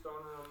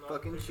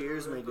Fucking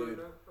cheers, my dude.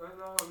 Right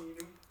now I'm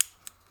eating.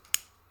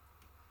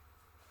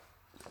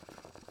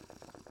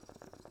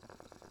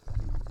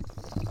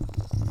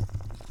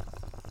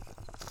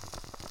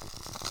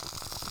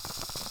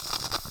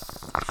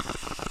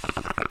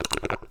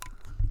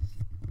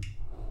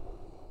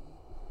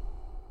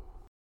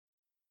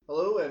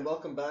 Hello and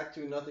welcome back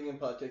to Nothing In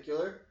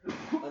Poticular.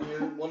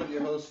 I'm one of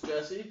your hosts,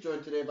 Jesse,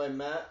 joined today by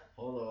Matt.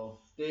 Hello.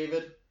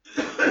 David.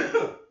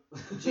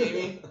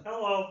 Jamie.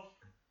 Hello.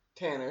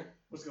 Tanner.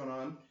 What's going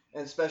on?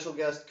 And special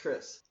guest,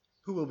 Krys.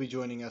 Who will be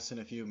joining us in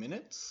a few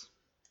minutes.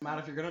 Matt,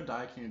 if you're gonna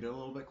die, can you do it a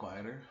little bit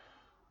quieter?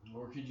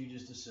 Or could you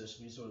just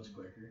assist me so it's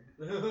quicker?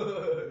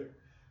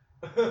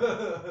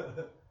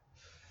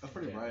 That's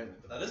pretty bright.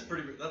 That is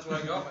pretty. That's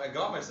what I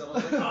got myself. I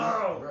was like,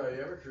 Oh, bro,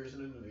 you ever cruising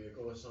in a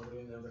vehicle with somebody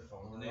and they have their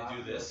phone? And they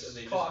do this, and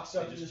they cocks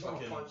up, they you just just want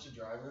to fucking punch the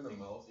driver in the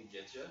mouth. They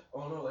get you.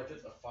 Oh no, like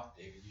it's a fuck,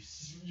 David,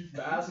 you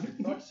bastard,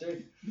 fuck's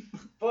sake.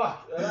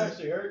 Fuck, that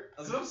actually hurt.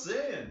 That's what I'm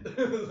saying.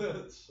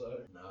 That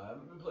sucked. Nah, I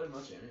haven't been playing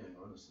much anything,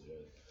 honestly.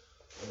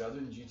 Like, other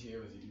than GTA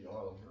with you,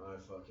 I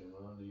fucking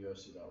went on to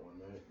UFC that one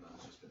night, and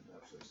it's just been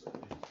Netflix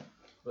lately.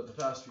 But the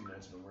past few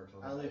nights I've been working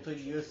on I only played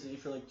UFC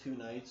for like 2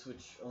 nights,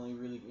 which only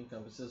really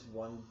encompasses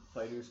one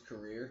fighter's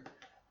career,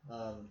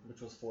 which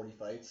was 40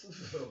 fights.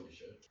 Holy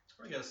shit.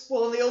 I guess.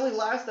 Well, and they only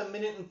last a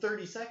minute and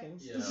 30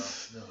 seconds. Yeah. No,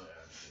 yeah,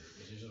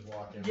 because you just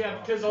walk in. Yeah,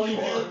 because all you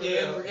do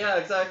Yeah,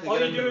 exactly. all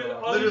you Get do a-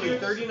 all you Literally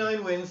do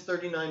 39 wins,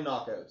 39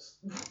 knockouts.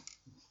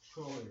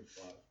 Holy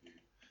fuck, dude.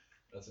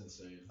 That's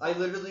insane. I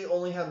literally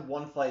only had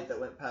one fight that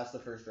went past the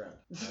first round.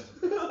 That's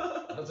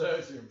impressive. That's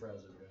actually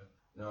impressive, yeah.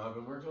 No, I've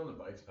been working on the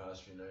bike the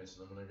past few nights,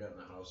 and then when I got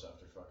in the house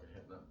after fucking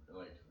hitting up,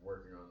 like,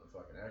 working on the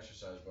fucking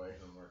exercise bike,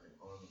 and I'm working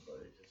on the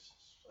bike, it's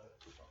just, I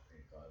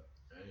fucking got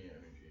any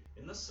energy.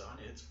 In the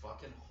sun, it's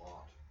fucking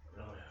hot.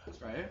 Oh, yeah.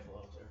 That's right.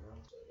 Out there, bro.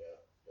 So,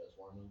 yeah, you guys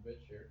warm as a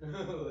bitch here.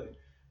 Like,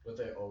 but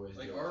they always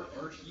Like do.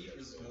 our heat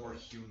is more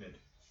humid.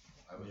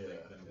 I would think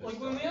than this.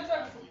 like when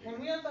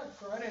we had that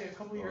Friday a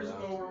couple years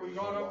ago where we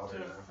got up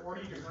to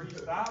 40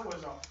 degrees. That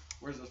was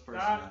Where's this person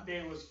that at?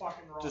 day was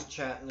fucking wrong. Just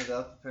chatting it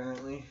up,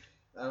 apparently.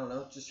 I don't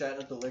know. Just chatting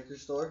at the liquor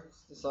store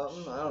or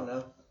something. I don't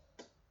know.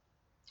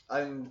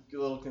 I'm a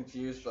little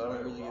confused, but I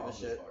don't really give a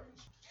shit.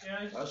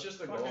 Yeah, That's just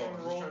the goal. fucking I'm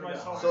just rolled trying to get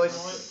myself high. So I into it.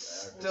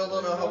 still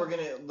don't know how we're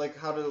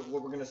gonna,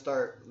 what we're gonna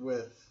start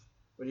with.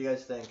 What do you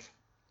guys think?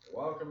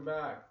 Welcome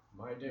back.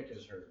 My dick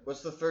is hurt.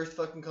 What's the first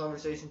fucking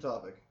conversation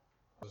topic?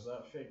 Was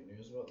that fake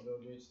news about the Bill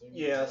Gates thing?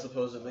 Yeah,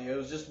 supposedly. It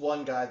was just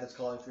one guy that's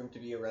calling for him to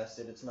be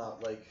arrested. It's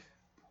not like...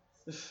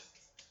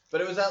 But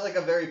it was at like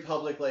a very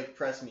public like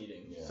press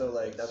meeting. Yeah. So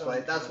like that's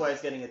why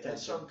it's getting It's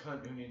attention. some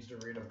cunt who needs to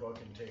read a book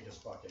and take his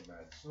fucking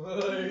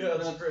meds. Yeah,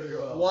 that's pretty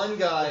well. One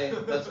guy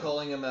that's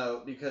calling him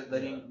out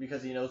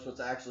because he knows what's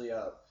actually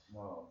up.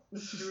 Well,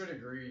 to a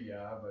degree,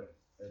 yeah, but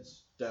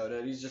it's Doubt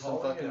it. He's just some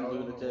calling it fucking out on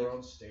the lunatic.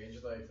 world stage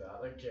like that.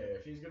 Like, okay,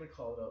 if he's gonna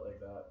call it out like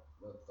that,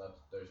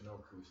 there's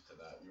no truth to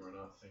that. You are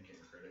not thinking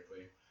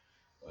critically.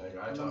 Like,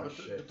 I talk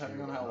shit. Depending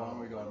too, on how but long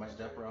we not go, I on might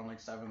dip stage. around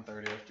like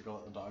 7:30 to go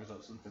let the dogs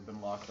out since they've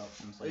been locked up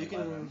since like You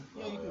can 11.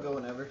 you can go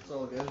whenever. It's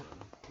all good.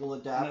 We'll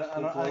adapt. I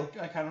We'll flow.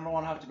 kind of don't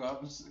want to have to go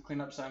up and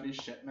clean up Sandy's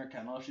shit in her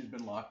kennel if she's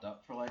been locked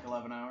up for like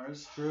 11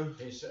 hours. True.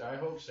 Hey, I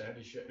hope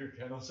Sandy shit in her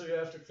kennel, so you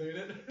have to clean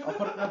it. I'll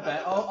put it in a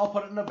bag. I'll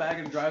put it in a bag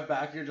and drive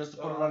back here just to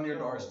put it on your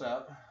no.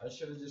 doorstep. I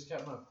should have just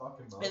kept my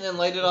fucking mouth. And then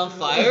light it on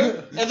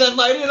fire. And then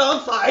light it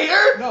on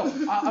fire. No,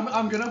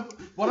 I'm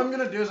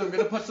gonna do is I'm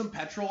gonna put some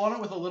petrol on it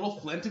with a little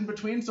flint in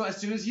between. So as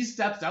soon as he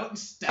steps out and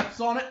steps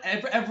on it,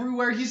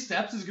 everywhere he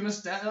steps is gonna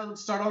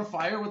start on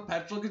fire with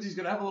petrol because he's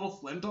gonna have a little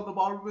flint on the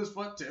bottom of his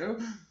foot too.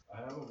 I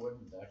have a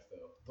wooden deck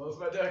though. Both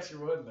my decks are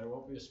wooden. There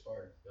won't be a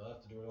spark. You'll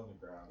have to do it on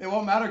the ground. It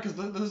won't matter because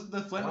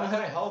the flint Why will am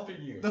I hit.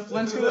 helping you? The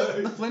flint's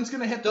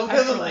gonna hit the Don't give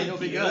him petrol and you'll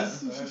be good.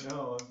 ideas. I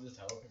know. I'm just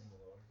helping you.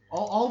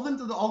 All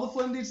the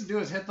flint needs to do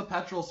is hit the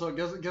petrol so it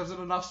gives it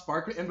enough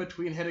spark in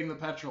between hitting the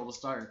petrol to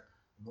start.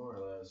 More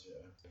or less, yeah.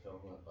 I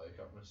filled my bike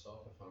up myself.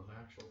 I found an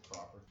actual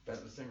proper.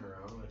 Bent the thing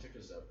around and I took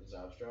a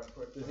zap strap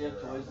quick. Does he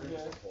have toys in there?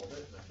 there? Hold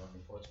it and I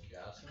fucking poured some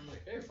gas in. I'm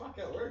like, hey, fuck,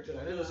 that worked. And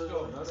I didn't It's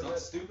spill none It's of not it.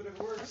 stupid if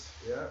it works.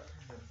 Yeah.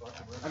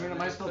 I mean, it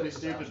might still be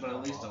stupid, but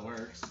at least it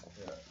works.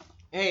 Yeah.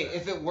 Hey,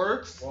 if it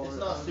works, Well, it's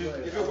not I'm stupid.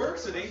 like- If it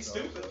works, it ain't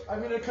stupid. I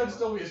mean, it could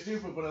still be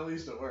stupid, but at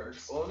least it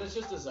works. Well, and it's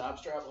just a zap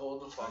strap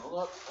holding the funnel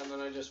up, and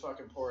then I just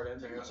fucking pour it in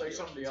there. It's like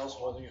somebody else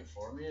holding it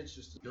for me. It's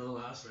just. No,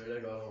 last night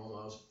I got home,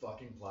 I was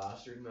fucking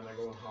plastered, and then I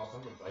go and hop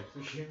on the bike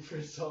machine for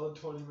a solid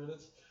 20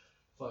 minutes.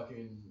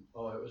 Fucking.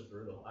 Oh, it was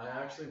brutal. I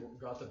actually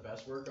got the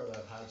best workout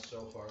I've had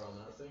so far on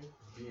that thing,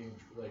 being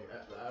like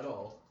at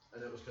all,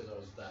 and it was because I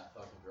was that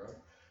fucking drunk.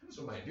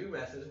 So my new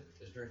method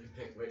is drinking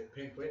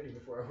Pink Whitney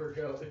before I work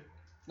out.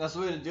 That's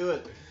the way to do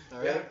it.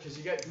 All Yeah, right. because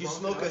you get. You drunk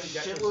smoke a enough to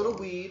get shitload of yourself-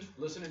 weed,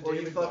 Listen to or you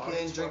David fucking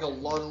Goggins drink a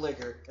lot of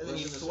liquor, and then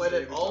you Listen to sweat some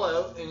it David all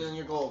out, Goggins. and then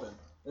you're golden.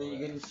 And then you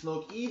Yeah. can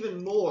smoke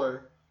even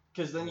more,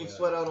 because then you Yeah.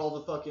 sweat out all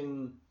the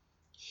fucking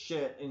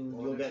shit, and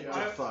Well, you'll if get you just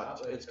have fucked.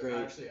 fat, like, It's great.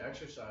 Actually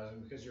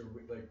exercising, because you're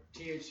like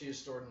THC is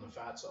stored in the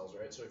fat cells,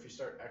 right? So if you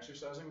start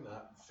exercising,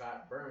 that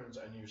fat burns,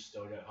 and you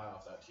still get high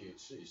off that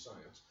THC.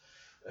 Science.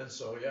 And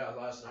so yeah,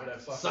 last night I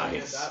fucking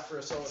Science. did that for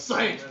a solid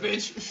Science, 20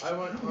 minutes. bitch. I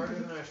went harder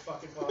than I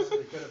fucking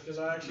possibly could have because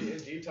I actually in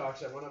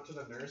detox I went up to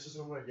the nurses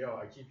and I'm like, yo,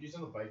 I keep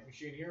using the bike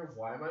machine here.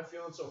 Why am I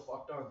feeling so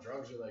fucked on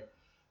drugs? They're like,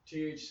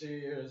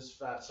 THC is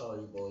fat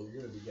soluble.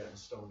 You're gonna be getting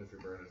stoned if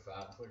you're burning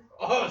fat. I'm like,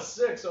 oh,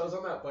 sick. So I was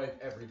on that bike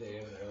every day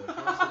in there,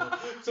 like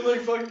constantly. So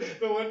like, fucking,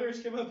 the one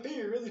nurse came up, hey,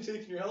 you're really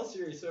taking your health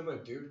seriously. I'm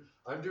like, dude,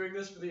 I'm doing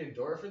this for the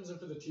endorphins and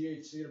for the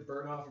THC to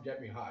burn off and get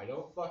me high.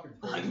 Don't fucking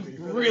praise me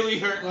for really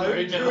this. hurting I'm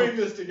right now. doing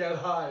this to get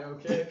high,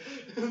 okay?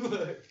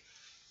 Like,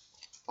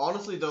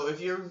 Honestly, though,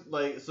 if you're,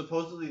 like,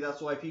 supposedly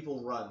that's why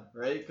people run,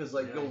 right? Because,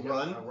 like, you'll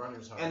run, a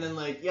runner's high. and then,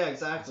 like, yeah,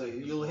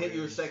 exactly. You'll hit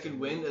your second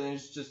wind, and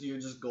it's just, you're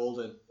just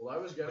golden. Well, I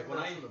was getting Like, when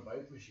that from the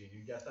bike machine.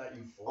 You get that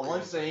euphoria. All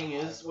I'm saying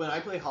is, when I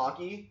play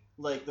hockey,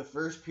 like, the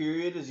first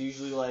period is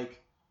usually,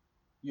 like,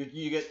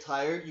 you get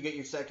tired, you get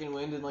your second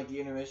wind in, like,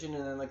 the intermission,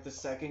 and then, like, the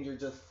second, you're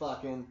just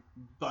fucking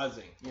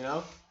buzzing, you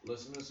know?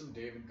 Listen to some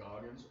David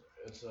Goggins.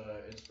 It's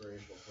a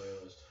inspirational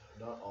playlist.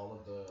 Not all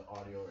of the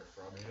audio are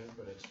from him,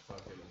 but it's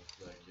fucking,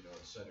 like, you know,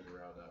 it's centered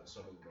around that.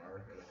 Some of them are.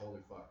 And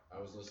holy fuck, I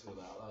was listening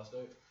to that last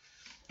night.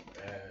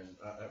 And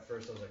at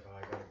first I was like,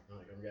 oh,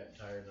 I'm getting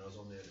tired, and I was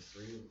only at a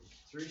three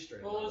string.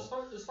 Well, level.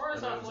 as far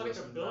as And I was athletic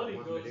listening to that ability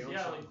one goes, video, and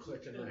yeah, something like,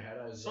 clicked in my head.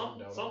 I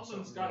zoned out.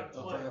 something's gotta like,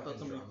 click. I thought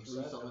somebody drum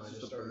threw set, something, and I it's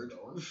just a started bird.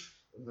 going.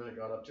 And then it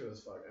got up to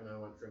as fuck, and I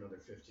went for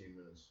another 15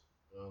 minutes.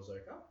 And I was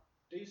like, oh,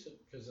 decent.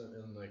 Because in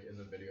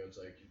the video, it's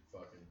like,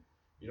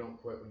 you don't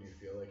quit when you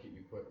feel like it,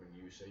 you quit when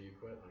you say you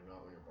quit, like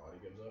not when your body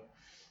gives up.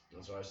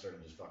 And so I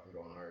started just fucking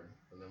going hard.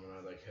 And then when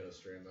I like hit a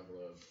strain level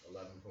of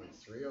 11.3,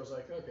 I was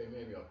like, okay,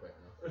 maybe I'll quit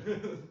now.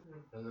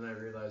 And then I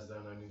realized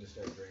then I need to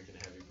start drinking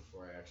heavy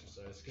before I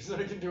exercise, because then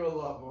I can do a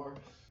lot more.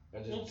 I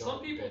just Well, don't some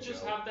people bitch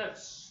just out. have that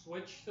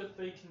switch that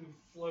they can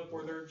flip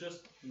where they're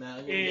just. Man,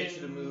 I'm gonna get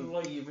you to move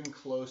like- even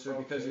closer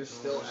because Okay, you're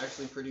still alright.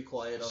 actually pretty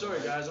quiet on Sorry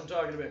the mic. guys, I'm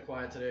talking a bit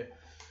quiet today.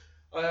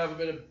 I have a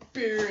bit of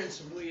beer and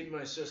some weed in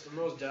my system.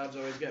 Those dabs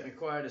always get me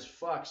quiet as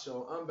fuck,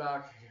 so I'm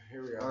back.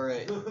 Here we are.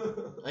 Alright.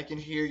 I can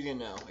hear you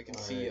now. I can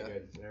see you.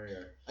 Good. There we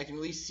are. I can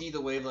at least see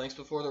the wavelengths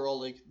before they're all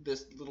like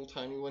this little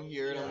tiny one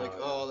here, and I'm Yeah. like,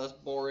 oh, that's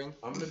boring.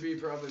 I'm gonna be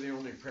probably the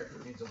only prick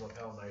that needs a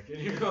lapel mic in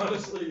here.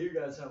 Honestly, you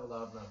guys have a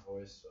loud enough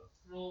voice, so.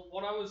 Well,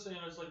 what I was saying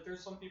is like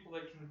there's some people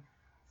that can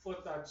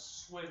flip that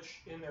switch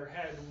in their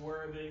head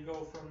where they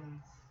go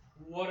from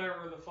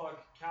whatever the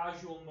fuck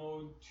casual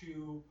mode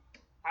to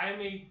I'm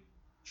a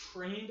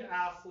trained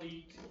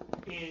athlete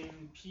in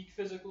peak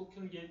physical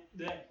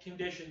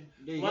condition.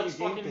 Yeah, you Let's get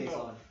your game fucking face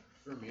go. on.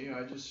 For me,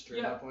 I just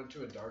straight Yeah. up went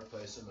to a dark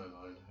place in my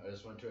mind. I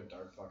just went to a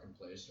dark fucking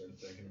place, started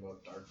thinking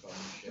about dark fucking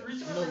shit. The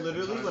reason No,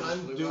 literally,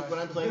 when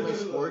I'm playing my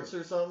sports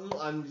or something,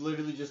 I'm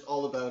literally just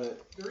all about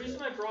it. The reason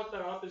I brought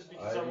that up is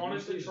because I I wanted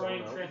to usually try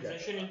and zone out and get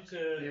transition it.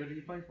 into. David, are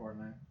you playing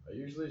Fortnite? I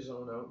usually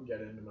zone out and get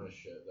into my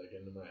shit, like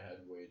into my head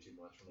way too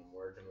much when I'm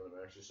working, when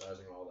I'm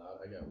exercising, all that.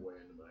 I get way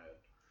into my head.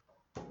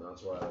 And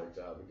that's why I like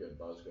to have a good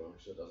buzz going,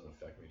 because it doesn't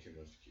affect me too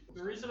much to keep.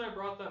 The reason I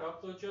brought that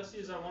up though, Jesse,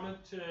 is I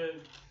wanted to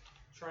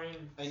try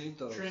and I need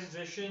those.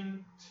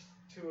 transition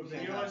to a You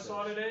video can't I have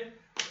saw those. today,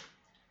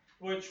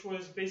 which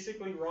was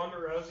basically Ronda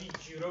Rousey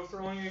judo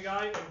throwing a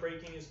guy and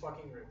breaking his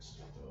fucking ribs.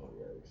 Oh,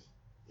 yikes.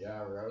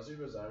 Yeah, Rousey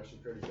was actually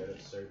pretty good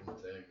at certain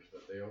things,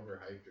 but they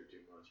overhyped her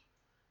too much.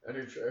 And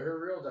her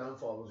real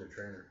downfall was her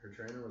trainer. Her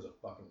trainer was a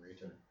fucking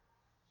retard.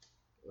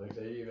 Like,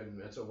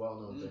 it's a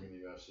well-known thing in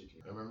the UFC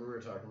community. I remember we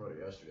were talking about it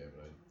yesterday,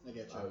 but I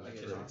get you. I was I get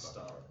pretty you.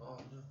 fucking Oh,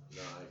 no.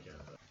 No, I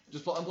can't.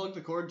 Just unplug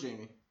the cord,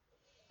 Jamie,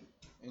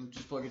 and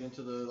just plug it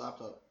into the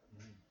laptop.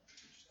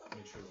 Just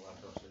make sure the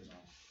laptop stays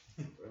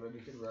on. And then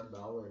you can run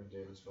malware in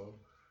David's phone.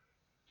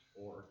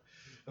 Or.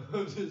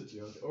 I'm just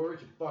joking. Or you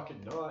can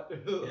fucking not.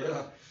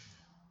 Yeah.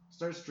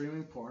 Start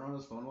streaming porn on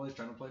his phone while he's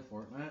trying to play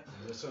Fortnite.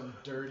 Just some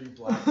dirty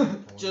black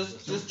porn.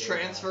 Just some gay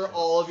transfer black shit.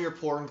 all of your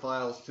porn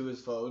files to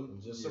his phone.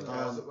 And just some Yeah.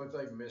 guys that look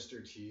like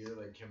Mr. T or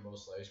like Kimbo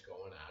Slice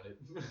going at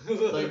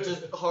it. Like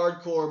just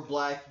hardcore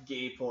black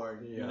gay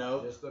porn, Yeah, you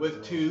know, just the with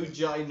girls. two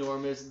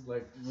ginormous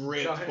like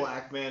ripped giant-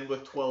 black men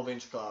with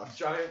 12-inch cocks.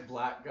 giant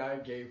black guy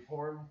gay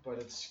porn, but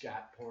it's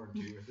scat porn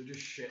too. They're just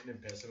shitting and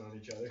pissing on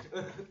each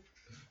other.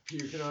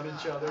 Puking on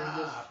each other and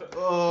just.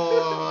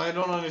 Oh, I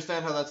don't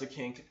understand how that's a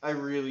kink. I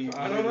really,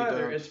 I really don't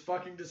either. don't. It's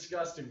fucking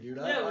disgusting, dude.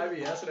 I Yeah, have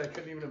IBS and I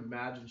couldn't even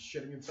imagine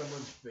shitting in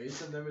someone's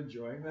face and them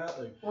enjoying that.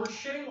 Like Or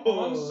shitting Oh,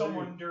 on dude.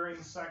 someone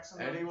during sex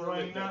and anyone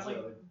enjoying that does that,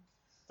 that, like,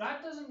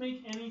 that doesn't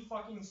make any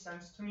fucking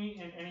sense to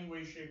me in any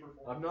way, shape, or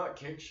form. I'm not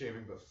kink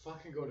shaming, but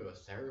fucking go to a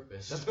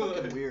therapist. That's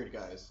fucking weird,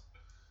 guys.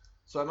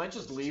 So I might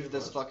just It's leave too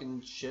this much.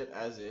 fucking shit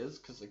as is,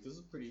 cause like this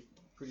is pretty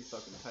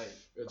fucking tight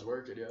It's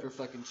working, yeah. for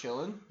fucking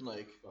chilling,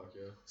 like. Fuck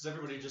yeah. Because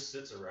everybody just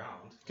sits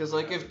around. Cause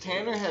like if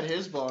Tanner had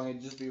his bong,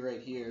 it'd just be right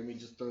here, and we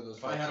just throw those.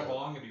 If I had a fucks out.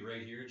 bong, it'd be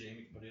right here.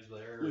 Jamie could put his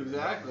there. or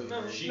Exactly.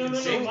 whatever. No, She no, can no,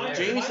 no, sit mine- there.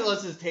 Jamie mine- still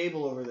has his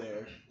table over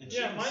there, And she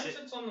Yeah, can mine sit-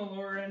 sits on the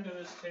lower end of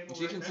this table.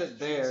 she right can next sit to she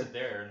there. can sit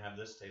there and have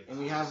this table. and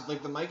we have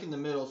like the mic in the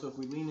middle. So if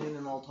we lean in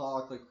and all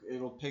talk, like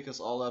it'll pick us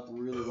all up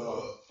really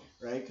well,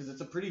 right? Because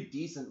it's a pretty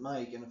decent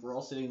mic, and if we're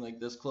all sitting like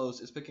this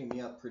close, it's picking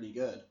me up pretty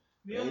good.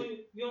 The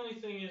Right?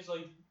 only thing is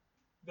like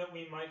that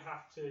we might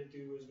have to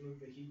do is move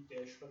the heat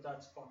dish, but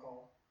that's fuck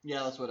all.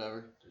 Yeah, that's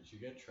whatever. Did you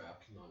get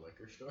trapped in the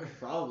liquor store?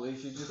 Probably.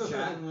 She's just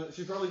chatting.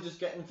 She's probably just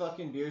getting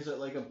fucking beers at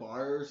like a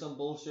bar or some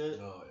bullshit.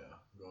 Oh yeah,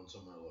 going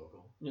somewhere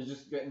local. You're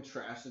just getting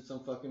trashed at some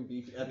fucking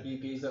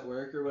BP's at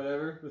work or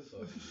whatever.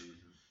 Fucking Jesus.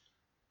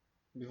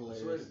 Be That's the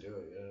way hilarious. to do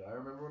it, yeah. I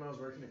remember when I was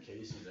working at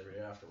Casey's, every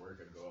day after work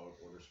I'd go out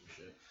and order some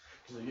shit.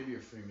 Because they give you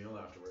a free meal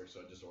after work,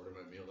 so I'd just order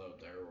my meal out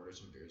there, order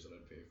some beers that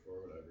I'd pay for,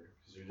 whatever.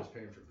 Because you're just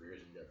paying for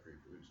beers and you get free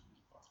food.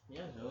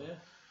 Yeah, hell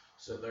yeah.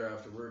 Sit there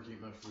after work,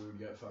 eat my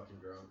food, get fucking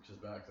drunk. Because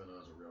back then I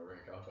was a real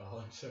rank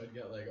alcoholic, so I'd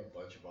get like a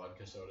bunch of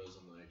vodka sodas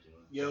and like, you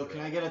know. Yo,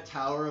 can I get a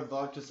tower of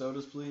vodka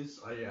sodas,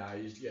 please? Oh yeah,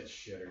 I used to get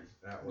shittered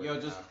at work Yo,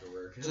 just- after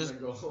work. And just- then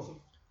go home.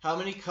 How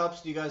many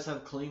cups do you guys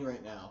have clean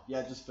right now?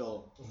 Yeah, just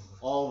fill them.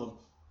 All of them.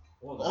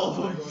 Well, All now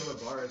when I of go them. to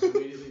the bar, it's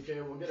immediately,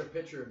 okay, we'll get a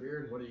pitcher of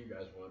beer, and what do you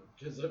guys want?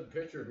 Because a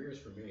pitcher of beer is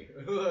for me.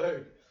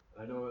 Like,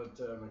 I know at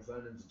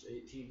McLennan's it's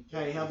 18.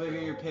 Hey, how big are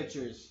your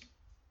pitchers?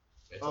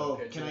 It's a Oh,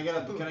 pitcher. can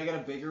I get a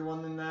bigger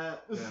one than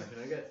that? Yeah,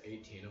 can I get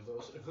 18 of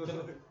those?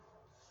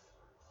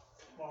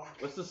 Fuck.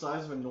 What's the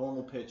size of a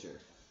normal pitcher?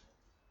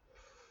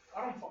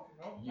 I don't fucking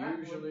know. That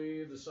would-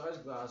 Usually, the size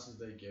glasses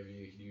they give you,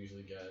 you can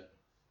usually get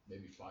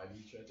maybe 5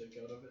 each, I think,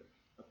 out of it.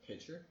 A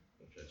pitcher?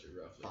 A pitcher,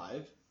 roughly.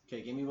 5?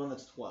 Okay, give me one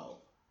that's 12.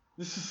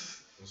 Or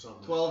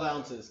something 12 like that.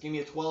 ounces. Give me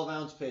a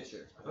 12-ounce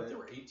pitcher. I thought they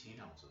were 18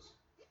 ounces.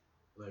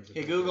 Like the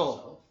Hey, pitcher Google.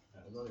 itself?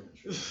 I'm not even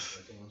sure.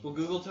 Like the ones Will with-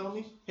 Google tell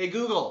me? Hey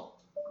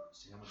Google,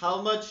 See how much?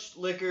 how much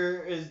liquor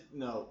is...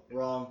 No,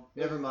 wrong.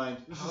 Never mind.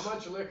 How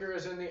much liquor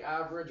is in the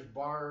average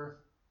bar?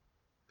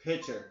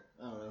 Pitcher.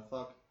 I don't know,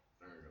 fuck.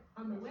 There we go.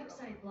 On the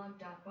website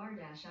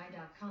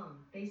blog.bar-i.com,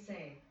 they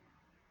say,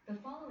 the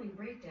following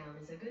breakdown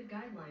is a good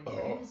guideline for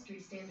industry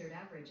standard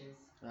averages.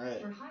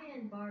 Alright. For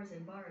high-end bars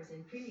and bars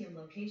in premium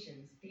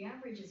locations, the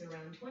average is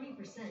around 20%,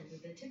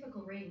 with the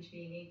typical range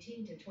being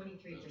 18 to 23%. That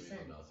means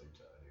nothing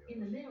to In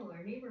the middle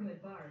are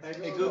neighborhood bars, Hey,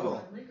 which Google.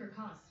 on liquor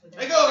costs with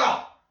Hey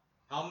Google!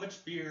 How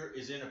much beer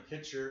is in a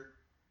pitcher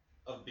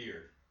of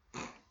beer?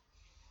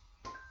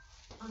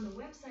 On the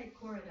website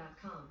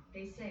Quora.com,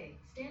 they say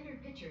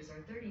standard pitchers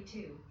are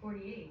 32,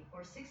 48,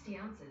 or 60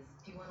 ounces.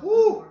 Do you want a Woo!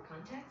 little more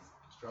context?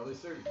 It's probably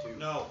 32.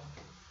 No.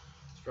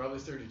 It's probably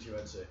 32,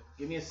 I'd say.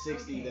 Give me a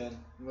 60 Okay. then.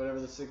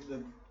 Whatever the 6...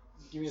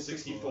 Give me a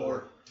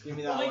 64. Give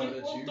me Well, that like, one.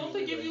 It's well, don't usually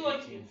they give you, like-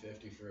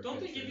 1850 for a Don't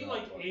they pitcher, give you not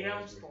like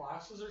 8-ounce Budweiser.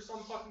 glasses or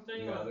some fucking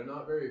thing? Yeah, Like, they're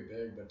not very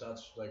big, but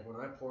that's like when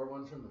I pour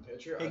one from the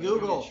pitcher, Hey, I'm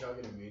Google. gonna chug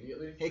it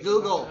immediately. Hey, 'cause I'm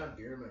not Google. gonna have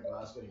beer in my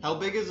glass getting How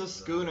cold. big is a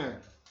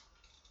schooner?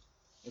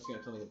 It's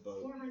gonna tell me the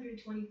boat.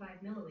 425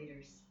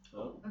 milliliters.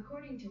 Oh.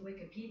 According to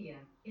Wikipedia,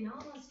 in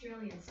all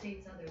Australian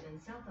states other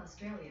than South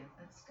Australia,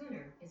 a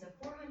schooner is a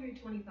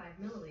 425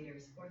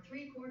 milliliters, or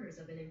 3/4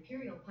 of an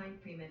imperial pint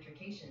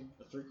pre-metrication.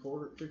 A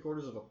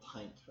three-quarters of a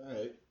pint.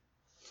 Alright.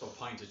 So a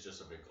pint is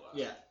just a big glass.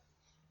 Yeah.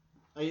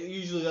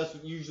 That's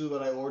usually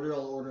what I order.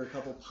 I'll order a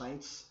couple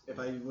pints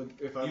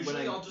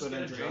Usually I'll just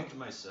get a drink. drink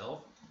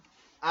myself.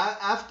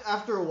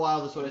 After a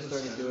while, that's what I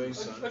started doing.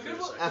 A good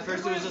one- At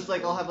first, it was just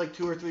like I'll have like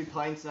 2 or 3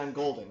 pints and I'm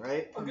golden,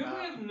 right? a good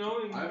way of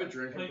knowing. I have a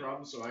drinking like,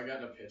 problem, so I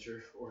got a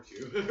pitcher or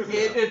two.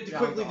 It Yeah,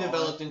 quickly alcoholic.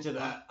 developed into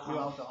that. You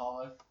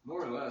alcoholic.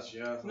 More or less,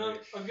 yeah. No,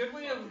 like, a good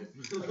way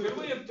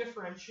of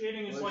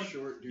differentiating is life like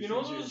short, do you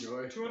know things those you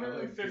enjoy.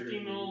 250 I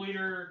like beer.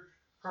 milliliter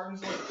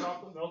cartons of like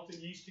chocolate milk that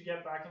you used to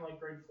get back in like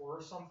grade 4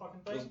 or some fucking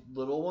Those thing.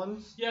 little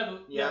ones. Yeah,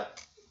 Yeah.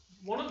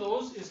 One of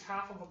those is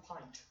half of a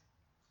pint.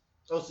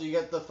 Oh, so you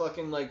get the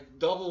fucking like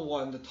double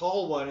one, the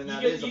tall one, and You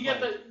that get- is a you get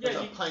pint. the- yeah,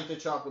 That's you- a pint of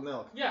chocolate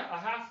milk. Yeah, a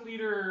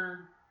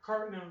half-liter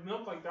carton of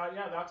milk like that.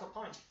 Yeah, that's a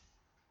pint.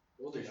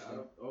 Well, they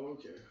have. Oh,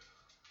 okay.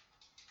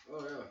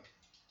 Oh, yeah.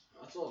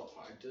 That's all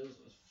a pint is.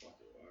 That's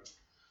fucking whack.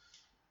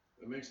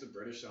 It makes the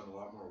British sound a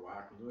lot more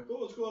whack when they're like,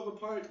 oh, let's go have a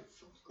pint.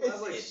 Go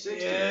have like 60.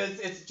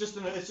 It's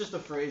just a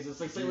phrase. It's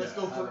like saying let's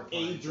go for a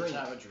pint. drink. Just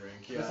have a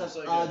drink. Yeah, Let's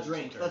it's have like a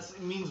drink. term.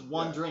 It means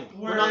one Yeah. drink.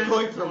 Whereas- We're not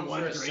going for Going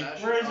one for a drink.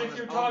 session. Whereas On if the-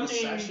 you're on the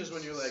talking sesh is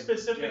when you, like,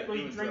 specifically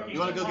get doing drinking, You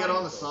want to go get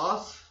on the Pint.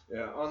 sauce?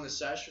 Yeah, on the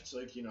sesh, it's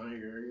like, you know,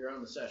 you're on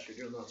the sesh, you're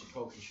doing lots of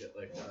coke and shit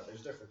like that.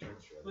 There's different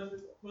terms for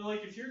it. But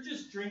like if you're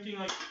just drinking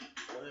like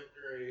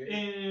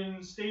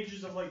in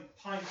stages of like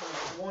pints,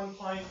 like 1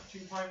 pint, 2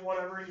 pint,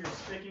 whatever, and you're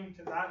sticking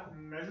to that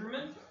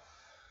measurement.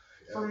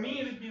 For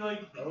me, it'd be like,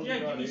 I don't yeah,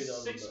 think give me I'd eat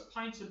on 6 the-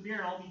 pints of beer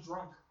and I'll be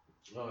drunk.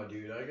 Oh,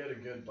 dude, I get a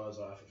good buzz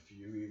off a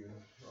few even.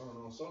 I don't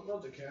know, something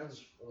about the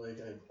cans, like,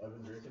 I've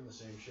been drinking the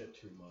same shit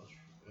too much.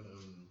 And,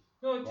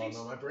 No, it well, takes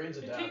no, my brain's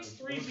it adapting. takes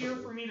 3 beer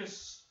for me to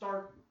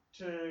start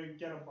to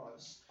get a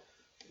buzz.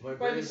 My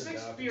By the brain's 6th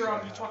adapting, beer, so I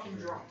I'll be have fucking to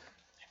drink. drunk.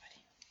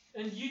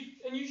 And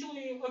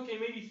usually, okay,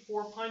 maybe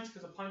 4 pints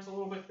because a pint's a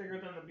little bit bigger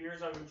than the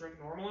beers I would drink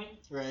normally.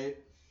 Right.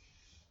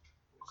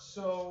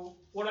 So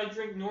what I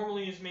drink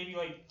normally is maybe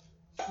like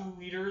 2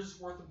 liters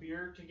worth of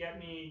beer to get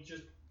me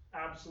just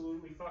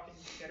absolutely fucking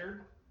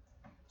kittered.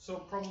 So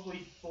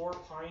probably 4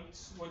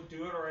 pints would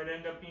do it, or I'd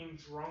end up being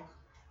drunk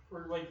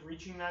or like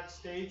reaching that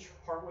stage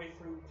partway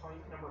through pint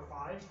number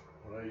 5.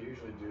 What I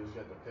usually do is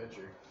get the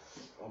pitcher.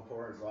 I'll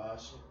pour a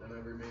glass, and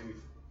every maybe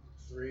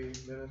 3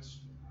 minutes,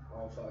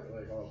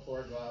 I'll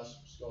pour a glass,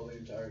 spill the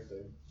entire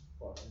thing,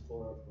 fucking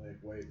pour up, like,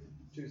 wait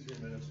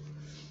 2-3 minutes,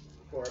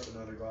 pour up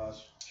another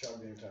glass, chug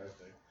the entire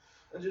thing.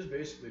 And just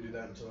basically do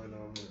that until I know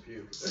I'm gonna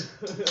puke.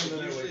 And then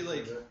I Usually, wait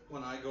like, for a bit.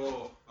 when I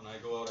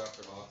go out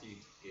after hockey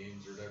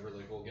games or whatever,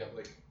 like, we'll get,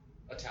 like,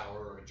 a tower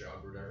or a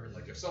jug or whatever.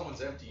 Like, if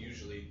someone's empty,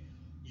 usually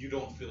you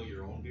don't fill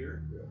your own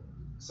beer. Yeah.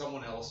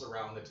 Someone else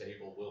around the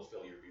table will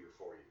fill your beer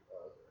for you.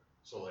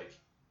 So, like,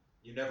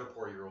 you never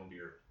pour your own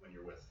beer when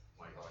you're with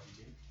my hockey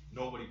team.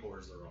 Nobody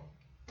pours their own.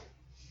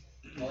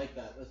 I like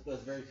that.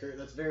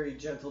 That's very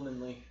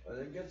gentlemanly. I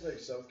think it's like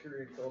South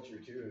Korean culture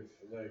too.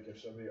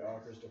 If somebody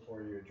offers to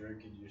pour you a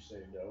drink and you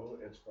say no,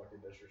 it's fucking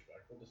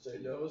disrespectful to say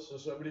no. So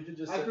somebody could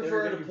just. I sit there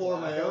prefer and to get pour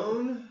you my blackout.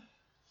 own.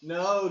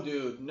 No,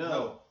 dude,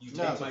 no. You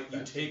No.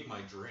 take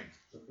my drink.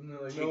 And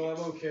they're like, Take no, it.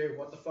 I'm okay.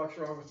 What the fuck's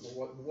wrong with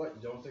what?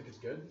 You don't think it's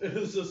good?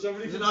 So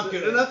somebody. Is it can not sit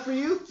good there- enough for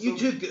you? You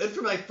So- too good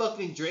for my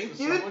fucking drink,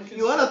 So dude? someone can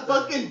You wanna sit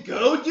there- fucking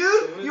go, dude?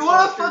 Someone You in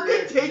wanna South Korea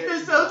fucking can take get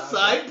this you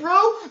outside,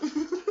 bro?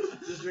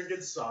 Just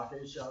drinking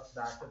sake shots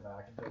back to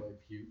back until I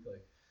puke.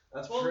 Like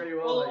that's Well, pretty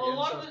well. well, like, a in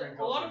lot South of Korean it, a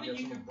culture, lot of it get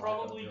you someone could blackout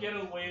probably drunk.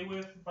 get away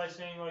with by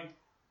saying like,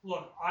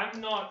 look, I'm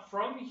not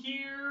from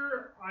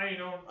here. I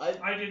didn't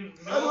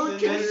I know. don't that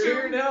care. you're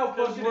You're here now,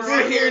 because fucking we're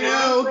You're here where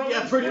now. I'm from.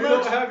 Yeah, pretty You much.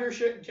 don't have your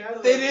shit in Canada.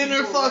 Fit in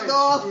or Equal fuck rights,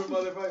 off. you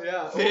motherfucker.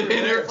 Yeah, Fit over in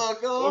or there-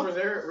 fuck Over off.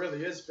 there, it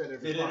really is fit in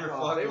Fit or in or fuck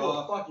off. fuck They will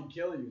off. fucking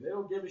kill you. They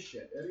don't give a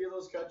shit. Any of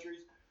those countries,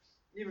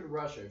 even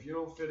Russia, if you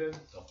don't fit in,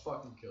 they'll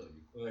fucking kill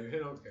you. Like they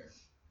don't care.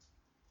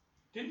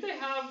 Didn't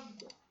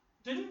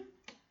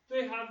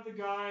they have the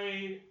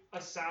guy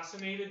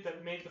assassinated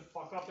that made the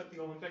fuck up at the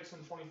Olympics in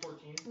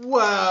 2014?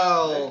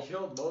 Well, They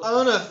killed most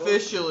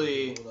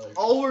unofficially, most people, like-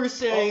 all we're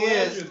saying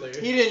Allegedly. is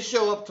he didn't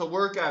show up to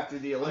work after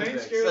the I ain't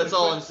Olympics. scared of That's the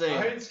all I'm Clintons.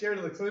 I saying. ain't scared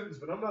of the Clintons,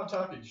 but I'm not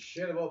talking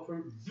shit about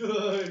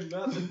Putin.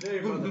 Not today,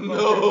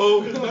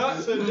 motherfucker. No.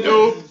 Not today.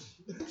 Nope.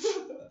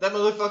 That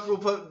motherfucker will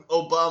put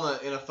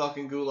Obama in a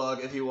fucking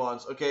gulag if he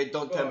wants. Okay,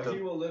 don't tempt Oh, he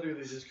him. will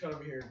literally just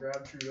come here,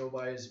 grab Trudeau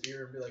by his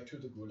ear, and be like, to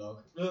the gulag.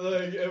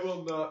 Like, it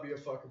will not be a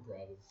fucking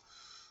problem.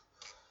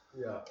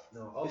 Yeah,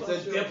 no. I'll It's talk a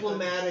shit about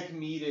diplomatic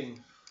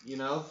meeting. You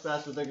know,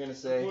 that's what they're gonna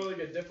Clinton. say. More like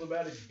a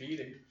diplomatic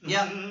beating.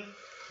 Yeah.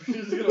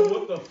 He's gonna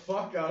whoop the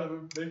fuck out of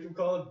him, make him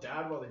call him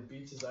dad while he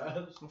beats his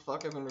ass. Well,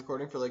 fuck, I've been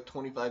recording for like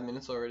 25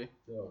 minutes already.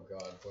 Oh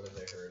god, what have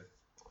they heard?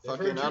 They've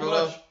Fucking, heard I too don't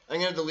know. much. I'm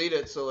gonna delete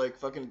it, so like,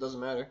 fucking, it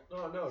doesn't matter.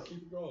 No,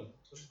 keep it going.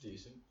 That's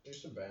decent.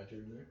 There's some banter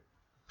in there.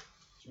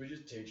 Should we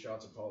just take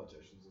shots at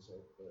politicians this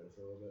whole for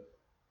a little bit?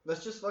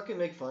 Let's just fucking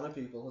make fun of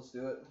people. Let's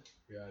do it.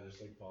 Yeah,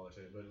 just like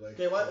politics, but like.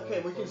 Okay,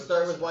 we can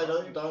start with why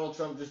Donald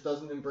Trump just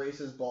doesn't embrace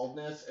his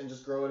baldness and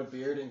just grow out a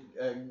beard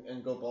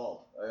and go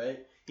bald. All right,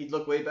 he'd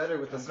look way better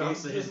with the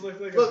Sounds face. just like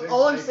Look, a big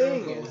all I'm Mike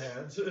saying with gold is-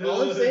 hands.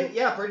 All I'm saying,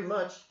 yeah, pretty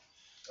much.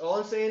 All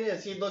I'm saying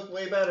is he'd look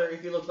way better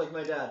if he looked like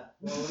my dad.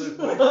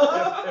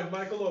 Well, if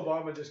Michael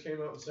Obama just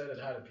came out and said it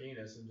had a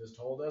penis and just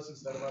told us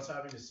instead of us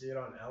having to see it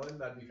on Ellen,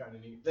 that'd be kind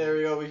of neat. There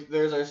we go.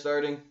 There's our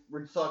starting.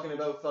 We're talking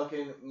about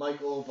fucking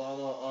Michael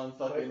Obama on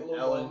fucking Michael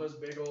Ellen. Obama's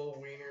big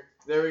old wiener.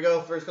 There we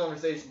go. First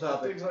conversation That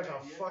topic. thing's like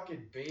a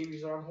fucking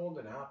baby's arm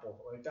holding an apple.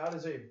 Like that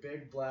is a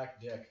big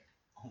black dick.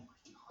 Oh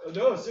my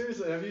No,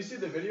 seriously, have you seen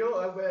the video?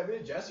 I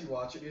made Jesse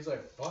watch it. He's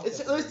like, "Fuck." It's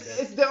that's a big dick."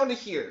 it's down to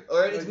here. All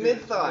right, it's Like,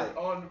 mid thigh.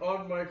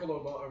 on Michael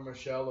Obama or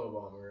Michelle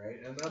Obama, right?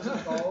 And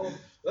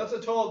that's a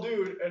tall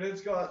dude, and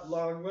it's got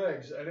long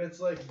legs, and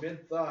it's like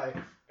mid thigh,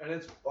 and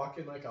it's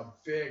fucking like a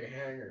big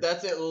hanger.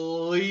 That's at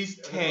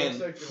least And it looks 10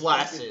 like a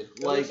flaccid. fucking-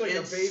 it Like looks like a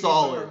it's baby's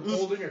solid. arm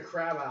holding a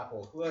crab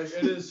apple. Like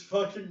it is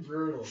fucking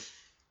brutal.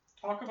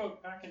 Talk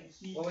about back in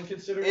heat. Well, and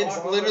consider It's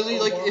Obama- literally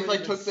like Obama if I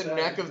even took the said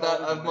neck he of that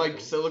called him of my Michael.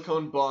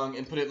 silicone bong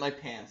and put it in my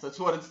pants. That's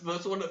what it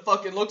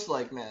fucking looks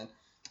like, man.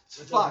 It's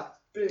a Fuck.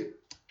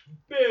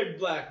 Big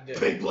black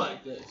dick. Big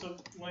black dick. So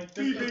like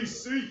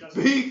BBC.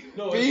 BBC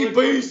No, it's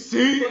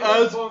BBC like-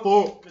 as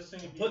fuck. This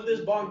thing Put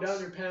this bong down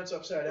your pants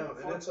upside down,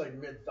 and it's like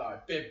mid thigh.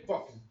 Big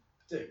fucking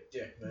thick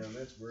dick, man.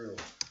 That's brutal.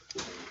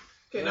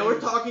 Okay, now we're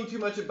talking too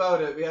much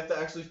about it. We have to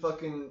actually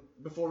fucking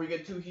before we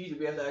get too heated,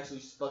 we have to actually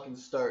fucking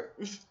start.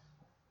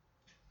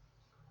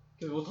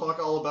 Because we'll talk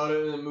all about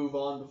it and then move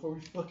on before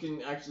we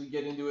fucking actually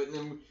get into it, and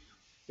then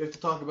we have to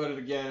talk about it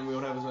again and we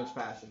won't have as much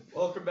passion.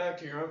 Welcome back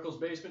to your uncle's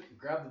basement.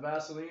 Grab the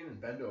Vaseline and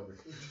bend over.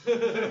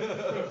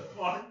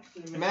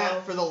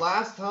 Matt, for the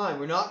last time,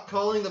 we're not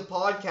calling the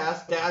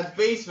podcast Dad's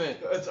Basement.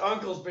 It's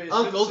uncle's basement.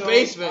 Uncle's so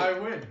basement. I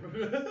win.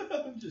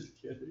 I'm just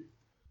kidding.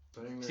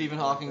 Stephen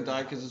Hawking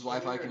died because his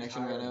Wi-Fi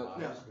connection ran out.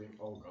 Yeah.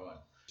 Oh god.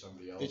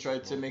 Somebody else. They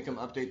tried to make him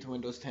update to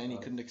Windows 10. He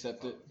couldn't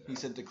accept it. He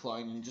said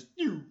decline and just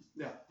you.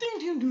 Yeah. Ding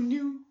ding ding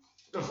ding.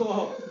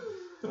 Oh,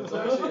 that's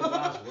actually his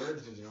last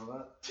words. Did you know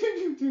that?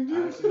 Ding ding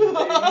ding Actually, ding.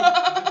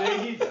 the day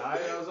he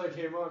died, I was like,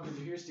 "Hey mom, did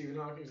you hear Stephen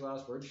Hawking's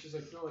last words?" She's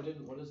like, "No, I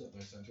didn't. What is it?"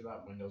 And I sent her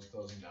that Windows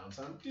closing down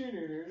sound.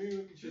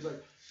 She's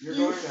like, "You're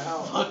You going to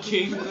hell." fucking-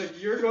 She's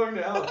like, "You're going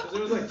to hell," because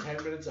it was like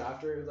 10 minutes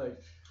after,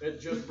 like it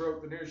just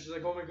broke the news. She's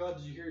like, "Oh my god,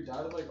 did you hear he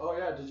died?" I'm like, "Oh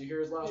yeah, did you hear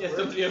his last Yeah, words?"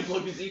 somebody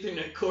unplugged his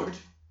Ethernet cord.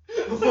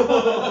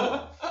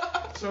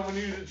 Someone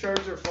needed to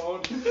charge their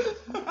phone.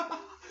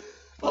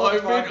 Oh,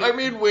 Oh, I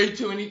made way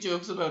too many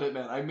jokes about it,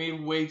 man. I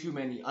made way too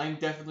many. I'm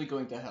definitely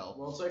going to hell.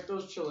 Well, it's like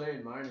those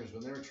Chilean miners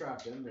when they were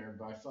trapped in there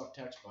by fuck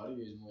text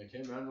buddies and like,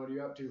 hey man, what are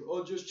you up to?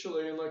 Oh, just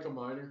Chilean like a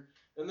miner.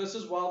 And this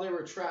is while they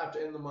were trapped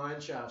in the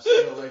mine shaft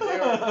still. Like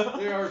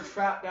they are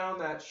trapped down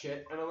that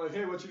shit. And I'm like,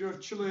 hey, what you doing?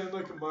 Chilean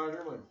like a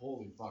miner. I'm like,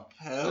 holy fuck.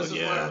 Hell this is why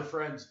yeah. we're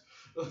friends.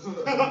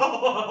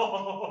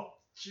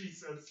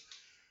 Jesus.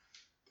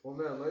 Well,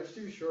 man, life's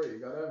too short. You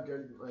gotta have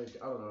good, like,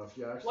 I don't know, if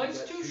you actually Life's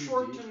get too too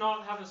short deep. to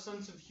not have a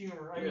sense of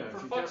humor. I mean, if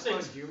for you fuck's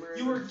can't sake, find humor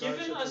you in were a dark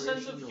given a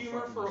sense situation, of you'll humor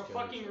fucking for a just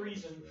kill fucking yourself.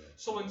 reason. Yeah.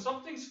 So when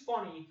something's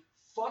funny,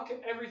 fuck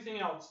everything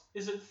else.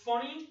 Is it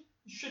funny?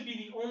 Should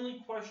be the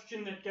only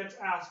question that gets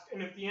asked.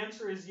 And if the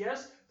answer is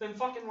yes, then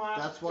fucking laugh.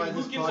 That's why and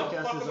who this gives a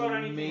podcast fuck is about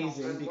anything else?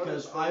 amazing, And what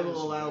because is I will funny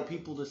is allow subjective.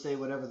 people to say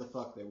whatever the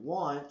fuck they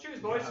want. Cheers,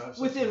 boys. Yeah, that's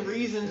Within just-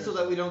 reason, so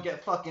that we don't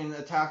get fucking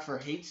attacked for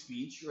hate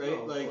speech, right?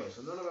 No, of like, course.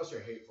 And none of us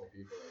are hateful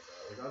people like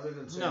that. Like, other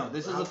than saying, no,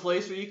 this is a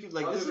place where you can,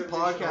 like, this is a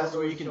podcast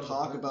where you can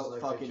talk about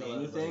fucking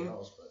anything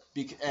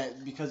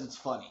because it's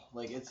funny.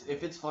 Like,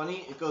 if it's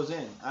funny, it goes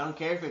in. I don't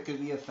care if it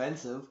could be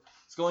offensive.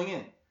 It's going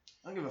in.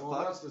 I don't give a Well,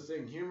 fuck. that's the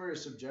thing. Humor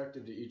is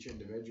subjective to each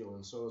individual,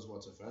 and so is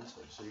what's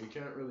offensive. So you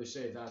can't really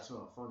say that's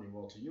not funny.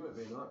 Well, to you it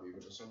may not be,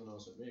 but to someone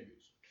else it may be.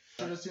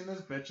 Should have seen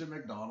this bitch at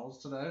McDonald's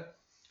today.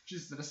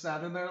 She's just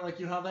standing there, like,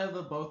 you know how they have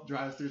the both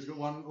drive-thrus,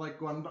 one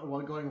going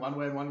one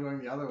way and one going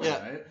the other way,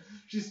 Yeah. right?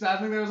 She's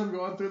standing there as I'm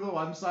going through the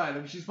one side,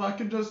 and she's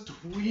fucking just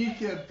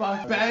tweaking,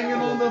 banging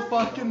on the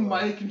fucking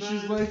mic, and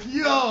she's like,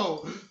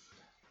 yo!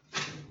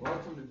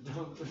 Welcome to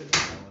Dump.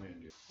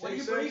 What are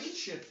you breaking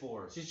shit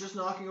for? She's just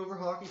knocking over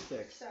hockey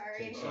sticks.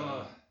 Sorry.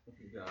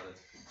 You got it.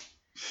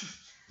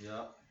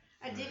 Yep.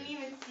 I didn't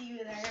even see you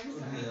there. I'm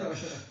sorry. Yeah.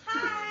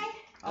 Hi.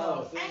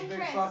 Oh, this I'm big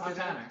Krys. fucking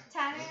Tanner.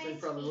 Tanner, This nice thing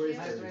to probably meet weighs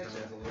you. Nice to 30 meet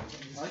pounds.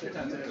 you. I like your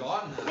You've tattoo.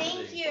 gotten that Thank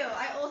big. you.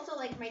 I also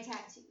like my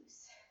tattoos.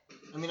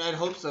 I mean, I'd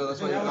hope so.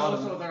 That's why you Yeah, got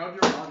also, them. they're on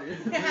your body.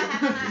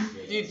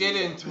 If you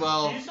didn't, Do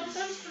well, you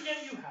sometimes forget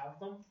you have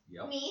them?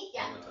 Yep. Me?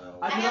 Yeah.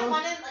 I I can have al-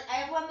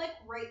 one like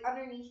right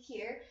underneath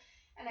here,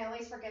 and I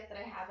always forget that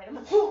I have it. I'm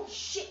like, oh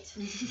shit!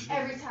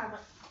 Every time,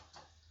 like,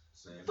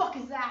 Same. fuck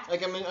is that?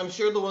 like, I mean, I'm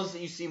sure the ones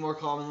that you see more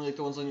commonly, like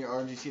the ones on your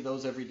arms, you see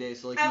those every day.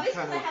 So, like, I you always,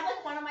 kind because I of. have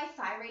like one on my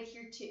thigh right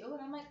here too, and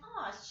I'm like,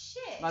 oh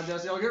shit. Now,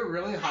 Jesse, I'll get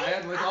really high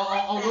and like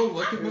I'll go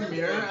look in the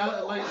mirror and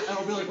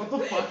I'll be like, what the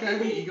fuck? I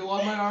have an eagle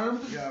on my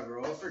arm. Yeah,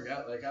 bro, I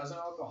forget. Like, as an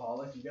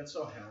alcoholic, you get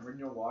so hammered and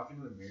you'll walk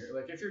into the mirror.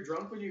 Like, if you're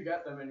drunk when you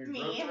get them and you're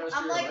drunk Me? the rest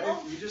I'm of your like, life,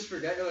 oh. you just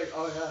forget. You're like,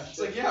 oh yeah, shit. It's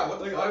like, yeah, what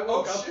the Like, fuck? I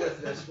woke Oh, up shit.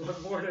 with this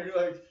one morning.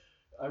 Like,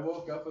 I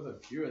woke up with a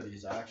few of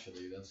these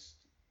actually. That's,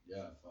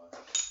 yeah, fuck.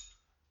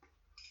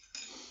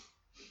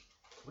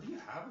 What do you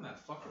have in that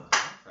fucking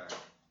backpack?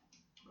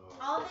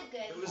 All the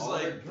good. It was All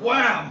like, the-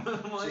 wham!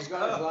 I'm She's like,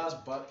 got a oh. glass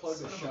butt plug to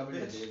Son of a shove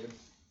into bitch. David.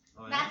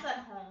 Oh, yeah? That's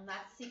at home.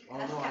 That's secret. Oh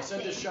That's no, I kept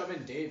said to safe. shove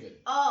in David.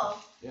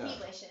 Oh, Yeah. he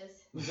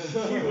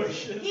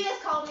wishes. He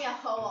just called me a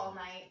hoe all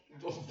night.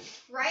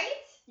 Right?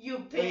 You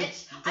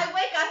bitch. I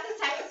wake up to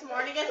text this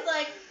morning. It's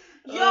like,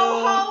 yo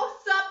ho,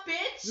 sup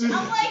bitch.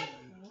 I'm like,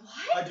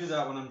 I what? do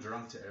that when I'm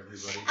drunk to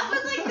everybody. I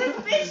was like, this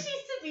bitch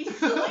needs to be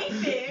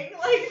sleeping.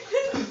 Like,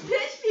 this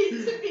bitch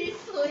needs to be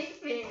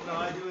sleeping. No,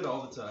 I do it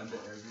all the time to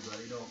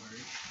everybody, don't worry.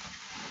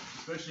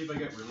 Especially if I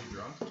get really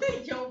drunk.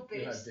 Yo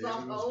bitch, Yeah,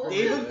 some David was hoe.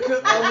 pretty David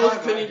good. almost I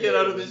couldn't get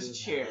out of David his is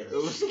chair. like- It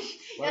was,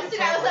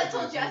 Yesterday I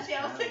told Jesse, I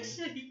was like,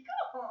 should he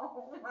go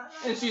home?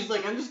 and she's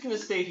like, I'm just gonna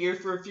stay here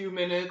for a few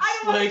minutes. I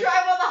don't want to Like,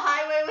 drive on the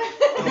highway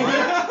with him.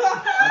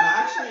 I'm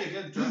actually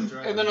a good drunk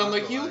driver. and then I'm not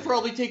like, gonna you lie.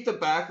 probably take the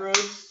back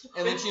roads.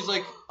 And then she's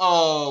like,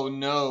 oh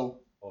no.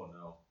 Oh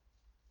no.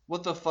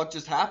 What the fuck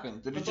just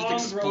happened? Did it The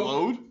just bomb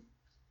broke. explode?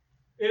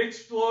 It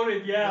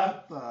exploded, yeah.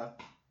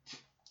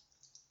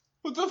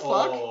 What the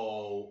fuck?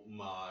 Oh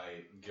my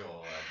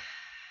god.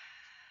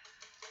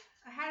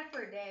 I had it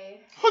for a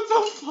day. What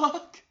the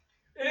fuck?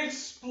 It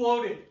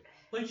exploded.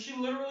 Like, she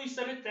literally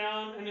set it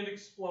down and it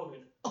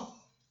exploded.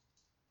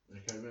 There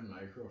could have been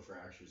micro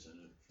fractures in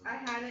it. I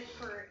had it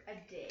for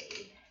a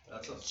day.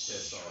 That's a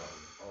piss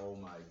off. Oh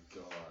my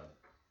god.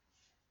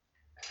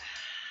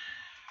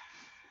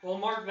 Well,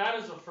 Mark, that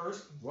is a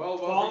first. Well,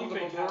 Bomb welcome to the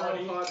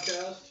fatality. Memorial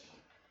Podcast.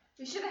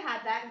 We should have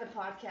had that in the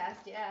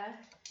podcast, yeah.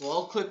 Well,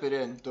 I'll clip it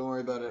in. Don't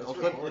worry about it. I'll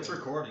clip. It's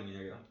recording,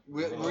 yeah.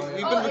 We've Oh,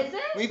 been Oh, is it?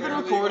 we've been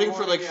Barely recording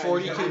for like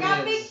recording, yeah, 42 I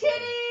got big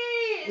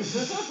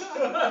minutes.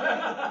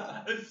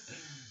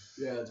 titties!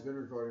 Yeah, it's been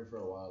recording for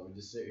a while. We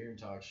just sit here and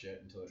talk shit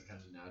until it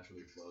kind of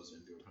naturally flows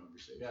into a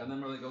conversation. Yeah, and then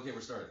we're like, okay,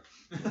 we're starting.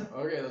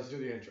 Okay, let's do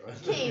the intro.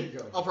 Okay. There you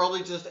go. I'll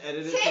probably just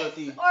edit it so that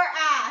Tits the or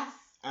ass?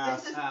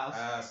 ass. This is-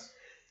 Ass.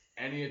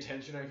 Any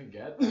attention I can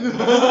get.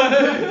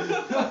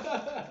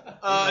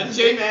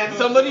 Jake,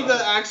 somebody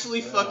that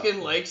actually fucking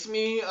likes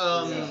me. Touche.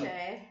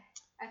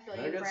 I feel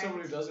Can I you, get someone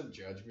friend. who doesn't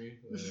judge me?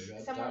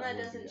 Like, Someone that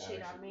would doesn't be cheat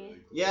on actually me. really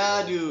cool.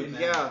 Yeah, dude.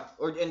 Amen. Yeah,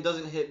 and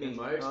doesn't hit me. In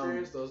my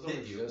experience, those don't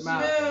hit you. exist.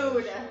 Matt.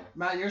 Mood.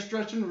 Matt, you're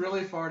stretching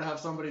really far to have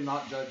somebody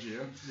not judge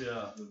you.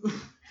 Yeah.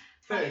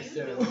 Thanks, How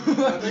you Tim. doing?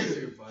 That makes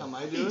you How fun. am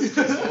I doing?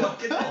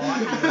 Fucking on.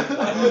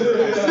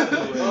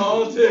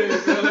 I'll take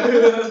it.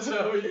 That's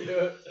how we do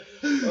it.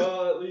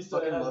 At least I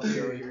Fucking have love to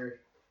you. go here.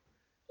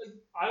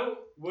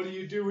 What do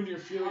you do when you're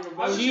feeling She,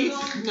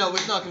 emotional? no,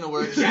 it's not gonna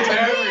work. I'm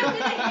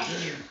gonna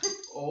hit you.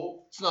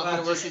 Oh. It's not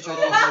gonna work. She tried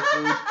to eat my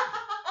food.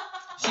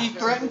 She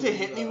threatened to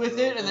hit me with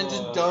it and then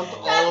just dumped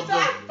all of the.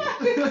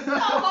 It's so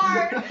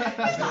hard.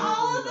 It's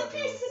all of the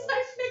pieces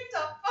I picked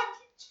up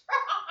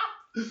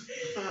fucking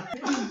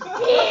trash.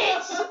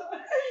 Bitch!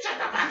 Shut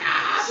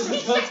the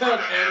fuck That's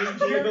how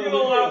energy. You're gonna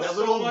laugh That so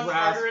little much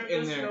rasp harder at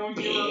in this there. knowing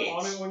you were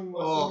on it when you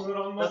Oh, listened to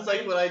it on That's Monday.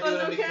 like what I do when I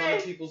That's make fun okay.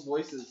 of people's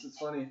voices. It's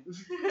funny.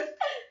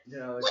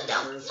 Yeah, like What the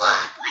first-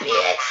 fuck,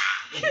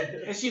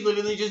 bitch? And she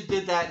literally just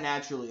did that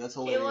naturally. That's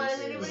Hey, hilarious. well, does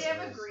anybody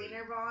have a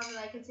greener bond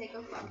that I can take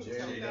a fucking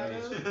tilt out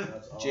of?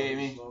 That's all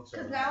Jamie. the smokes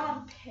Because are. now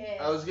I'm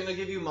pissed. I was gonna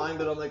give you mine,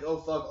 but I'm like, oh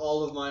fuck,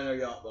 all of mine are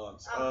yacht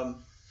bombs.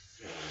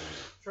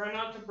 Try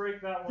not to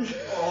break that one.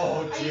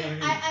 Oh,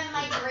 I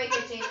might break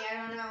it, Jamie.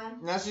 I don't know.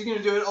 Now she's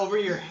gonna do it over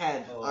your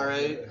head. Oh, All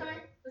right. Come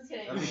here. Let's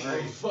get That'd it. be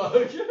great. Fuck.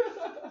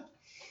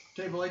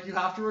 Okay, but like you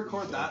have to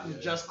record that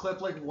and just clip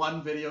like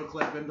one video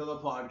clip into the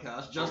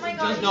podcast. Just, Oh my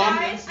just God, No,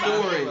 guys, I'm, I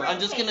don't did worry. it I'm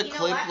just right. gonna You know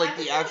clip what? like I'm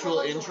the just gonna actual roll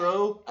a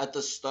intro at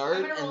the start,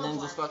 I'm gonna and roll then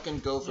a just blunt. fucking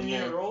go You from need a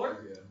there.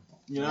 roller?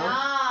 You know?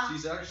 Nah.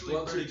 She's actually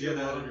Blunts pretty are good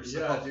too at long. it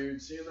herself. Yeah,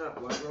 dude. Seeing that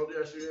blunt rolled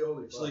yesterday,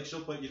 holy She's fuck. like,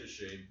 she'll put you to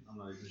shame. I'm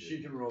not even She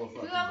kidding. can roll a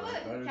fucking You know blunt what?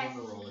 better than the Cassie?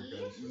 roller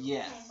coaster.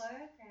 Yes.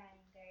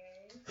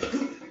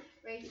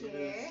 Right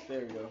here.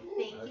 There you go.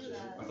 Thank you,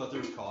 I love. thought there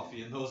was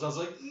coffee in those. I was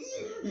like,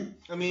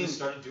 I mean, just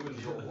started doing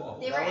the old wall.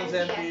 They were That one's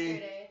empty empty.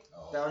 yesterday.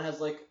 that one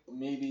has like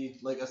maybe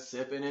like a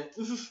sip in it.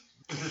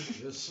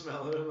 Just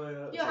smelling it like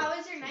that. Yo, how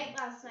was your night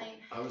last night?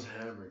 I was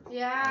hammered.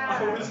 Yeah.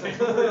 I was Like,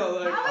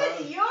 How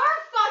was your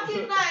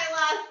fucking night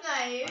last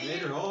night? I made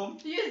her home.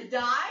 You just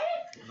died?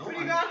 No, When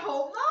you I- got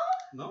home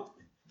though? No.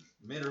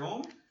 Made her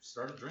home.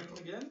 Started drinking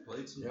again.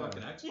 Played some Yeah.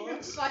 fucking You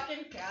Xbox.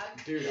 fucking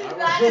cuck. Dude, I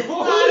That was. is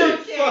not Holy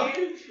okay.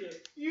 fucking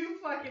shit. You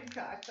fucking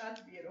cuck.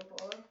 That's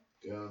beautiful.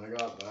 Yeah, when I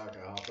got back,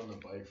 I hopped on the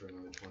bike for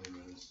another 20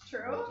 minutes.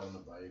 True? Hopped on the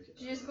bike. Did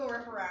you just go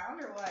rip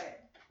around or what?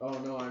 Oh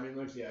no, I mean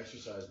like the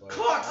exercise bike.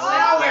 Cook, Oh,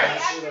 Sour. the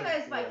Yeah.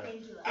 exercise bike. Yeah.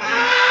 Thank you, love.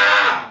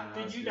 Yeah,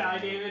 Did you yeah, die,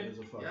 it David? was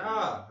a fucking-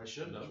 Yeah, I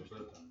shouldn't have.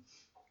 But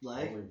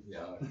Like, Holy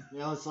fuck. you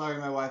know, sorry,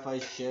 my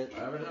Wi-Fi's shit. I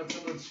haven't had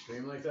someone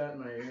scream like that in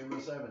my ear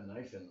unless I have a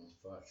knife in them.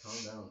 Fuck,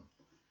 calm down.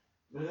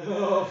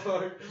 Oh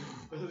fuck.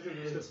 I was gonna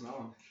Good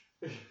smell.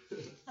 I think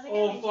I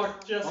Oh made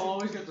fuck, you Jesse. I'll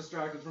always get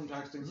distracted from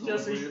texting. So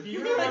Jesse, weird. do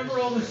you remember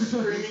all the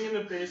screaming in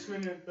the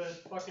basement at the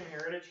fucking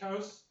Heritage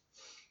House?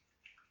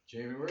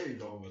 Jamie, where are you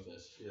going with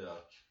this? yeah.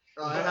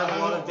 I have a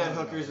lot of dead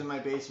hookers in my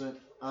basement.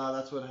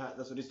 That's what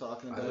he's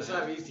talking I about. just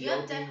have You have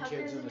Ethiopian dead hookers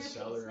kids in in the your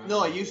cellar. basement? No,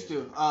 I used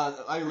to.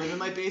 I live in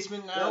my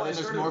basement now, No, I and there's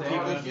started more there.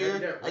 people Yeah,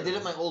 here. yeah, I did it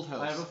at my old I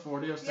have a house.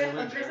 40 of You have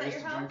Sailor hookers at Jerry's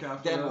your to drink house?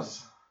 after Dead this.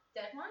 ones.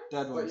 Dead one?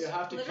 Dead But ones. you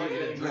have to keep Literally?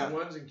 getting good Yeah.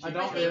 ones and keep I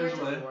don't But they were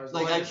usually. just-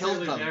 Like, I it's killed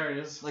Sailor them.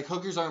 Jerry's. Like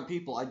hookers aren't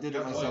people. I did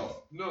it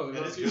myself. No,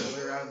 they're not It's people. good.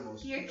 They're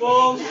animals. You're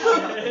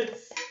Bullshit.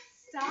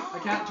 Stop. I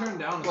can't turn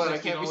down a What, I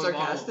 $60 can't be bottle of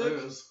sarcastic?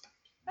 booze.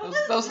 That That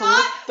was was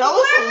not. that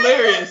was Where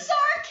hilarious. was the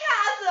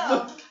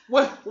sarcasm?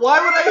 What? Why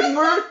would I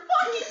murder?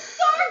 Fucking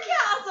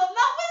sarcasm.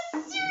 That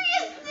was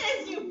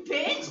seriousness, you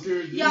bitch.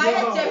 Dude, Yeah, I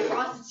had dead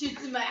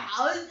prostitutes in my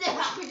house.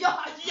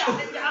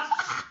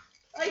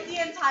 Like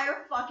the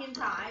entire fucking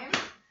time.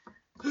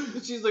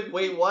 She's like,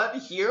 wait, what?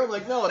 Here? I'm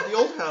like, no, at the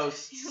old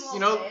house. little You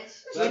know? bitch.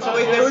 She's like, That's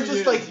wait, they how were she just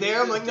is. like there.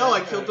 I'm She's like, no, I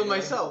dead killed them guy, yeah.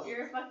 myself.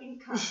 You're a fucking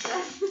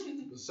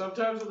cunt.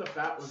 Sometimes with the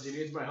fat ones, he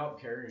needs my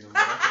help carrying them.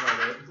 That's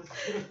about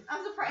it.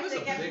 I'm surprised That they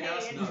was a get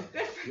big-ass paid. nut.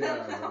 Good for Yeah,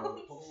 them.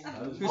 bro.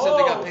 Who said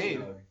they got Oh.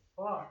 paid?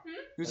 Fuck.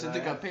 Who said And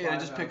they I got have paid? I 5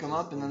 just pick them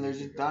ounces up and then they're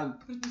just of done.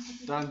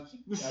 Done.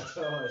 That's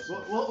how I see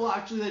it. Well,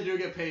 actually, they do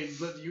get paid,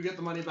 but you get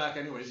the money back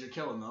anyways. You're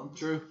killing them.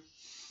 True.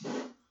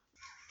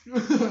 We're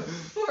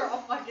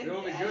all fucking The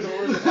only dead. good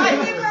order.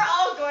 I think we're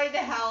all going to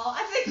hell.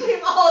 I think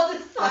we've all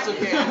decided. That's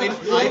okay. I made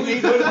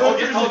I'll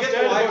get the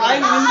Wi-Fi. I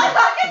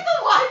I'll get the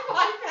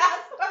Wi-Fi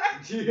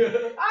password. Yeah.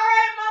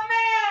 Alright, my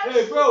man.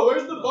 Hey, bro,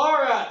 where's the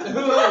bar at?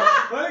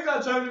 I ain't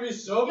got time to be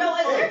sober. Yo,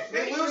 is there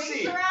Hey, free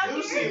Lucy, drinks around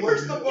Lucy, here?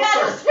 where's the bar?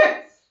 Yes,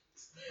 there's.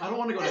 I don't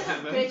want to go to This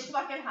heaven. bitch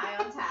fucking high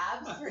on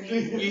tabs.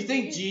 You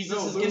think Jesus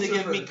No, is gonna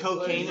give me Lucifer.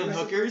 cocaine and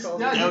Lucifer hookers? called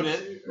Yeah, me Doubt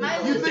Lucifer. it. My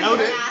You Lucifer's think, Doubt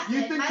it. acid.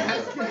 you think My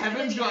Lucifer's heaven's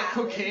gonna be got acid.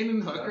 cocaine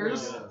and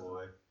hookers? Oh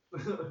boy.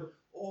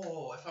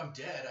 Oh, if I'm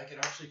dead, I could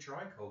actually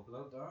try coke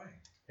without dying.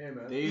 Hey,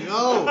 man. There you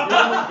go.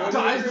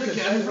 Dies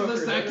again for the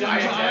second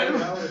time.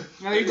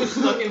 Now you're just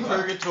stuck in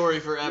purgatory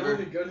The forever.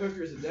 only good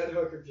hooker is a dead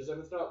hooker, because then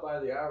it's not by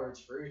the hour,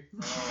 it's free.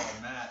 Oh,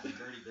 Matt, you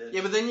dirty bitch.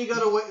 Yeah, but then you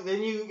gotta wait.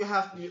 Then you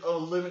have a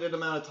limited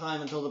amount of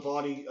time until the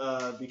body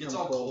It becomes gets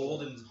all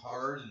cold and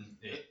hard and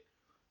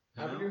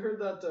Haven't you heard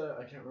that,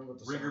 I can't remember what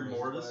the Rigor song is,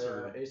 mortis by,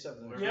 or- A$AP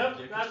Rocky? Yep,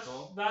 Dick is that's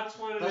called?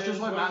 what it That's is.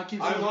 just why when- Matt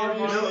keeps I'm his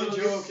obviously That's-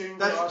 joking.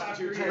 that's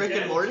Prostitutes Rick are and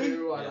dead Morty?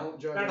 too, I Yeah. don't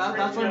judge. That's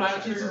That's why Yeah,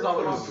 Matt keeps his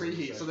oven on Sure.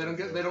 preheat, so they don't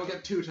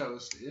get too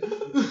toasty.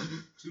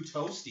 too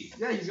toasty.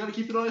 Yeah, he's gotta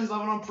keep it on his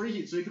oven on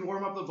preheat so he can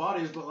warm up the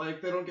bodies, but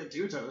like they don't get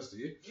too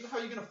toasty. How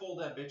are you gonna fold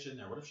that bitch in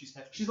there? What if she's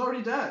hefty? She's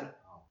already dead.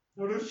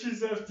 What if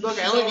she's empty? Look,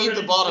 I She's only need the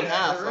already bottom dead.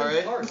 half, They're in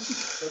alright?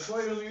 parts. That's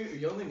why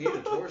you only need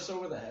a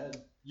torso with a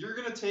head. You're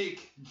gonna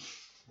take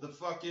the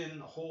fucking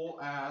whole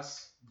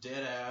ass,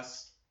 dead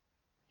ass,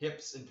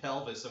 hips and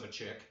pelvis of a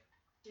chick.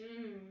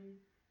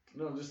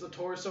 No, just the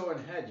torso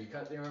and head. You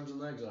cut the arms and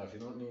legs off. You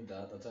don't need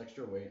that. That's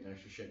extra weight and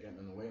extra shit getting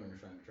in the way when you're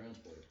trying to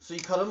transport it. So you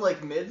cut them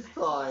like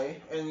mid-thigh,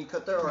 and you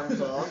cut their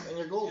arms off, and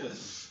you're golden.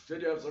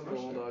 Should you have someone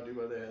hold on to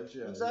by the heads?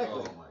 Yeah.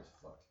 Exactly. Oh my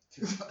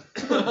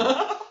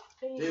fuck.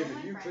 David,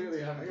 you clearly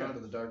haven't gone to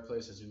the dark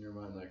places in your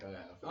mind like I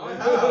have. I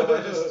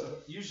have.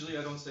 Usually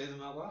I don't say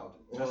them out loud.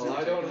 Well,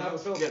 I don't have a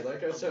filter.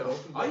 Like I said,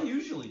 open I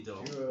usually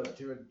don't.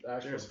 to an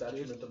actual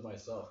detriment of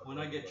myself. When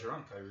I get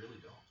drunk, I really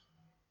don't.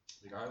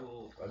 Like I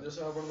will. I just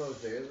have one of those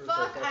days where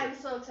Fuck, it's like, I'm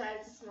so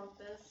excited to smoke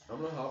this.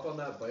 I'm gonna hop on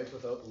that bike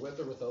with or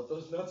without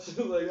those nuts.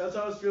 Like that's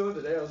how I was feeling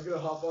today. I was gonna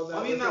hop on that.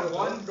 I mean, that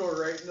one go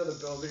right into the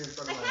building in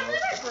front I of my can't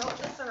house. believe I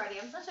broke this already.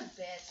 I'm such a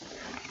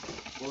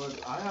bitch. Well,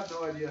 I have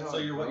no idea how.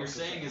 So what you're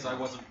saying is I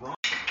wasn't wrong.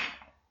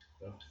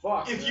 The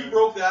fuck. If man. you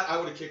broke that, I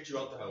would have kicked you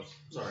out the house.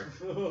 Sorry.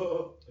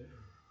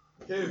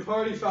 Okay,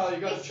 party foul. You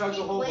gotta It's chug the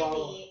Pink whole Whitney.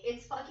 bottle.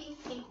 It's fucking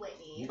Pink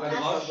Whitney. You I gotta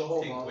love chug the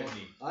whole Pink bottle.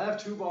 Whitney. I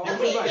have 2 bottles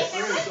Okay, in my if it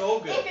fridge. was- So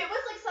good. If it was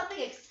like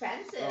something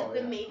expensive, Oh,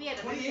 then yeah. maybe I'd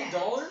understand.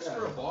 $28 Yeah.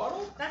 for a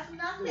bottle? That's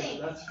nothing.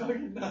 Yeah, that's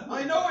fucking nuts.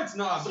 I know it's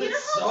not, but Do you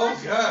it's know so how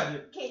much-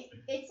 good. Okay,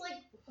 it's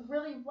like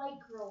really white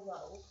girl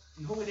low.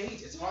 No, it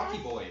ain't. It's Yeah. Hockey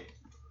Boy.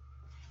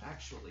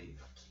 Actually.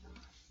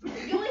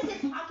 You only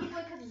said Hockey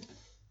Boy because it's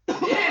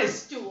It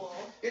is. stool.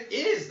 It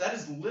is. That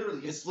is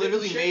literally. It's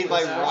literally Spittin' made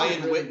by Chicklets. It's Ryan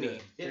actually really Whitney.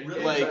 good. It It's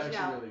really like- actually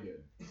Yeah. really good.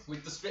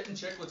 Like the Spittin'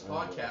 Chicklets Oh,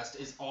 podcast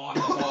is on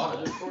the I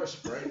bottle. just pour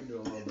Sprite and do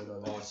a little bit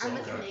of it. Oh, it's I'm so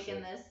just good.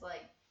 making this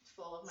like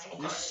full of my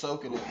You're Sprite.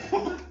 soaking it.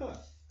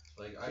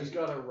 Like She's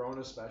got a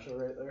Rona special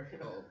right there.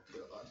 Oh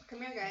god.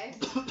 Come here,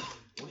 guys.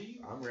 What are you?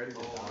 I'm ready to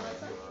Oh,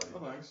 die. Oh,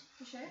 thanks.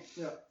 You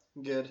sure?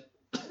 Good.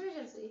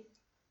 Emergency.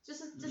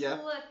 Just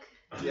Yeah. a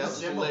look. Yeah,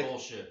 Zimma like-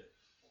 bullshit.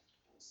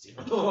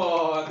 Zimma.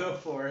 Oh, on the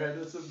forehead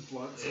with some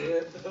blunts in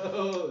it.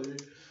 Holy.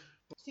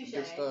 Touche.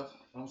 Good stuff.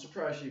 I'm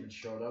surprised she even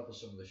showed up with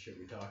some of the shit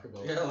we talk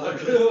about. Yeah,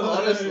 like-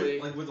 Honestly.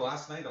 Like with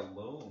last night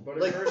alone. But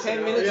her Like 10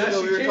 personality- minutes yeah, ago,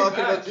 she we were came talking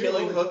back, about too.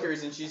 killing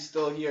hookers, and she's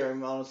still here.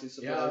 I'm honestly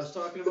Yeah, I was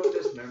surprised. talking about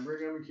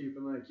dismembering them and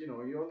keeping like,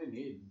 you only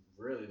need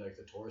really like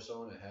the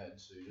torso and the head,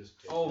 so you just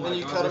take Oh them. my Then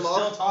you god, cut we're him still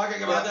off?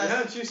 talking about Yeah,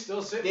 that. Yeah, she's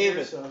still sitting David,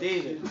 there, so.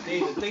 David,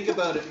 think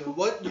about it.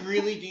 What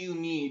really do you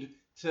need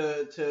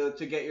to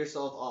get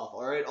yourself off?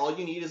 All right, all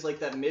you need is like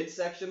that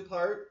midsection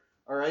part.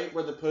 All right,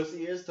 where the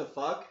pussy is to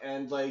fuck,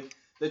 and like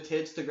the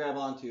tits to grab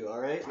onto. All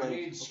right, I like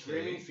need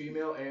screaming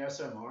female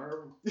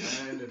ASMR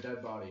and a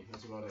dead body.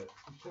 That's about it.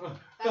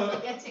 That's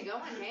what gets you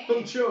going, I'm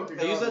hey? joking.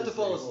 I use that to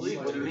fall obviously.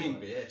 asleep. What do you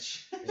mean?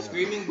 Bitch. Yeah.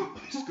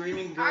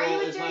 screaming Are girl you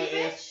a is my dirty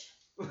ass. bitch?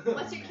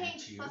 What's your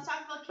kink? you. Let's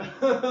talk about kink.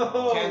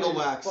 Holy Candle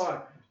wax.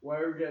 Fuck. Why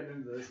are we getting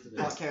into this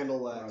today? Hot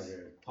candle wax.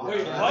 Okay.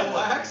 Wait, Hot what?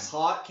 wax?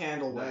 Hot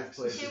candle Nice wax.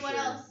 place Okay, to what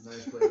share. else?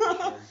 Nice place to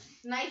share.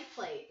 Knife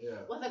plate. Yeah.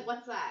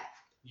 What's that?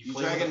 You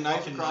play drag with a knife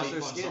fucking across knife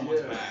their on skin.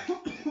 someone's Yeah. back.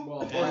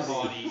 Well, And body.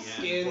 body and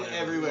Skin whatever.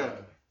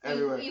 everywhere.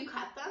 Everywhere. You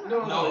cut them? No,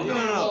 or- No, no. no.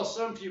 Well,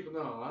 some people,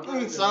 no. I'm not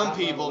into Some that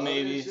people, level.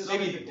 maybe. It's just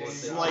Maybe like a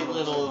slight dang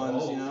little dog.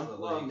 ones, you know? A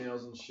lot of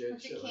males and shit.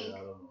 What's your Shit like kink?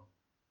 that, I don't know.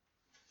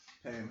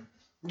 Pain.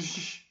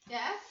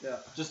 Yeah?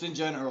 Just in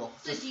general.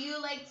 So do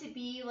you like to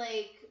be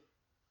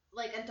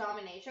like a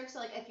dominatrix? So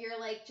like if you're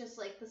like just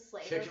like the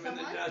slave Kick of him in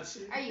the someone? nuts.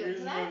 Are you Here's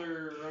into that?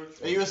 another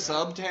roach. Are you a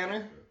sub,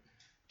 Tanner?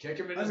 Kick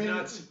him in I his mean,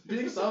 nuts.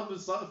 being sub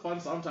is fun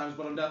sometimes,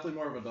 but I'm definitely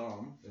more of a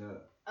dom.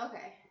 Yeah.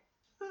 Okay.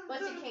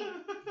 What's your kink?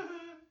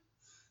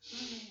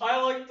 I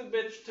like the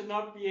bitch to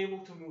not be able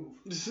to move.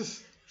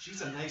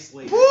 She's a nice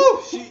lady. Woo!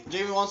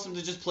 Jamie wants him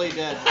to just play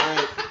dead. All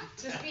right.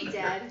 Just be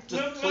dead.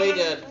 Just play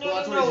dead. No, Well,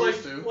 that's no, what like,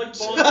 he's used to.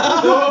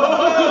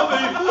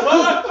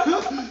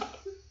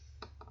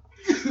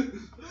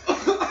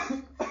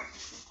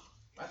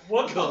 like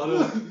what Got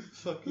the? him.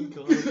 Fucking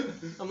got him.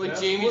 I'm like,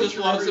 That's Jamie what just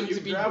you wants remember, him to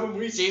you be. grab him,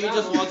 we Jamie stab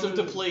just him. wants him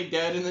to play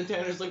dead, and then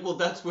Tanner's like, well,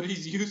 that's what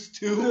he's used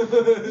to.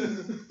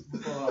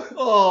 Fuck.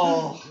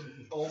 Oh.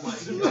 Oh my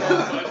Some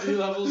god. bungee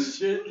level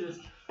shit. Just.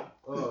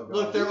 Oh god.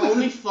 Look, they're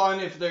only fun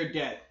if they're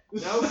dead.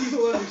 Now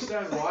people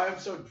understand why I'm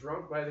so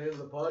drunk by the end of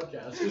the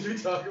podcast because we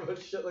talk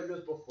about shit like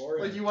this before.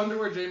 Like, you wonder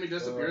where Jamie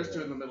disappears Oh, to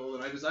yeah. in the middle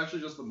of the night. It's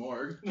actually just the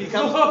morgue. He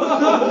comes.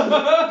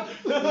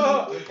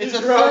 It's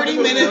a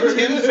 30-minute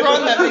Tim's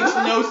run that makes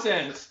no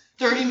sense.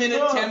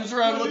 30-minute Tim's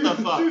run. What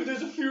the fuck? Dude,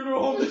 there's a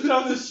funeral home just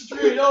down the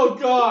street. Oh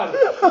god.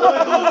 Holy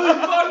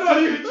fuck, I'm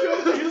not even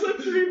joking. It's like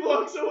 3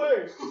 blocks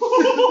away.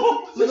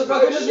 So the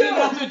fucker doesn't even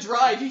have to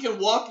drive. He can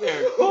walk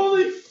there.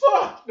 Holy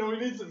fuck. No, he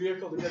needs a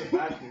vehicle to get it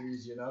back here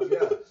easy enough.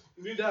 Yeah.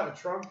 You need to have a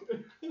trunk.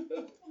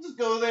 Just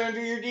go there and do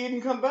your deed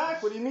and come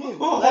back. What do you mean?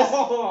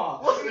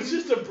 It's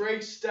just a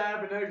break,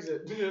 stab, and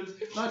exit.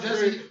 Not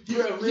just, he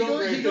goes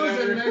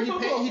in there,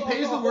 he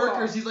pays the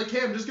workers, he's like,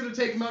 hey, I'm just gonna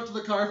take him out to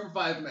the car for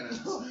 5 minutes.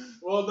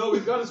 Well, no,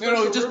 we've got a No,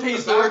 special just room in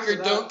pays the back worker. for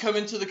that. Don't come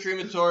into the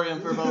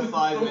crematorium for about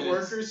 5 The minutes.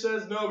 worker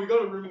says, no, we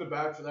got a room in the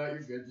back for that.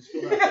 You're good. Just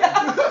go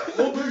back there.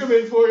 We'll bring him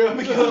in for you.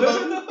 We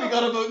got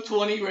got about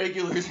 20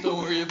 regulars. Don't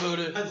worry about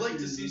it. I'd like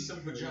to see some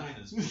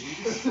vaginas,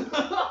 please.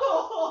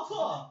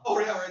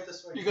 Oh yeah, right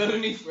this way. You got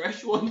any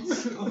fresh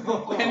ones?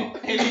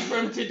 any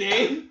from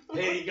today?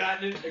 Hey, you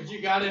got anything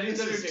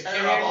that are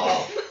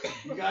decaying?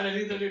 You got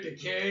anything that are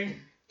decaying?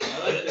 I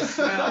like the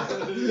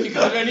smell. You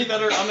got any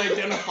that are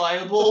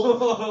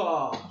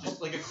unidentifiable?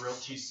 Just like a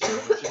grilled cheese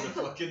sandwich in the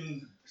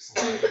fucking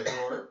sliding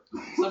door.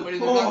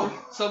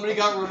 Somebody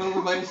got run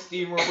over by a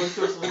steamroller,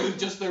 so it's literally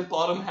just their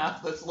bottom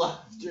half that's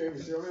left. Jamie,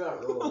 throw me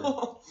that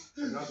roller.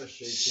 Not to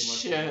shake too much.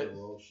 Shit.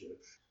 Roll shit.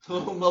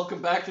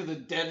 Welcome back to the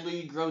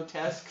deadly,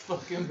 grotesque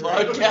fucking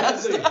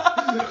podcast.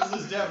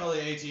 This is definitely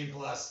 18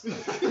 plus.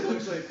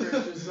 Looks like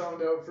Krys just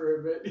zoned out for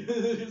a bit.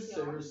 Just Yo,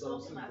 save I'm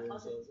herself smoking some my brain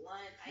fucking cells.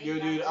 blunt. I Yo,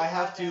 ain't dude, got I no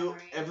have goddamn to,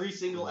 brain. every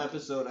single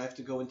episode, I have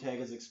to go and tag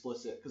as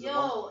explicit. Cause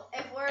Yo,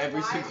 if we're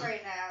every live single-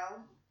 right now,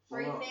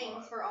 three Hold on.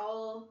 things for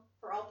all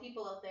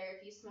people out there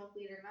if you smoke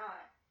weed or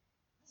not.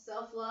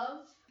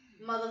 Self-love,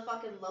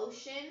 motherfucking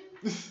lotion,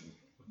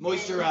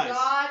 Moisturize. and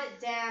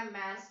goddamn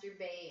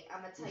masturbate.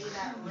 I'm gonna tell you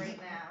that right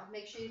now.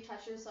 Make sure you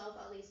touch yourself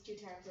at least 2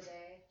 times a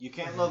day. You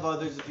can't love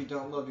others if you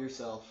don't love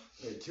yourself.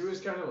 Wait, 2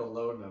 is kind of a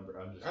low number.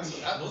 I'm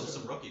just. Those are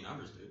some rookie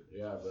numbers, dude.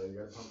 Yeah, but you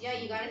got. Yeah,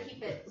 you gotta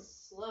keep it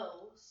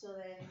slow, so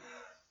then.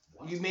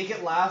 You make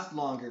it last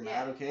longer,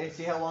 Matt, okay?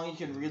 See how long you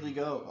can really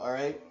go,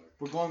 alright?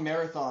 We're going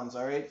marathons,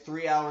 alright?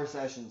 3-hour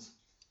sessions.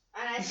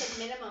 And I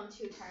said minimum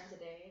 2 times a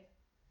day,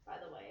 by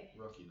the way.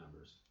 Rookie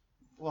numbers.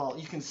 Well,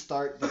 you can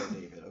start there,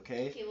 David,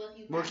 okay? Okay, well if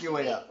you Work your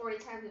way masturbate up. 40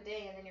 times a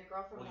day and then your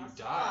girlfriend Well, you wants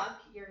to die.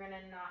 fuck, you're gonna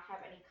not have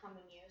any cum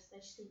in you, so then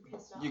she's gonna be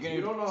pissed off. You're gonna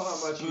You don't know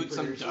how much spoot he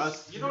some produces.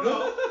 dust. You don't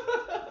know.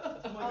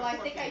 Oh, I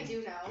think I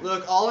do know.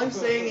 Look, all I'm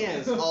saying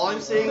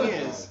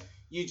is,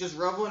 you just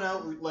rub one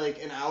out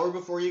like an hour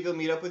before you go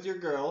meet up with your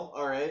girl,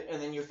 alright?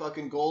 And then you're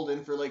fucking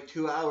golden for like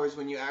 2 hours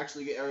when you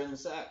actually get her in the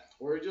sack.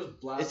 Or you just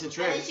blast. It's a the- And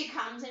trick. then she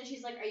comes and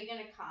she's like, "Are you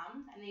gonna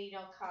come?" And then you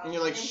don't come. And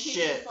you're like, and she's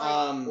shit, just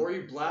like, Or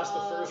you blast the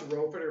first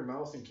rope in her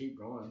mouth and keep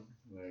going.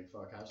 Like,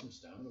 fuck, have some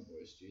stamina,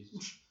 boys.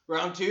 Jesus.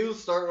 round 2,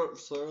 start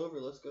over,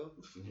 let's go.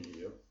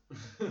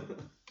 Yep.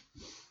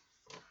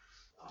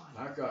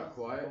 That got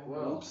quiet.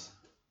 Well, Oops.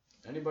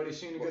 anybody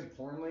seen a good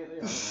porn lately?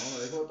 I don't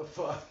know. Like, what the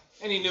fuck?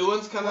 Any new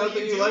ones come out that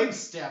you doing, like?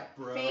 step,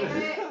 bro?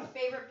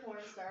 favorite porn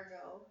star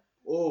go.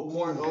 Oh,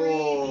 porn.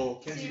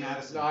 Oh. Kenzie Two.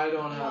 Madison. No, I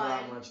don't have One.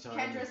 that much time.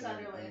 Kendra to think.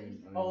 Sunderland. I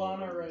mean,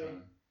 Alana Ray.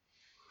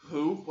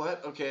 Who?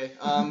 What? Okay.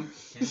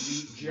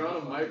 Kenzie.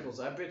 Gianna Michaels,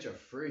 that bitch a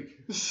freak.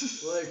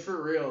 Like,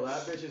 for real,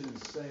 that bitch is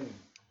insane.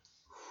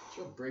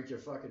 She'll break your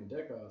fucking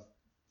dick off.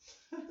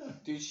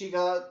 Dude, she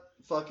got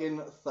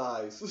fucking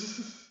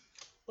thighs.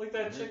 Like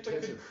that My chick that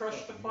tits could are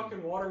crush the fucking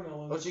fucking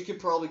watermelon. Oh, she could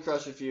probably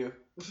crush a few.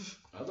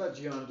 I'd let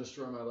Gianna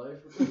destroy my life.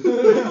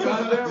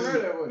 Goddamn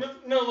right I would.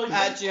 No, like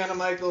At Gianna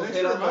Michaels, Thanks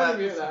hit for up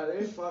reminding me that. of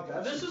that, eh? Fuck,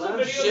 that's This some was a plan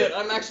video shit. Shit,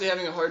 I'm actually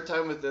having a hard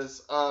time with this.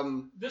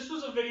 this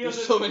was a video There's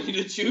that so many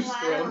to choose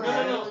from.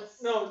 Wow.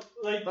 no,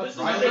 like That's this is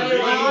a right. video Riley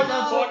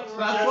that Riley. fucked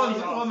That's Jesse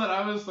the off. one that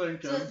I was thinking.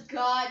 Just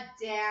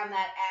goddamn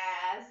that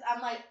ass.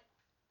 I'm like,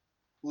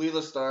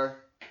 Leela Star.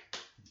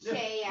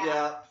 okay, yeah.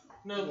 Yeah.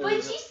 No, But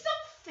she's so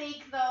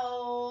fake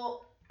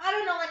though. I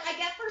don't know, like I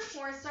get for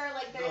porn star,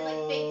 like there's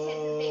like fake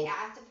tits and fake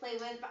ass to play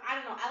with, but I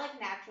don't know. I like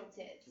natural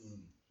tits.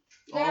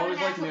 You gotta have a Always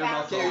like natural near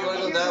balance. mouth. Okay, you wanna If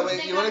go you're that way?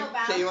 boosting You wanna? up a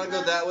balance Okay, you wanna go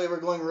with that way? We're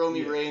going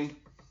Romy Yeah. Rain.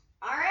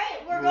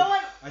 Alright, we're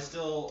going. I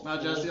still. Now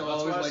Jesse will That's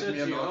always why I like said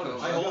Miyamoto. Gianna.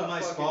 I hold got my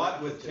fucking spot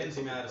natural with tits,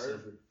 Kenzie it'll be Madison.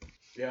 perfect.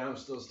 Yeah, I'm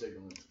still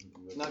sticking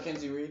with Not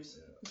Kenzie Reeves.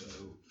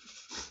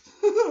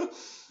 Yeah.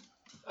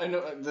 I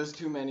know. There's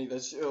too many.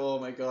 Oh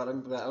my god,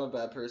 I'm a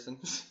bad person.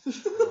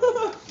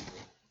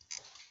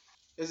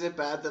 Is it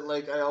bad that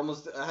like I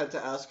had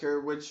to ask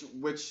her which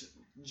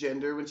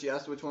gender when she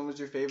asked which one was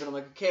your favorite? I'm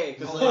like, okay,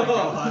 because like,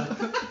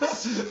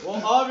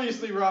 Well,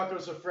 obviously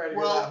Rocco's a Freddy.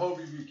 Well, I hope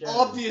you can.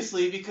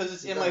 obviously because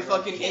it's in my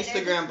fucking Okay,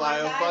 Instagram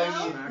bio.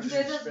 Find me.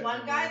 There's this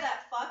one guy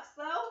that fucks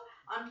though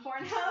on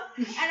Pornhub,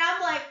 and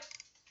I'm like,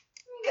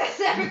 because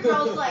every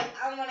girl's like,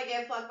 I want to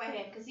get fucked by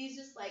him, because he's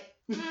just like,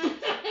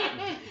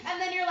 and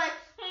then you're like,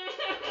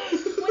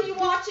 when you're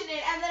watching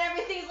it, and then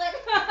everything's like,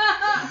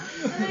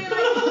 and then you're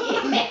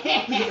like,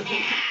 yeah.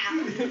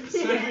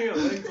 Send me a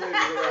link to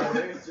that. Eh?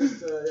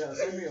 Just yeah,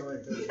 send me a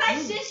link to I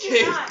shit you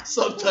Okay, not.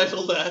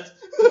 subtitle that.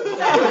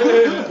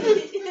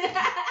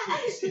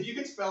 If you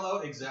can spell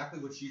out exactly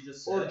what she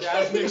just said.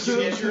 Orgasmic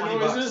seizure $20.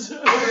 noises.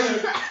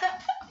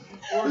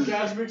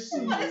 Orgasmic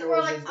seizure noises. We're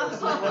like,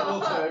 That's what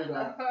we'll tag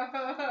that.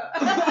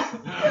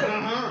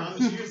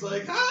 She was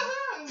like, ha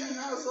ha, and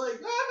I was like,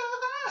 ha.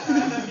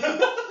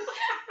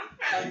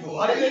 Like,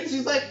 what? And then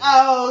she's like,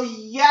 oh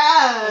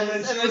yes,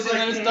 And then she was then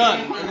like, it's done.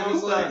 and And I then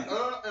was it's like,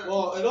 done.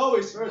 Well, it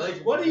always starts Like,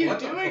 like, what are you what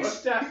the doing, fuck?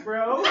 step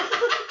bro?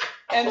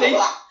 And they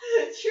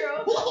True.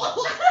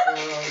 Oh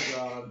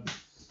god.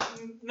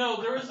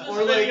 no, there was this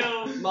or like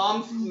video.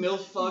 mom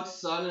milf fucks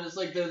son, and it's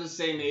like they're the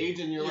same age,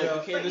 and you're like, Yeah.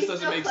 okay, But this you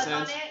doesn't still make click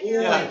on sense. it,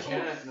 you're Yeah. like, I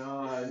can't. No,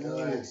 I You're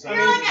like, I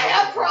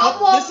have Oh,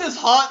 problems. this is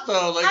hot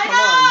though. Like, I come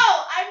know,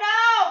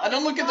 I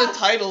don't look at the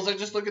titles. I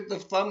just look at the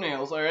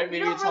thumbnails. All right, You maybe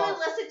don't it's really hot.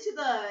 listen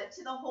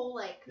to the whole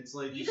like. It's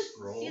like You you just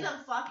scroll. see them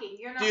fucking.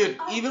 You're not Dude,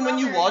 like, oh, even when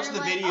you brother. watch You're the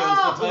like, videos,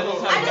 oh, the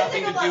titles I have just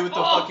nothing think to I'm do like, with the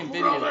oh, fucking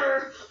video.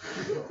 brother.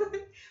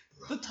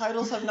 The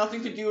titles have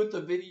nothing to do with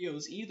the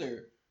videos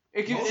either.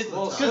 It can, Most of the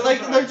time. because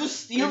like they're just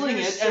stealing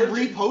If it you're and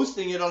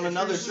reposting it on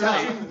another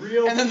site,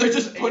 Real and then they're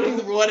just tears putting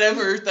anal-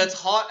 whatever that's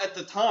hot at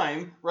the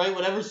time, right?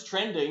 Whatever's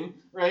trending,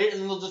 right?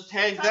 And then they'll just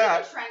tag It's not that.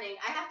 even trending.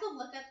 I have to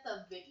look at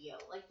the video,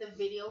 like the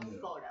video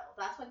photo.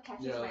 That's what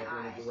catches Yeah, my like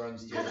when eye. it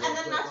runs Cause, through and real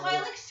then that's quick. why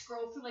I like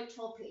scroll through like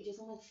 12 pages.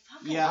 I'm like,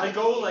 fuck. Yeah. I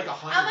go like I'm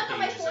 100 like on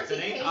my pages. 14 If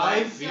it pages. ain't,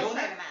 I'm I'm still feeling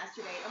trying it.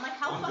 to masturbate. I'm like,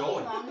 how I'm fucking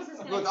going. long is this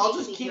gonna Look, take I'll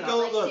just me keep to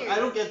going. Like, Look, I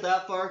don't seriously. get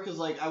that far because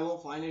like I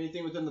won't find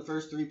anything within the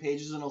first 3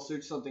 pages, and I'll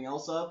search something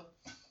else up.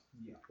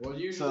 Well,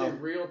 usually So-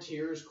 real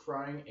tears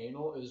crying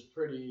anal is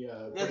pretty.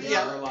 Pretty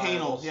Yeah, reliable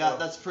panel. Yeah, stuff.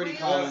 that's pretty Real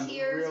common.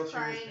 tears Real tears,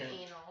 crying panel.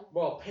 anal.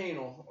 Well,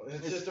 panel.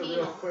 It's It's just a real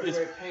penal. quick It's-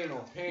 way.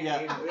 Panel. Yeah.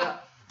 Anal. Yeah.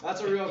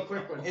 That's a real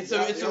quick one. It's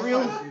Yeah, a you'll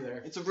real find it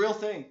there. it's a real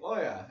thing. Oh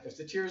yeah. If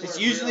the tears. It's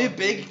aren't usually a real,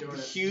 big, you're doing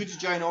it. huge,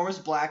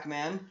 ginormous black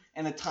man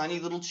and a tiny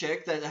little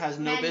chick that has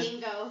no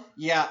business. Mandingo.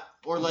 Yeah,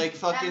 or like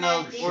fucking That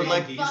or Mandingo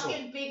like Diesel.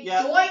 fucking big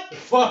Yeah. doink.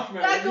 Fuck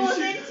man. That Have you goes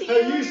seen- into have you,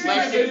 you you're seen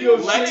like, the video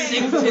of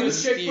Lexington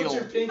this chick Steel. puts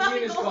her You pinky in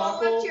fucking his go all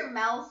the way cockle? up to your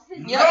mouth.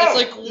 yeah, it's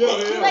like Yeah,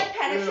 He like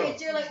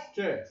penetrates. You're like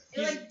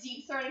Okay.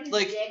 deep throating his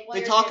Like, dick while they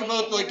you're talk getting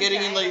about, it like, your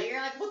getting in, vagina. like-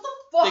 You're like, what the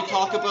fuck? they is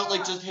talk going about like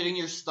on? just hitting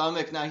your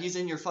stomach. Now he's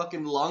in your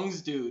fucking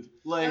lungs, dude.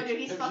 Like Oh, dude,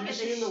 he's Have fucking you the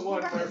seen the shit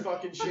one out where of-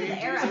 fucking fucking Shane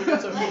the air Diesel out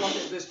gets a of his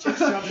fucking this chick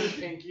shoves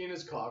her pinky in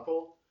his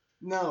cockle?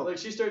 no. Like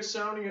she starts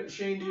sounding at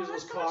Shane Oh, Diesel's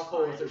that's so much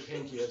cockhole with fun. her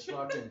pinky. It's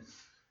fucking.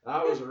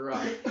 That was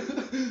rough.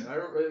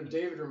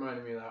 David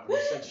reminded me of that when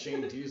he said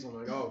Shane Diesel. I'm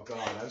like, oh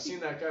god, I've seen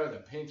that guy with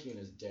a pinky in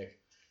his dick.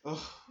 Ugh.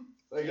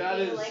 Like Do that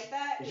you is. like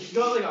that? He's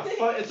got like a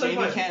foot. It's like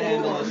Jamie my can't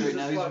handle forearm this right is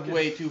now. just He's fucking-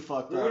 way too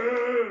fucked up.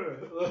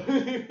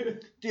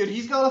 Dude,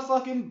 he's got a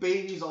fucking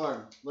baby's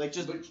arm. Like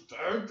just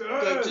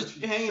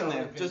hang in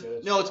there. Just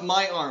no, it's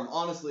my arm.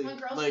 Honestly, When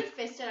girls like get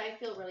fisted, I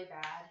feel really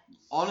bad.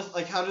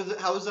 like how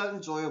is that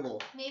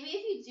enjoyable? Maybe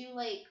if you do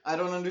like I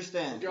don't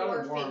understand. You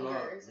gotta 4 warm up.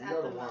 fingers You at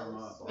gotta the warm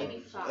most, up. maybe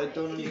 5. I don't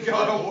You understand.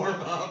 gotta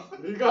warm up.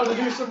 You gotta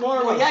do some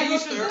more. Well, yeah, you don't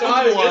just start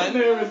dive with in one.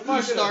 there with You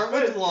fucking start a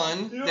with fist. 1,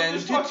 You don't then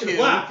just to fucking 2,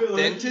 whack it,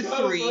 like, then you to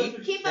gotta 3,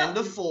 fucking- Keep then up.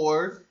 to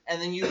 4,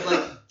 and then you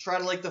like try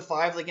to like the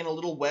 5 like in a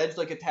little wedge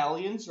like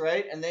Italians,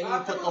 right? And then you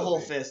put the whole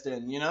fist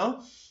in, you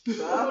know?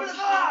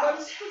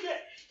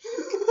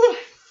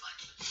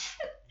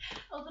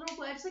 A little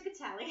wedge like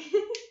Italian.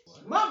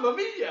 Mamma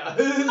mia!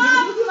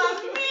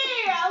 Mamma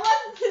mia!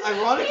 What's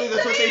Ironically,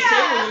 that's what they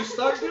say when you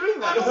start doing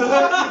that.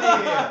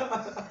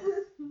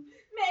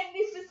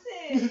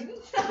 Magnificent.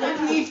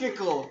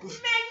 Magnifico.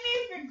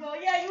 Magnifico.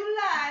 Yeah, you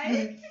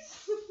lie.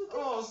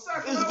 Oh,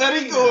 suck It's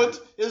very good.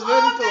 It's very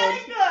Oh,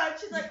 good. very good.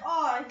 She's like,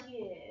 oh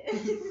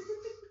yeah.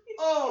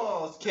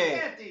 Oh, Okay.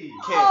 spaghetti.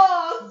 Okay.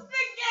 Oh,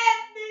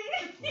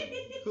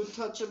 spaghetti. Who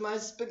touched my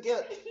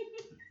spaghetti?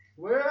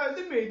 Where are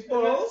the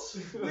meatballs?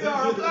 We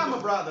are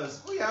Oblama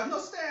brothers. We have no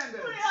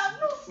standards. We have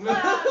no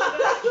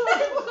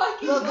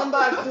standards. Welcome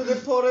back to the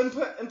poor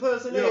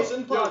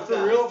impersonation Yo, podcast.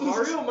 for real,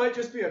 Mario might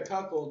just be a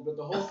cuckold, but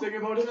the whole thing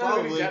about him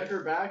having to Probably. get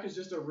her back is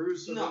just a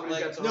ruse so No, nobody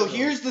like- gets on No, him.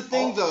 here's the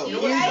thing though. You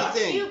Here's guys, the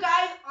thing. you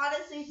guys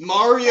honestly think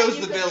Mario's that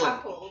you the could villain.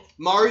 cuckold.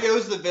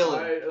 Mario's the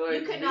villain.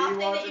 Like, You could me not think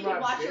that watching you could my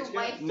watch your bitch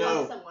wife get-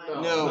 No. fuck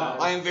someone. No, No.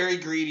 I am very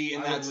greedy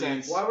in I that would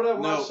sense. Why would I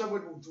watch No.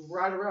 someone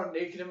ride around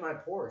naked in my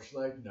Porsche?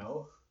 Like,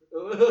 no.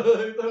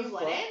 You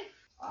wouldn't?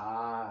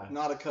 Ah,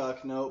 Not a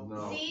cuck, nope.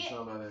 no, See? it's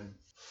not my thing.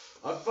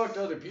 I've fucked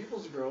other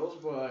people's girls,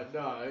 but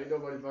no, ain't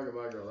nobody fucking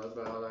my girl. That's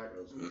about how that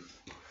goes.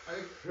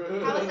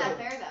 How is that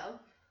fair though?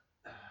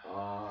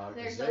 Because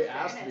There's no they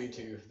asked me fairness.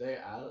 to.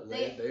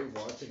 They They-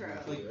 wanted True. me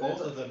to. Like do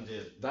both it. of them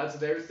did. That's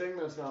their thing.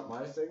 That's not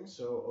my thing.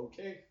 So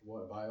okay,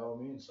 what? By all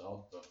means,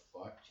 I'll the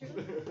fuck.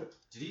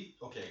 Did he?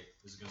 Okay,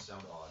 this is gonna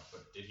sound odd,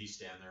 but did he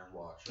stand there and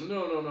watch?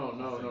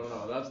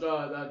 No. That's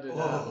not. That didn't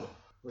Oh. happen.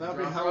 Would That'd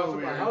be drop her hella off at my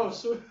weird.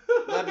 house.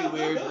 That'd be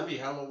weird. That'd be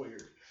hella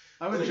weird.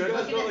 I would Like, judge you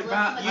guys that. don't Like, like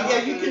Matt,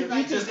 Yeah, you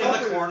can Just in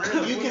the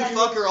corner. You can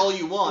fuck her all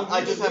you want.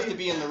 I just have to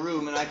be in the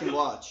room and I can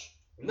watch.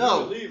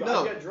 No, leave.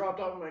 no. I get dropped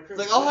off in my crib. It's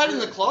like I'll hide in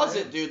the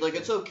closet, dude. Like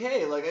it's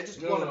okay. Like I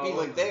just No, want to no, be no.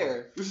 like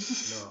there. No.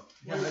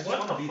 Yeah, I just What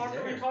wanna the be fuck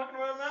are we there. talking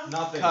about now?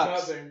 Nothing. Cup.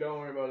 Nothing. Don't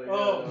worry about it.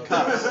 Oh. Yeah, no,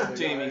 Cups, nothing.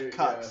 Jamie, Yeah.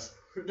 cups.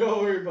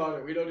 Don't worry about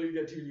it. We don't need to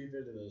get too deep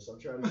into this. I'm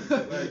trying to keep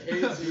it like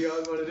hazy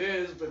on what it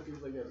is, but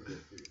people are getting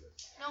confused.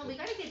 No, we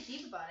gotta get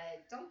deep about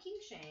it. Don't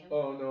kink shame.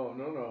 Oh no.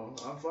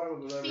 I'm fine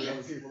with whatever Feet.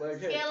 other people like.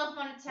 Hey, Scale of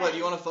 1 to 10. What,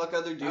 you want to fuck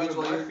other dudes Out of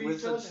while my you're feet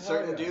with a touch?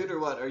 certain Hell yeah. dude, or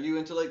what? Are you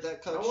into like that I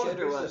cuck want shit,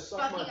 a or bitch to what? suck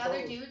my Fucking other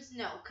toes. dudes?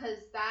 No, because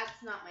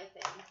that's not my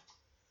thing.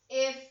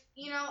 If,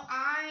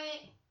 I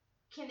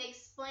can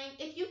explain,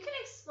 if you can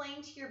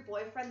explain to your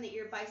boyfriend that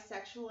you're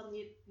bisexual and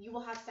you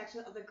will have sex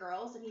with other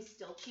girls and he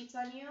still cheats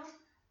on you,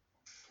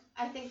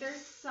 I think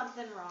there's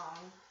something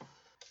wrong.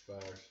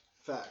 Facts.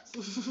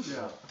 Facts.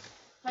 Yeah.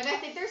 Like, I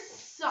think there's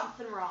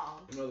something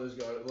wrong. You know, there's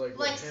got like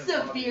Like, him,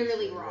 severely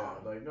obviously, wrong.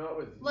 Yeah. Like not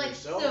with Like,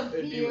 yourself. it'd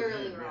be with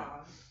severely him, yeah. wrong.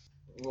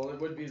 Well,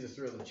 it would be the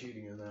thrill of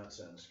cheating in that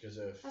sense, because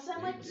if That's what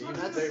I'm like, even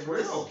what's if they the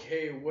were thrill?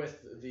 okay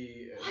with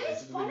the. What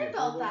is fun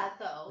about that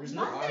though? There's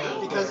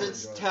Nothing. Because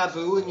it's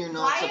taboo and you're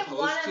not Why supposed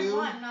one and to.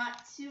 one,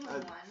 not 2 and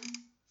 1?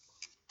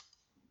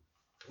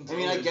 I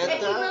mean, I get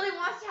If that. he really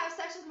wants to have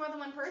sex with more than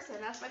one person,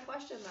 that's my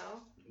question though.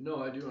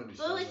 No, I do understand.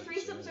 So like what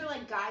you're threesomes saying. are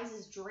like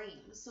guys'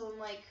 dreams. So I'm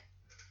like,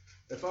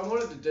 If I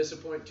wanted to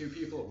disappoint 2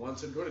 people at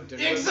once, I'd go to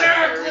dinner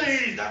Exactly! with my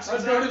parents. That's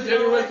I'd go to exactly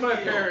dinner how I with my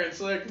feel. parents.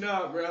 Like,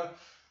 nah, bro.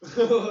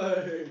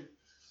 Like,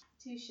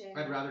 touche.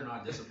 I'd rather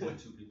not disappoint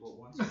 2 people at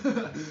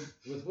once.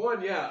 with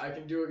one, yeah, I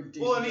can do a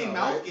decent Well, I mean, job,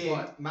 mouth right? game.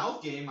 But-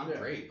 Mouth game, I'm Yeah.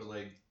 great, but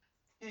like,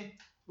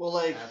 Well,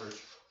 like, average.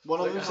 one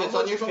of Like, them how sits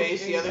on much your face,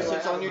 the cocaine other do I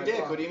sits have on in your my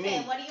dick. What do you Okay,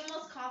 mean? what are you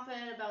most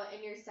confident about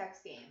in your sex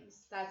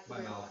games? That's the My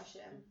real mouth.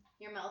 question.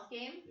 Your mouth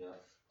game?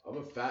 I'm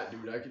a fat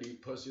dude. I could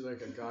eat pussy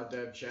like a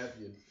goddamn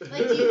champion.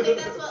 Like, do you think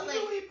that's what like?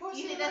 Do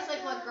you think that's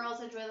like what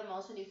girls enjoy the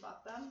most when you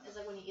fuck them? Is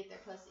like when you eat their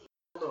pussy.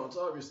 No, it's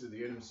obviously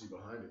the intimacy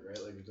behind it, right?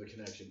 Like the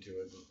connection to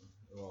it.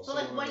 Well, So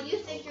like, some what do women you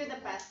just think hold you're it.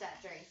 the best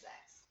at during sex?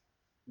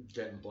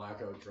 Getting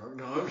blackout drunk?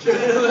 No, I'm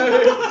kidding.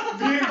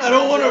 I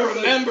don't wanna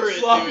remember it,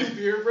 Sloppy dude.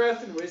 beer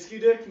breath and whiskey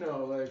dick?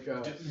 No, like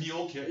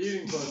Mule kicks.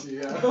 eating pussy.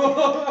 Yeah.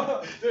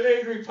 The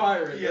angry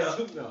pirate. Yeah.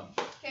 No.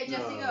 Okay,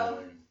 Jesse, No,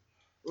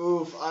 go.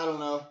 Oof, I don't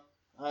know.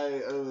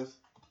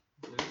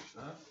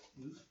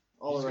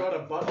 All He's around. got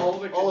a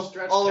butthole that can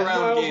stretch All 10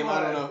 around miles game.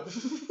 I don't wide.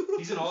 know.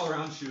 He's an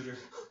all-around shooter.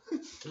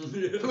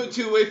 I'm a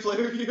two-way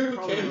player here.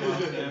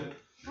 Okay.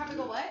 Probably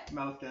go what?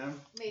 Mouth cam.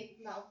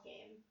 Mouth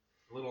game.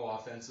 A little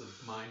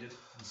offensive-minded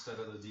instead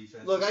of the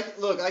defense.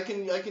 Look, I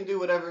can do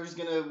whatever's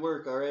gonna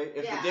work. All right.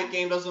 If Yeah. the dick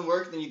game doesn't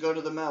work, then you go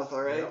to the mouth.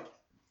 All right. Yep.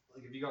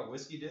 Like if you got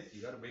whiskey dick,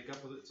 you got to make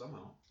up with it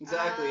somehow.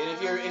 Exactly. And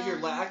if you're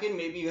lacking,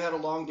 maybe you had a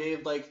long day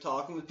of like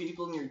talking with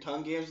people and your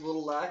tongue game's a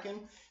little lacking.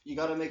 You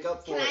got to make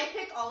up for Can it. I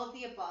pick all of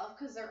the above?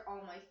 Because they're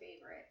all my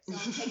favorite. So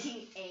I'm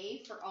picking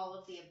A for all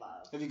of the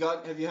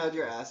above. Have you had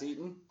your ass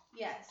eaten?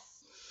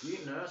 Yes.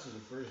 Eating ass is the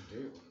first date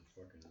when it's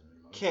fucking.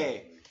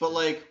 Okay, but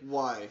like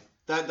why?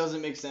 That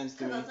doesn't make sense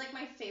to Because me. that's like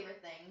my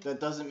favorite thing. That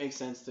doesn't make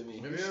sense to me.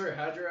 Have you ever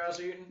had your ass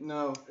eaten?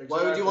 No. Exactly.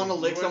 Why would you want to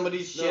lick You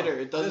somebody's wouldn't- shitter?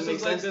 It doesn't This make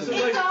is like- sense this to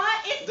is me. It's like- not.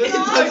 It's This is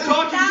not like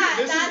talking that.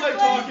 to. This is That's like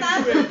what- talking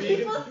that's to a what vegan.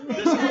 people think This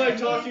is that like it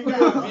talking is,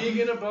 to a though.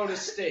 vegan about a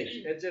steak.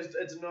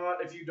 It's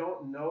not if you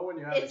don't know and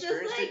you haven't It's just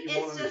experienced like it, you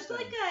won't it's just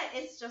understand.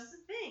 like it's just a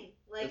thing.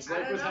 Like It's I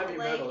like don't with know. heavy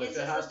Like metal. it's If it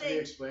just has a to be thing.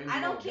 explained, you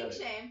I don't won't get kink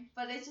it. shame,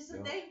 but it's just a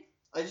No. thing.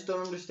 I just don't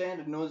understand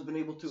it. No one's been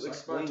able to Suck my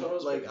explain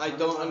toes, it. Like but I it's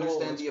don't not a hole,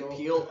 understand the let's go.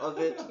 appeal of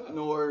it,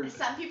 nor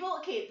Some people,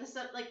 okay,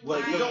 like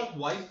Like, You my, don't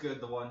wipe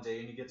good the one day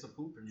and you get some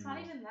poop in it's your not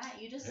mouth. even that.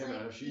 You just Hey, like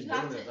man, if she's you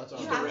have doing to it, that's you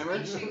on have her. to make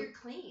Rimmer? sure you're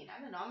clean.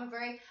 I don't know.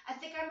 I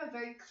think I'm a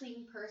very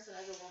clean person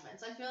as a woman.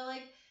 So I feel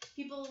like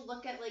people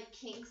look at like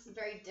kinks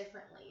very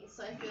differently.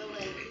 So I feel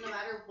like no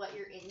matter what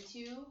you're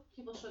into,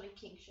 people shouldn't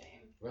kink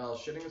shame. Well,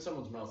 shitting in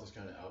someone's mouth is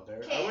kind of out there.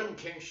 Okay. I wouldn't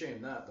kink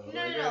shame that though.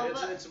 No, Like, no,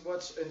 it's, but- it's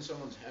what's in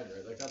someone's head,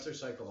 right? Like that's their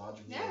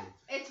psychological. Yeah,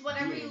 it's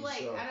whatever you being, like.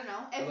 so- I don't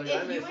know. But, If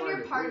like, I may you and find your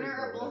it partner weird,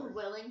 are but both whatever.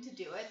 willing to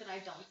do it, then I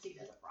don't see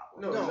it as a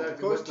problem. No, No, of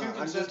exactly. course What two not.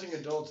 I'm just- consenting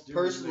adults do.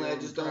 personally, I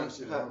usually just on don't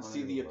privacy, have, don't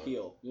see the mind, but-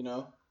 appeal. You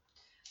know?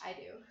 I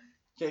do.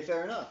 Okay,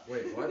 fair enough.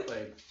 Wait, what?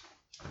 Like,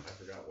 I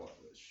forgot what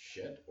was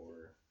shit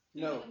or.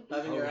 No, Oh,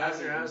 having your ass.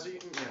 having your eaten. ass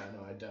eaten? Yeah,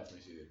 no, I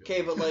definitely see the appeal.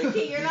 Okay, but like,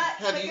 Okay, you're not.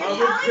 Have but you- you're I'm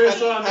telling with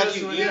Chris me- on Have this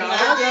you one. eaten Yeah,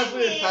 ass? I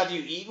definitely. have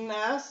you eaten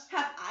ass?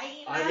 Have I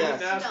eaten I've ass?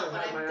 eaten ass No, and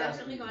but had my I've ass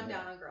definitely eaten, gone yeah.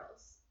 down on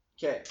girls.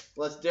 Okay,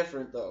 well that's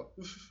different though.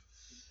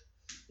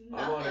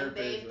 I'm on her Nothing.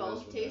 They page with both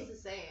this one, taste yeah. the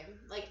same.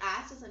 Like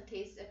ass doesn't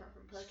taste different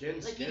from pussy. Skin,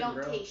 like skin, you don't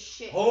bro. taste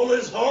shit. Hole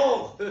is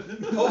whole. Hole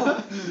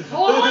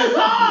is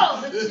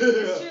hole. That's true,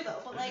 it's true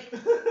though. But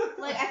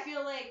like I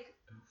feel like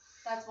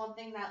that's one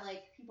thing that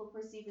like people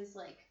perceive as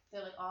like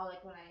they're like, oh,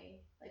 like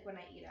when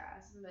I eat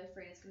ass, I'm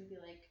afraid it's gonna be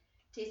like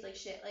taste like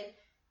shit. Like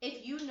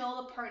if you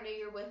know the partner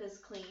you're with is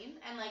clean,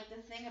 and like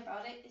the thing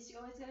about it is you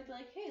always gotta be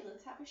like, hey,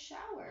 let's have a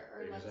shower,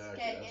 or let's Exactly.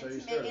 get That's how you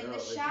intimate start in the out.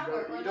 Like, shower,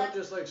 you or don't let's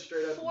just like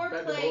straight up bend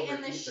them foreplay over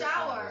in the and eat their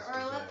shower, ass.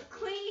 or let's Exactly.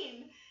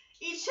 clean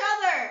each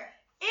other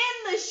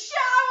in the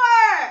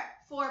shower.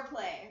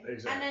 Foreplay.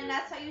 Exactly. And then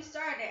that's how you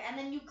start it. And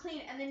then you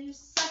clean, and then you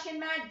suck in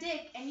mad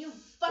dick, and you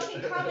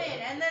fucking come in,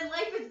 and then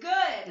life is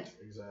good.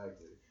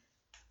 Exactly.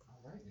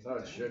 Alright. No,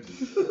 it should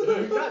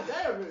be. God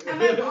damn.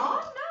 Am I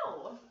wrong?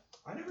 No.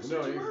 I never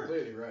said No, you you're were.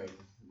 completely right.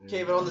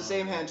 Okay, but on the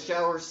same hand,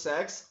 shower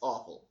sex,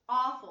 awful.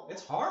 Awful.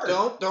 It's hard.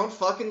 Don't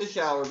fuck in the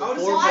shower. How But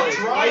does it Why Foreplay.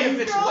 are Dry these if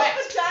it's girls' wet.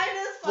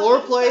 vaginas fucking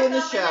Foreplay in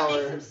the stuck up, and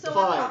it shower, makes them so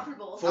fine.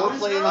 uncomfortable.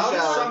 Foreplay in the How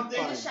does shower, something-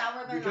 In the fine.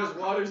 shower, they're Because not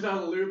water's not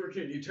a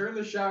lubricant. You turn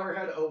the shower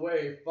head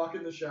away, fuck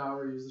in the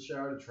shower, use the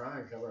shower to try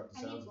and cover up the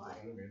I need sounds of water.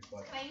 the roommates.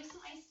 But Can I use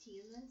some iced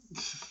tea in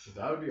this?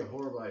 that would be a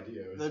horrible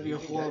idea. That'd be You a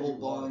can get horrible you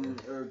water.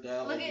 bond or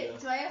dab Look idea. at,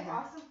 do I have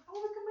awesome? Oh,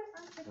 look at my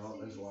armpits. No,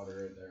 there's water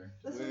right there.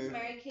 This Where? one's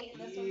Mary Kate,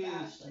 and this one's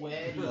Ashley.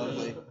 sweaty.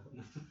 Lovely.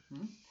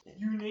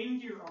 You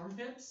named your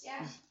armpits?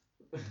 Yeah,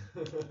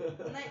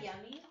 isn't that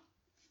yummy?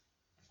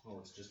 Oh,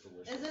 it's just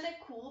delicious. Isn't it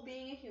cool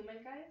being a human,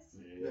 guys?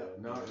 Yeah,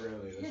 not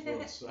really.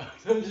 This one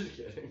sucked. I'm just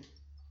kidding.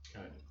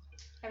 Kind of.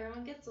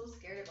 Everyone gets so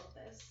scared about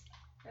this.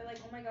 They're like,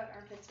 oh my god,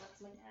 armpit sweats.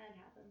 I'm like, it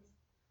happens.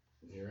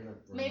 You're in a room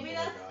Maybe full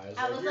that's- of guys.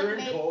 I Like, was you're like, in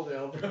maybe-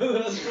 Coaldale, bro.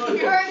 That's funny.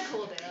 You're in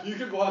Coaldale. You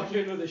could walk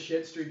in with a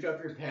shit streak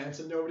up your pants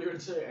and nobody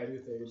would say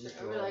anything. It'd just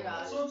Oh go my on.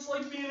 God. So it's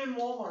like being in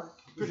Walmart.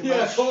 Pretty Yeah,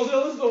 much.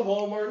 Coaldale is the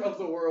Walmart of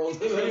the world.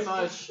 Pretty That's-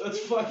 much. That's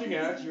fucking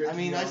accurate. I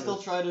mean, to be I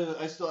still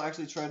honest.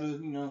 actually try to,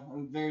 you know,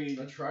 I'm very.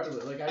 I try to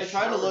like. I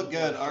try to showered look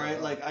good, before I alright?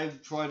 showed Like, up. I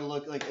try to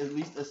look, like, at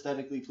least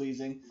aesthetically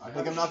pleasing. I Like,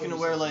 have I'm not gonna shitty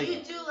wear, sense of like.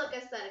 You style. do look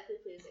aesthetically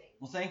pleasing.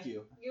 Well, thank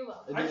you. You're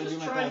welcome. I I do just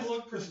my try best. to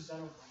look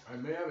presentable. I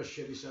may have a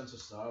shitty sense of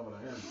style, but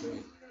I am clean.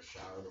 Like, I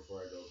shower before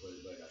I go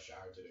places. Like, I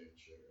showered today and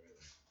shit, right?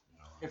 Like, you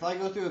know, If I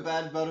go through a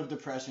bad bout of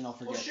depression, I'll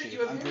forget shit, to. you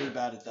have I'm hair. pretty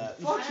bad at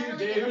that. Fuck I you, don't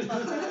really give a David.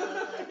 fuck what I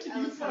look like. I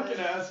You look fucking good.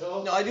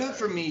 asshole. No, I do it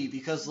for me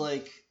because,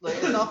 like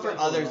it's not for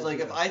others. Like,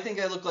 if I think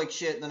I look like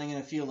shit, then I'm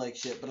gonna feel like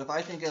shit. But if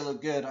I think I look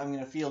good, I'm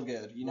gonna feel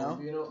good, you Well, know?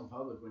 being out in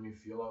public, when you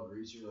feel all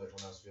greasy, like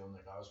when I was feeling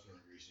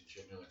greasy and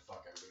shit, and you're like,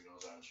 fuck, everybody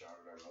knows I haven't showered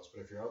or whatever else.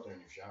 But if you're out there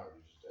and you've showered,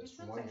 it's It's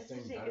one okay, it's thing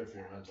just take better it for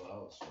your down. mental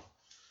health. So.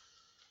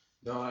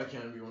 No, I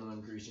can't be one of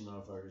them greasy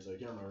motherfuckers.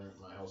 Like, yeah,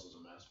 my house is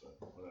a mess, but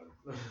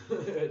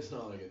whatever. It's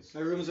not like it's.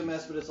 My room's a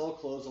mess, but it's all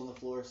clothes on the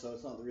floor, so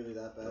it's not really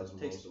that bad. That's It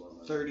takes most of what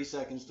my- 30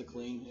 seconds to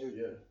clean.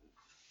 Yeah.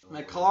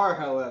 My car,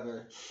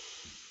 however.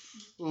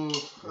 Ooh,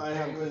 I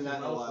haven't cleaned that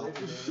in a while.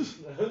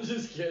 I'm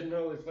just kidding.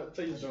 Holy fuck,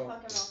 please Put your don't.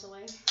 fucking mouth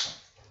away.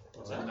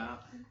 What's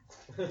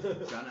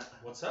that? Done it.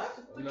 What's that?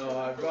 No,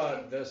 I've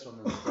got this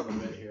one that's a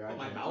bit here. Oh,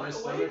 my can't- mouth my away?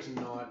 stomach's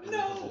not in a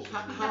No. position.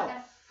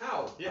 How?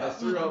 How? I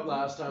threw up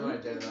last time I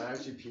did it. I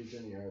actually puked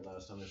in the yard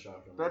last time I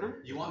shotgun. Better?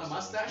 You want a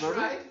mustache Better?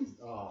 ride?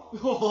 Oh.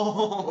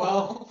 well,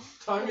 Well,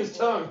 tongue is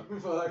tongue.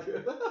 Fuck.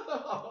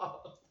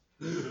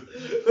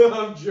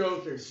 I'm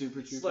joking.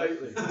 super trooper.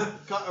 Slightly.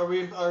 Are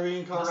we in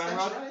car Mustache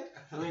ramrod? ride?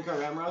 Are we in car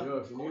ramrod? Yo,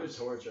 if you need a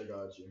torch, I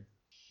got you.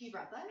 You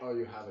brought that? Oh,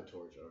 you have a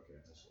torch. Okay.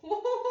 I see.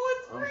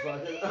 What's I'm wrong?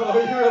 fucking. Oh,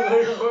 you're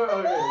looking for.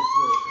 Okay,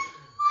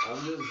 shit. I'm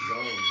just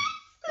zoned.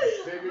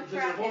 I figured because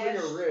you're holding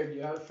a rig,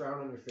 you had a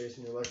frown on your face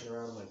and you're looking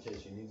around. I'm like, okay,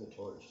 she needs a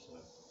torch. So.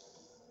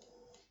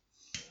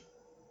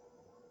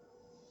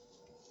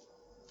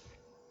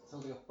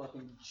 Sounds like a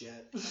fucking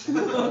jet.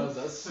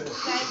 That's sick.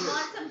 Guys,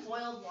 want some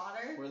boiled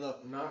water? Where the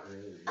Not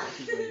really.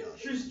 she's way up.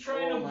 She's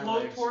trying Oh, to my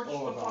blowtorch legs.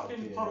 Oh, the God,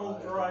 fucking yeah, puddle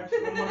I dry have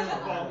from to. one of the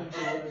bombs.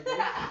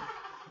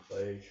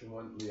 Like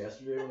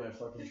yesterday when I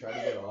fucking tried to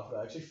get off,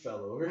 I actually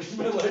fell over.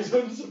 My legs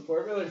wouldn't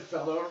support me. I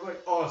fell over. I'm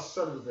like, oh,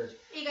 son of a bitch.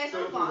 You guys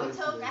want bong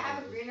toke? I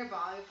have a greener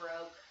bong. It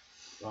broke.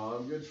 Oh,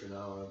 I'm good for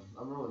now.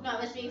 I'm rolling. No, I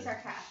was dice being today.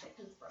 sarcastic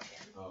because it's broken.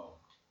 Oh,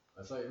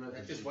 I thought you meant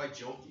That's to just white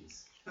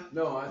jokies.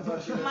 No, I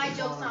thought you meant My to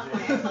joke's call not me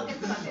funny. I Jay.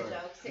 fucking suck at Sorry.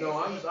 jokes.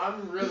 No, Seriously.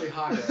 I'm really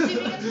hot at To be it.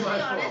 completely It's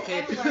my honest, fault.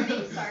 Okay. I'm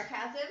learning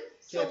sarcasm.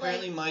 So Okay,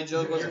 apparently like, my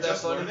joke You're wasn't that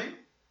just funny. learning?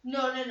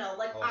 no.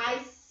 Like Okay. I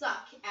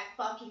suck at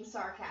fucking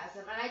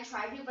sarcasm, and I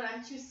try to, but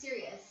I'm too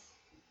serious.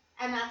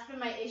 And that's been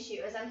my issue,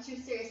 is I'm too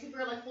serious.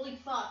 People are like, holy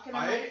fuck, and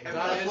I'm I like, am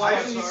That the is why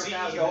what fucking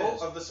sarcasm CEO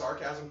is. of the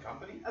sarcasm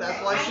company. That's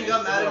okay, why I she need got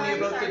to mad at me learn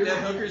about the dead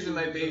sarcasm. hookers in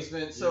my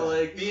basement. So Yeah.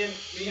 like, Me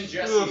and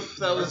Jesse Oof,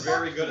 that are was-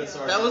 very good at That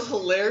sarcasm. that was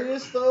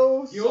hilarious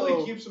though. He so-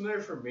 only keeps them there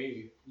for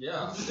me.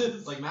 Yeah.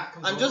 Like Matt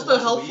comes I'm over just a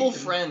once helpful week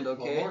and- friend, Well,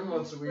 okay? more than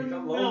once a week. I'm No,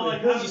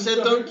 lonely. like, You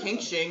said don't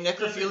kink shame.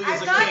 Necrophilia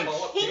is I'm a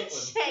not kink. kink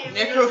shaming.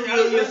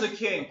 Necrophilia is a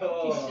kink.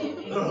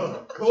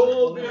 Oh,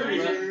 cold beer.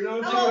 You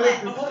don't I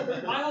think love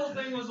I- My whole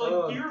thing was like,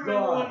 Oh, do you remember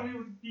God. when we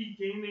would be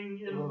gaming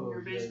in Oh,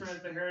 your basement yes.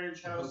 at the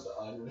Heritage House,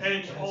 And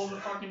and all the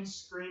fucking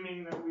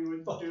screaming that we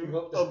would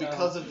do? Oh,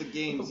 because of the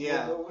games,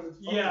 yeah.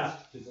 Yeah.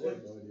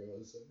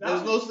 It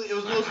was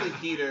mostly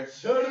Peter.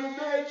 Son of a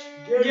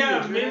bitch! Get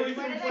Yeah, him, mainly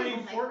Where from did I playing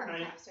hold my crop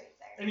Fortnite, tops right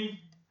there? and he'd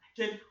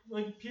get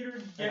like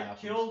Peter'd get happens.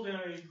 killed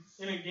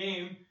in a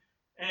game,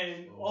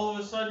 and all of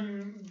a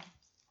sudden,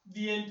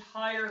 the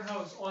entire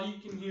house, all you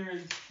can hear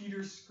is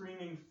Peter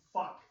screaming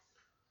 "fuck."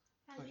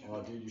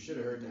 Oh, dude, you should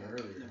have heard me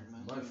earlier. Never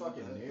mind. My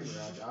fucking neighbor,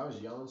 I was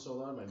yelling so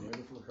loud, my neighbor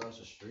from across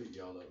the street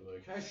yelled at me,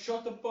 like, hey,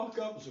 shut the fuck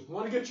up. I was like,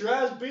 want to get your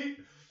ass beat?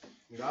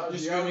 Dude, I You're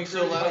was screaming yelling so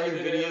pretty loud hard in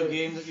your today. video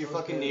game that your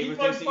fucking Okay. neighbor Eat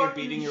thinks my that you're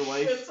fucking beating your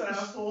wife. shits,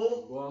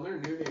 asshole. Well, they're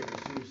new neighbors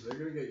too, so they're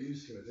gonna get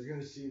used to it. They're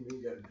gonna see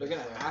me get. They're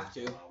gonna have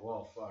to.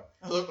 Well,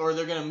 fuck. Or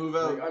they're gonna move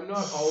out. Like, I'm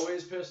not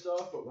always pissed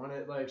off, but when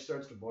it like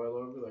starts to boil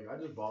over, like I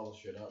just bottle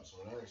shit up. So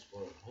when I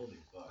explode, holy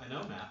fuck. I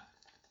know, Matt.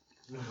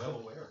 Well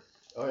aware.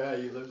 Oh yeah,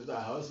 you lived at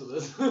that house with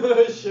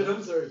this. Shit,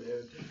 I'm sorry,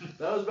 dude.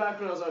 That was back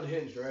when I was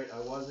unhinged, right? I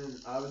was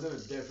in a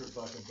different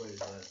fucking place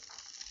then.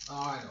 Oh,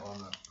 I know.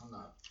 I'm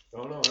not.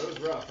 Oh no, it was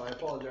rough. I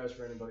apologize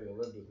for anybody that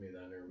lived with me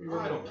then.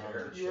 I don't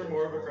care. You were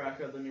more of a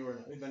crackhead than you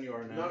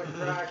are now. Not a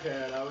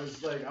crackhead. I was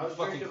Fucking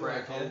drinking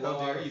like crackhead. a How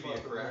lot dare of you be a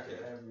fucking crackhead.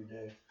 liquor every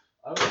day.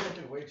 I was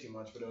drinking way too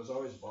much, but it was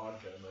always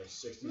vodka and like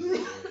 60s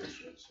and 40s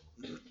shit.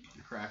 So.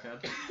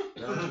 Crackhead.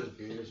 Now it's just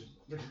beers.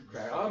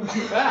 Crack. I'm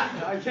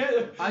fat. I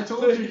can't. I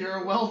told you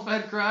you're a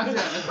well-fed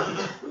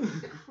crackhead.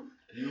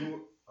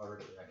 You are a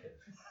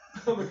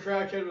crackhead. I'm a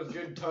crackhead with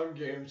good tongue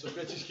game, so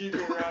bitches keep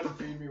me around and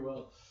feed me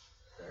well.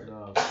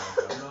 No,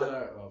 fuck, I'm not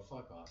a. Oh,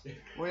 fuck off.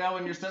 Well, yeah,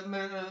 when you're sitting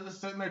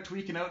there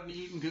tweaking out and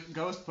eating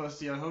ghost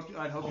pussy, I'd hope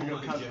Oh your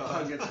my tongue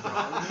God. gets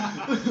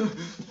wrong.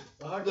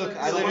 fuck? Look,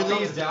 I Someone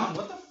literally- comes down.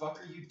 What the fuck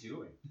are you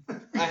doing?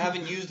 I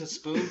haven't used a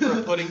spoon for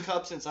a pudding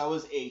cup since I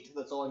was 8.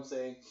 That's all I'm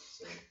saying.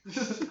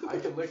 I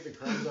can lick the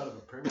crumbs out of a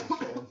Pringles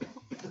can.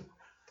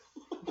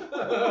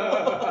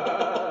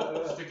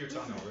 Stick your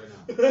tongue out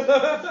right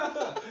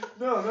now.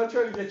 No, I'm not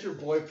trying to get your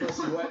boy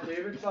pussy wet,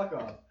 David. Fuck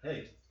off.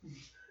 Hey.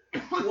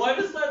 Why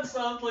does that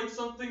sound like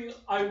something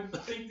I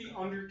think the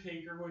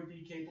Undertaker would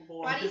be capable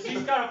of? Why do you Because he's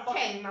think- got a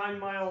fucking okay.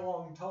 9-mile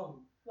long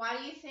tongue. Why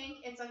do you think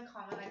it's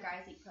uncommon that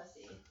guys eat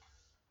pussy?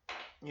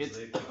 It's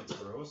They think it's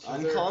gross. Is there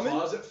uncommon.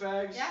 closet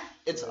fags? Yeah.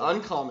 It's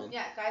uncommon.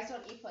 Yeah, guys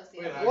don't eat pussy.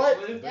 Wait, What?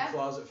 actually, the Yeah.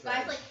 closet fags.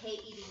 Guys like hate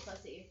eating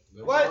pussy.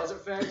 The What?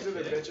 closet fags or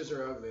the bitches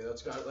are ugly.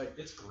 That's got like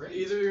It's great.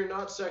 either you're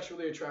not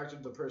sexually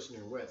attracted to the person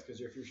you're with, because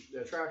if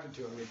you're attracted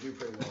to them, you do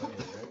pretty well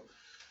anyway, right?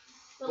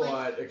 But like,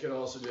 But it could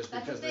also just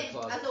that's the because they're thing.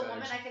 closet As a fags.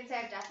 woman, I can say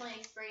I've definitely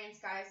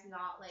experienced guys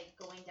not like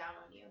going down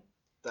on you.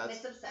 And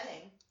That's it's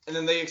upsetting. and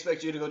then they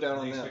expect you to go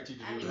down They on them. expect you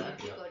to And do you that.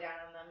 do Yeah. go down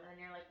on them, and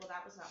you're like, well,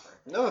 that was not worth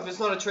it. No, if it's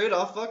not a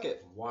trade-off, fuck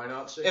it. Why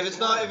not say If it's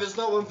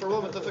not one for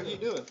one, what the fuck are you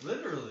doing?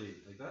 Literally,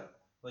 like that.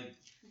 Like,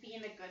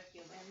 Being a good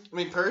human. I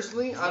mean,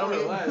 personally, I don't More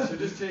or even. less, you're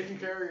just taking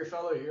care of your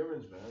fellow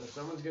humans, man. If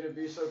someone's gonna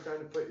be so kind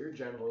to put your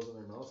genitals in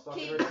their mouth,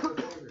 fucking Keep- return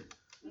the favor.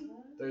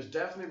 Mm-hmm. There's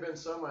definitely been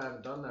some I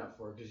haven't done that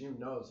for, because you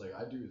know it's like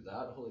I do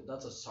that. Holy,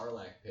 that's a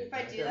sarlacc pit. If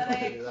I man. do can't that, I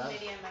fucking get do that.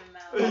 chlamydia in my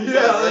mouth.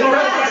 Yeah,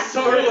 that's a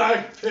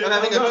sarlacc pit. I'm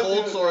having a not cold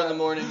doing sore in that. the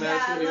morning, man.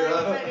 It's Yeah, gonna be like,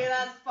 rough. if I do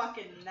that's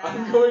fucking nuts.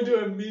 I'm going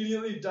to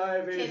immediately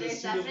dive Okay, in there's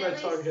as soon as my tongue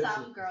definitely hits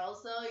some it.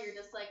 girls though. You're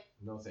just like,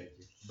 No, thank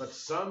you. But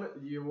some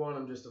you want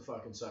them just to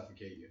fucking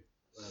suffocate you.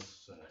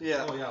 That's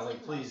Yeah. oh yeah, it's like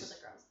most please of the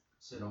girls.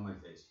 sit on my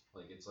face.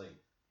 Like it's like,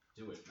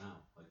 do it now.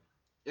 Like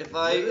If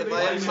I am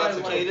Literally,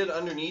 suffocated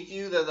underneath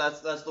you, then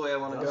that's the way I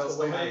want to That's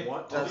go. the way I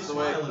want. I'll That's be the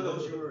way. smiling,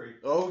 don't you worry.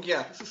 Oh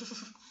yeah.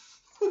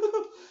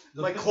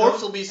 They'll My be- corpse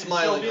they'll- will be and she'll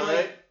smiling, be like,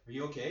 alright? Are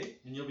you okay?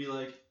 And you'll be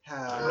like, I'm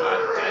Ah,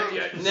 not dead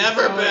yet. keep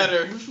Never going.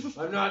 better.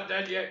 I'm not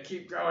dead yet.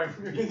 Keep going.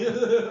 I'm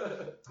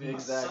not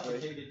Exactly.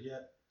 suffocated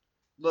yet.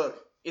 Look,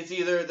 it's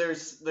either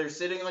they're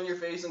sitting on your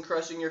face and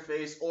crushing your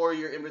face, or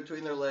you're in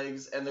between their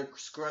legs and they're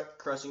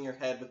crushing your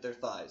head with their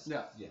thighs.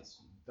 Yeah. Yes.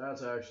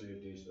 That's actually a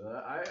decent.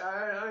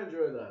 I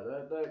enjoy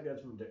that. That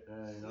gets me.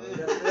 You know,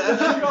 That's-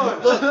 gets me going.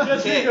 Look,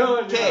 Gets me okay,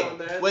 going, you okay. know,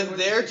 man. When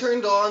they're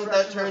turned on,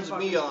 that Stretching my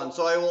turns me fucking on.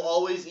 So I will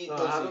always eat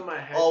pussy. having my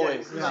head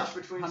Always. get crushed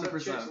between some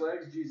 100%. chick's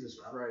legs. Jesus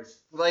Christ.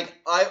 Like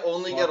I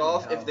only get Fucking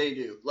off hell. if they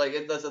do.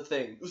 Like that's a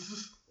thing.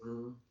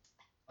 Mm.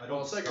 I Well,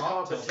 don't it's like a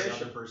stop till the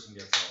competition. other person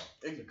gets off.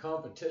 It's a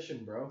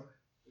competition, bro.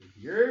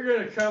 You're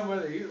gonna come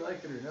whether you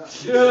like it or not.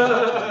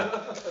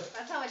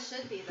 That's how it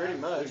should be though. Pretty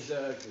much.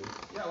 Exactly.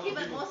 Yeah, Okay,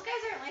 but most guys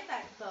aren't like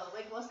that though.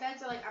 Like most guys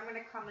are like, I'm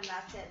gonna come and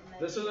that's it. And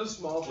then This is a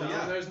small town. Well,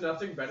 yeah. There's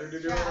nothing better to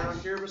do Trash. around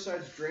here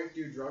besides drink,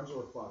 do drugs,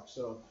 or fuck.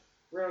 So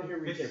around here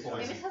we Pick your take poison.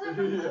 maybe because I'm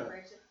from Yeah.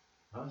 Lethbridge.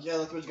 Yeah,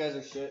 Lethbridge guys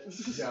are shit.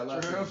 Yeah,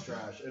 that's True.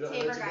 trash.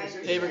 Tabor guys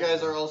are Tabor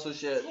guys are also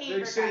shit. Tabor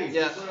Big cities. guys.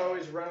 Yeah. People are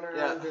always running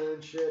around Yeah.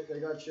 doing shit.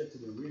 They got shit to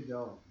do. We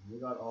don't. We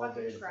got all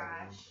Fucking day to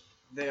trash.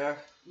 They are.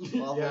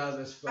 fucking Awful. Yeah,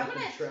 this I'm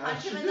fucking gonna trash.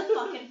 punch him in the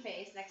fucking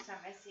face next time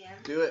I see him.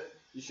 Do it.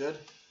 You should.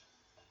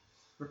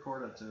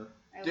 Record it too.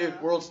 I Dude,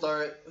 will. world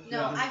star it. No,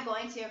 Yeah. I'm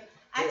going to. I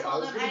Hey, I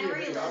told was him, gonna I know be a where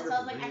he lives, so I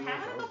was like, I videographer, kind of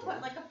want to you put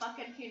know, like a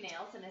fucking few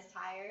nails in his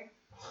tire.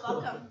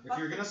 Fuck him. If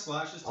you're gonna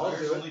slash his I'll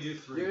tires, do it. only do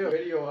 3. Give me a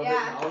video of it.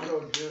 Yeah. And I'll go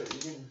do it.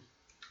 You can.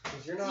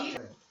 Cause you're not. Do you-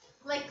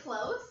 Like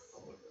close?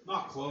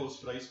 Not close,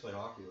 but I used to play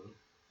hockey with him.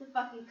 The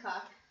fucking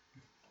cuck.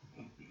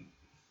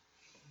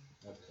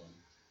 That's fun.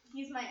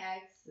 He's my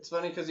ex. It's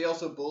funny because he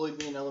also bullied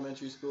me in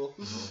elementary school.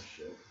 Oh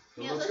shit.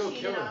 He Then let's also go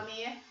cheated kill him. on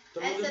me.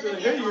 Then And we'll just said be like, that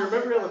he hey, had you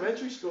remember autism.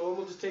 elementary school? And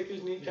we'll just take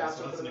his kneecaps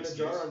so and put them in that's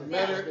a an jar on the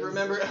Yeah. Remember,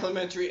 remember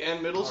elementary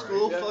and middle Alright,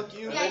 school? yeah. Fuck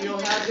you. And Yeah, then he you'll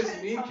did. have his He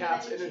told me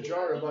kneecaps that in a he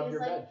jar cheated. above He your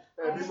was bed.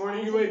 like, Every "Oh,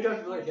 morning you I wake was up,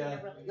 you're like, in a yeah,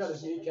 you got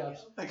his relationship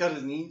kneecaps. with I got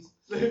his knees.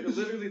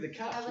 Literally the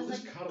caps. I was We'll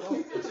just like, cut them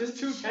out. It's just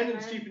two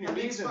tendons keeping your That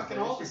knees makes in fucking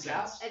place. all Just the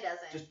caps. It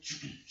doesn't.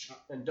 Just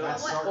and done.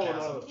 That's Pull them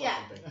out sarcasm. of the Yeah.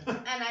 fucking thing.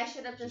 And I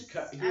should have Just just.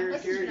 cut I'm here,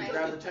 just here. a You nice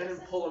grab the person.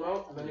 tendon, pull them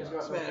out, and then he's Yeah. got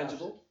It's no caps.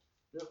 manageable.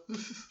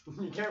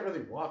 You can't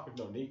really walk with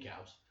no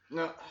kneecaps.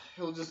 No,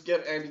 he'll just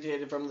get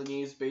amputated from the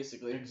knees,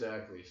 basically.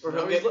 Exactly. Or Now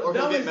he'll he's get- or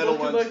he'll now get he's metal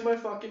looking ones. like my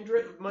fucking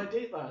my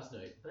date last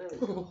night. There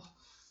we go.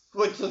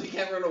 What, so he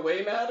can't run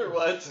away, Matt, or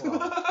what?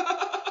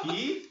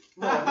 He?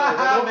 No,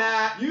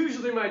 they don't.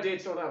 Usually my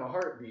dates don't have a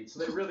heartbeat, so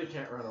they really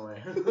can't run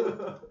away.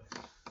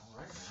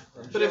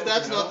 But if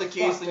that's not the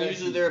case, then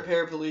usually they're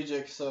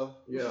paraplegic, so.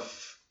 Yeah.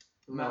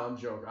 No, I'm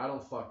joking. I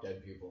don't fuck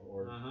dead people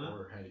or Uh-huh.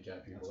 or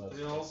handicapped people. That's what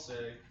That's they all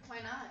say. Why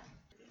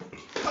not?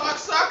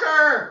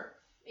 cocksucker.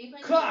 Are you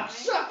playing Fortnite?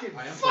 Cocksucking.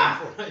 I am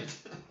Fuck. playing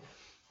Fortnite.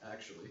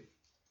 Actually.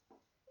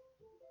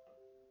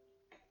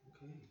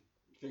 Okay.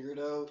 Figure it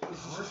out.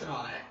 I'm working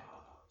on it.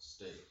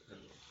 Stay.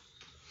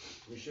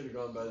 We should have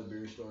gone by the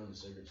beer store and the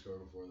cigarette store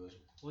before this.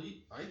 Well,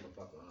 I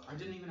Fuck that.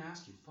 didn't even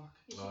ask you. Fuck.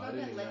 You should No, go I didn't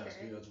get even liquor.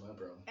 ask you. That's my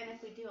problem. And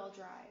if we do, I'll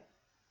drive.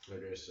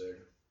 Like I said,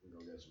 we go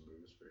get some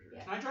booze for sure.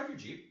 Yeah. Can I drive your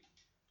Jeep?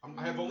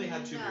 I have only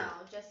had 2 No,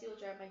 beers. Jesse will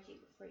drive my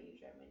Jeep before you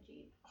drive my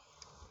Jeep.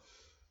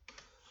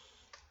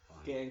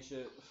 Fine. Gang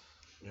shit.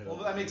 Well,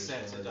 that makes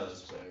sense. It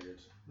does.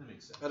 That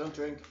makes sense. I don't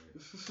drink.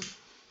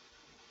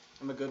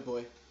 I'm a good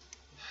boy.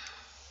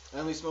 I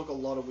only smoke a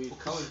lot of weed. What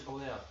color? Oh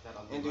yeah, that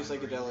And do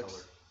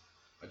psychedelics.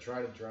 I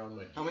try to drown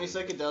my. How many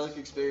psychedelic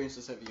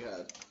experiences have you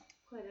had?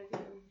 Quite a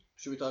few.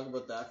 Should we talk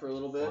about that for a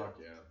little bit? Fuck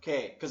yeah.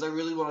 Okay, because I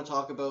really want to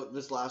talk about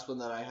this last one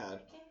that I had.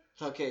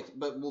 Okay,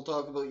 but we'll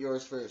talk about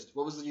yours first.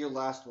 What was your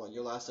last one?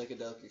 Your last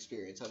psychedelic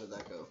experience? How did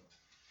that go?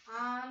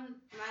 My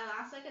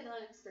last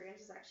psychedelic experience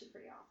was actually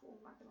pretty awful.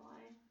 I'm not gonna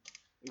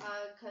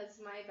lie. Cause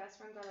my best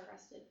friend got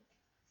arrested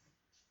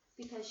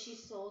because she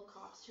sold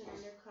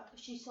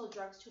She sold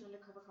drugs to an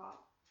undercover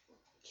cop.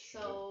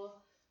 So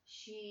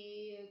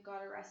she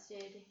got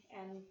arrested,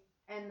 and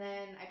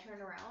then I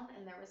turned around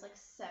and there was like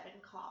 7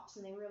 cops,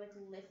 and they were like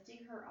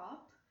lifting her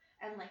up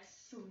and like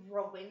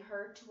throwing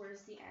her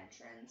towards the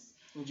entrance.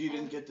 And you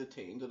didn't get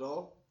detained at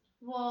all?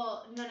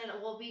 Well, no.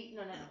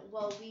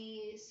 Well,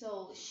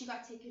 so she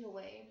got taken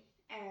away,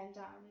 and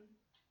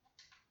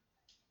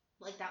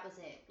like that was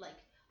it. Like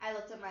I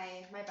looked at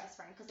my best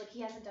friend, because like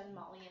he hasn't done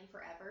Molly in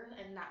forever,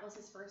 and that was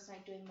his first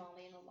night doing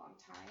Molly in a long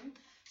time.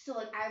 So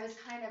like I was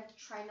kind of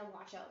trying to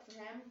watch out for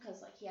him,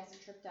 because like he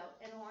hasn't tripped out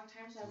in a long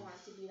time, so I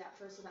wanted to be that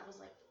person that was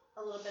like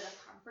a little bit of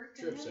comfort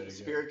to him.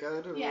 Spirit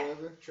guide or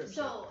whatever.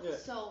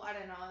 So I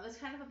don't know. It was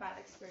kind of a bad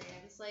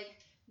experience. Like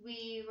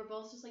we were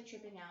both just like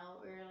tripping out.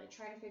 We were like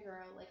trying to figure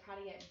out like how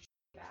to get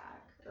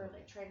back, or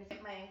like trying to get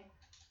my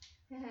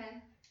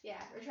yeah,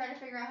 we're trying to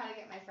figure out how to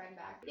get my friend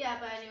back. Yeah,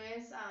 but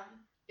anyways,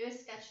 it was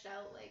sketched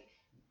out. Like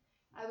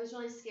I was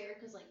really scared,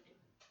 because like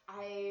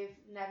I've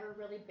never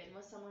really been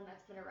with someone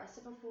that's been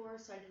arrested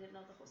before, so I didn't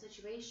know the whole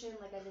situation.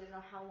 Like I didn't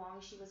know how long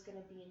she was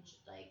gonna be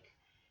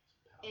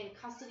in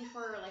custody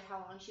for, or like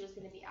how long she was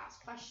gonna be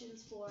asked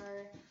questions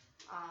for.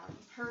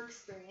 Her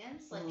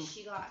experience, like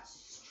she got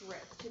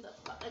stripped to the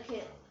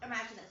okay.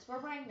 Imagine this: we're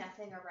wearing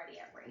nothing already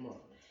at rave,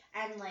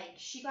 and like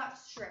she got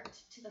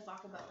stripped to the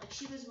fucking bone. Like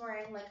she was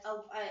wearing like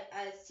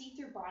a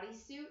see-through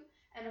bodysuit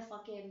and a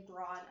fucking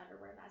bra and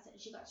underwear, and that's it.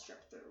 She got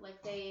stripped through.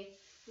 Like they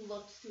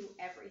looked through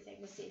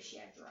everything to see if she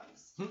had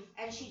drugs,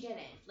 and she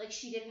didn't. Like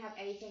she didn't have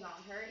anything on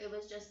her. It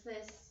was just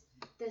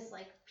this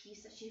like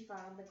piece that she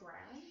found on the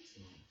ground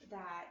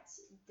that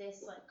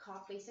this like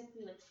cop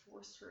basically like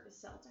forced her to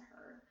sell to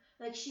her.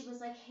 Like she was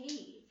like,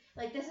 hey,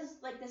 like this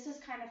is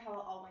kind of how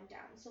it all went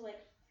down. So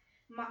like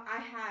I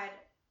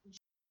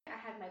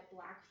had my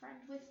black friend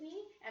with me,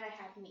 and I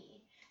had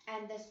me.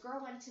 And this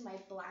girl went to my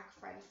black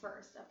friend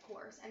first, of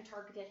course, and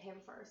targeted him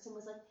first, and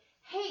was like,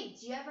 hey,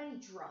 do you have any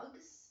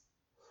drugs?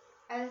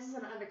 And this is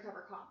an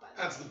undercover cop, by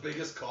the way. That's the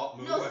biggest cop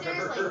move No, I've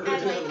seriously. ever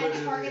heard.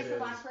 And targets the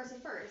black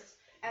person first.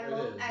 And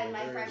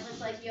my friend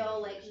was like, yo,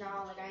 like,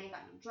 no, like, I ain't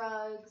got no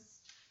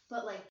drugs.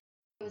 But, like,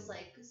 it was,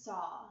 like,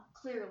 saw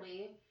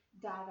clearly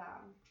that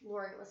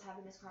Lori was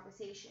having this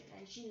conversation,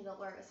 and she knew that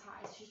Lori was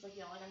high, so she's like,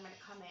 yo, like, I'm gonna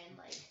come in,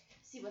 like,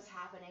 see what's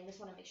happening, just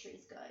want to make sure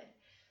he's good.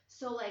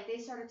 So like they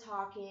started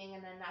talking,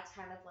 and then that's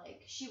kind of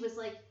like, she was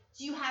like,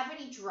 do you have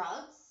any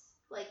drugs?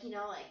 Like, you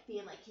know, like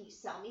being like, can you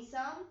sell me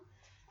some?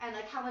 And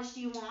like, how much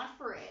do you want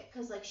for it?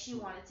 Because like she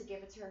wanted to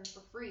give it to her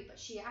for free, but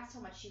she asked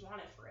how much she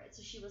wanted for it.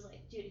 So she was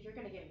like, dude, if you're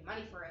gonna give me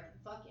money for it, then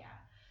fuck yeah.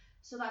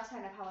 So that's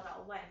kind of how it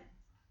all went.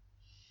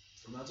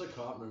 And that's a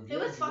cop move. It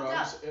was fucked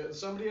up.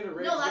 Somebody at a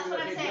rave. No, that's what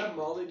like, I'm hey, saying. Do you have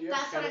Molly? Do you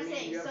That's have what I'm ketamine?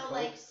 saying. Do you have So coke?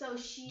 like, so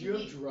she. Do you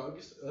have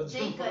drugs? That's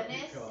Thank a fucking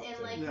goodness, cop in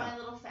thing. like my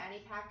little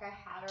fanny pack, I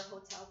had our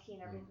hotel key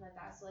and everything like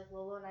that. So like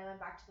Lolo and I went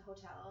back to the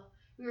hotel.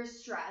 We were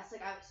stressed.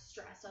 Like I was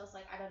stressed. I was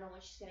like, I don't know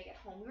when she's gonna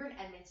get home. We were in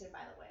Edmonton,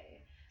 by the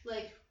way.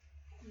 Like,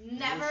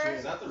 never.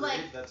 Is that the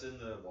like, rave that's in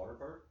the water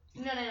park?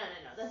 No.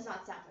 That's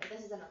not Soundwave.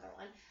 This is another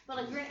one. But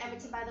like we were in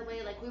Edmonton, by the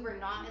way. Like we were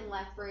not in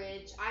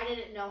Lethbridge. I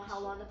didn't know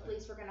how long the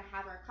police were gonna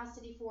have her in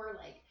custody for.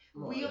 Like.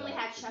 We only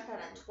had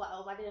checkout at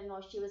 12. I didn't know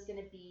if she was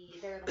gonna be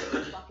there like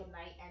the fucking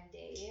night and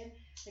day.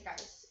 Like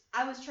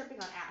I was tripping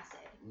on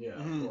acid. Yeah,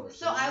 of course.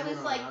 So I was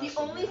like, the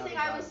only thing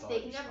I was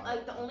thinking of,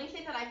 like the only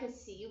thing that I could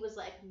see was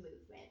like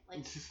movement,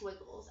 like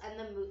squiggles, and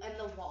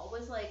the wall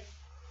was like,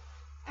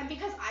 and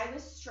because I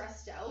was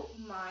stressed out,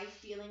 my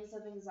feelings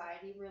of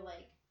anxiety were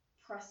like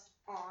pressed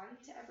on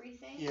to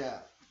everything.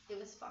 Yeah. It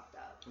was fucked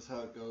up. That's how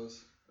it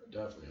goes. I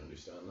definitely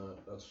understand that.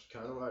 That's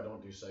kind of why I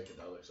don't do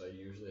psychedelics. I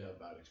usually have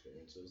bad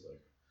experiences.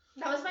 Like.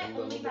 That was my A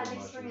little only bit bad of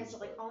experience. mushrooms, So,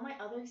 like but- all my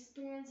other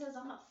experiences,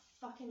 I'm a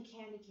fucking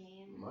candy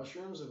cane.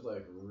 Mushrooms have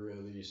like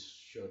really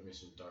showed me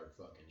some dark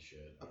fucking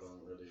shit. I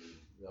don't really.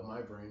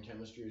 My brain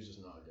chemistry is just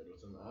not good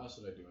with them.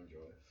 Acid I do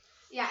enjoy.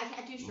 Yeah, I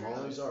can't do shrooms.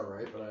 Molly's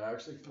alright, but I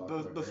actually fuck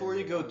with my Before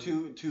brain you go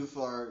with too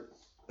far,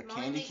 a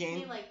Molly candy makes cane.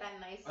 me like that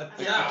nice.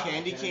 Yeah. A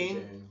candy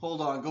cane.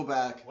 Hold on, go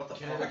back. What the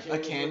Candy fuck? cane A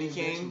is candy when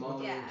you mix cane?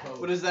 Molly and Yeah.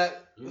 Coke. What is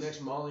that? You mix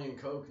Molly and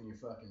Coke and you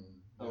fucking.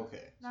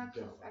 Okay. Not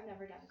Good coke. fuck. I've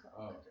never done coke.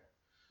 Oh, okay.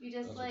 You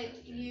just That's like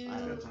okay, you. I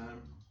got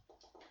time.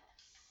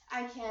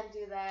 I can't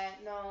do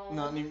that. No.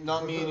 Not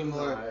me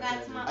anymore.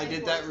 That's not I my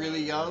did that forte.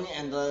 really young,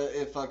 and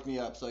it fucked me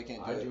up, so I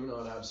can't do I it. do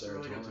not have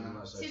really good serotonin time.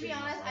 unless I To take be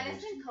my honest, I 5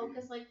 just think HTP. coke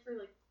is like for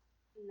like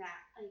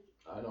like.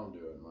 I don't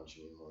do it much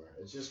anymore.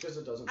 It's just because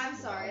it doesn't. I'm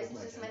vibe sorry, with it's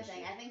my just my chemistry.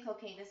 thing. I think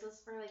cocaine is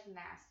just for like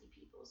nasty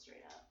people,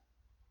 straight up.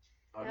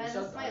 That's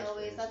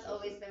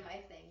always been my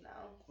thing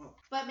though.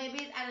 But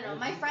maybe I don't know.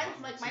 My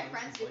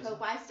friends do coke,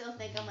 but I still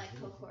think I'm like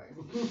coke whore.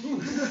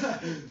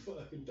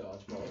 Fucking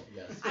dodgeball.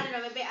 Yes. I don't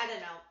know. Maybe I don't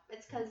know.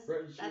 It's because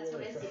that's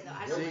what I see though.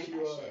 I don't like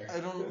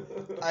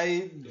that shit.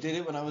 I did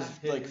it when I was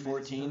like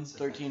 13,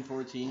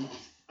 14,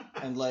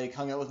 and like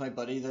hung out with my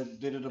buddy that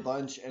did it a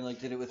bunch, and like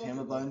did it with him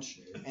a bunch,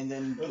 and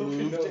then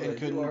moved and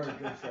couldn't. You are a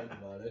good friend,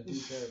 man. I do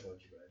care about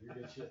you, man. You're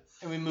good shit.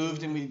 And we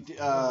moved, and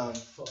I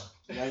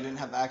didn't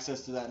have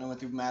access to that, and I went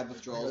through mad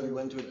withdrawals. We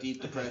went into a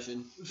deep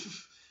depression.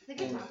 I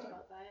think we talked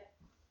about that.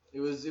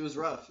 It was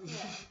rough.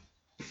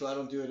 Yeah. So I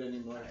don't do it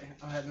anymore.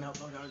 I'm heading out,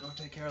 though. I gotta go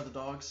take care of the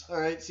dogs. All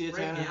right, see you,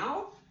 Tanner. Right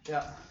now?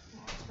 Yeah.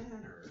 Oh,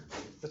 Tanner.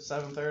 It's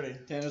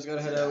 7:30. Tanner's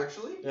gotta head out.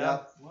 Actually? Yeah.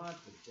 What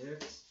the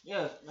dicks?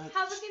 Yeah.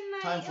 Have a good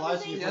night. Time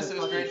flies. Yes, it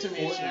was great to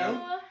meet you.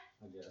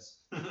 I guess.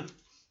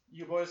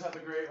 You boys have a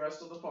great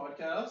rest of the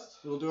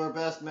podcast. We'll do our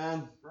best,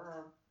 man.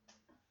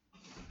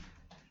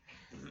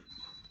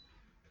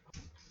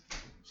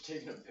 Just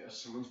taking a piss.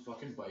 Someone's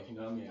fucking biking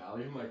down the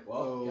alley. I'm like,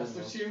 well, guess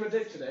they're seeing my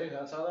dick today.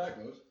 That's how that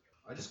goes.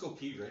 I just go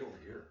pee right over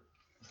here.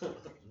 On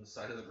the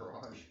side of the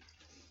garage.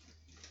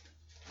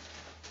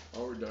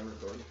 Oh, we're done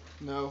recording.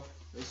 No,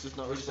 it's just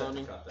not We just have to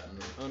responding. cut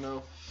that. Oh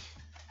no.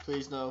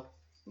 Please no.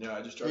 Yeah,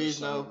 I just tried Please,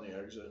 to sign no. on the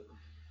exit.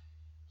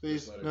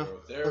 Please Just let it no. go.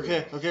 There we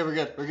Okay, go. okay, we're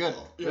good. We're good.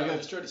 Yeah, We're I good.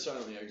 just tried to sign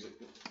on the exit.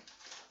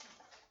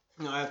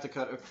 No, I have to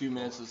cut a few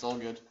minutes. It's all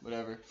good.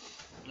 Whatever.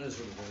 That's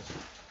what it is.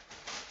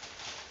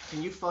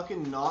 Can you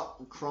fucking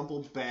not crumple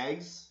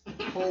bags?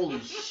 Holy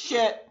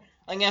shit!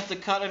 I'm gonna have to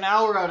cut an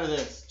hour out of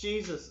this.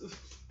 Jesus.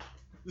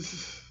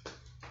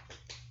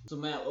 So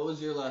Matt, what was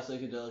your last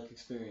psychedelic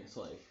experience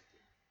like?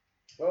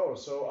 Oh,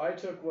 so I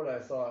took what I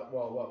thought,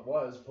 well, what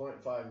was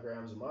 0.5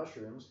 grams of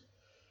mushrooms,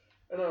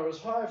 and I was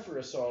high for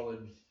a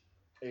solid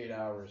 8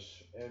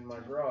 hours in my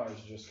garage,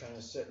 just kind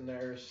of sitting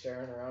there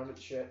staring around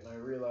at shit, and I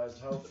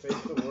realized how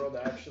fake the world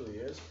actually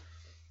is.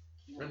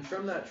 And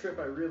from that trip,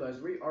 I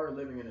realized we are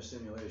living in a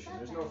simulation.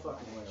 There's no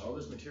fucking way. All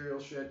this material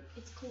shit,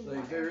 It's clean.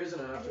 like, there is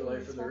an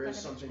afterlife, or there is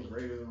something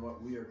greater than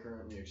what we are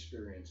currently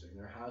experiencing.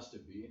 There has to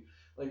be.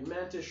 Like,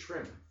 mantis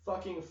shrimp.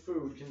 Fucking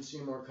food can see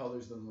more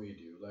colors than we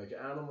do. Like,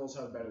 animals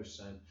have better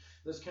scent.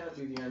 This can't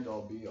be the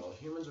end-all, be-all.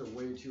 Humans are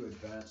way too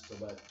advanced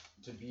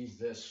to be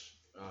this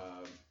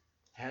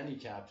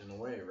handicapped in a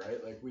way,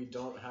 right? Like, we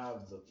don't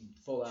have the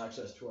full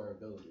access to our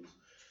abilities.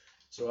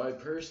 So I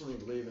personally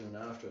believe in an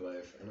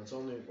afterlife, and it's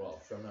only, well,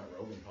 from that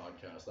Rogan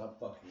podcast, that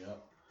fucked me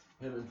up.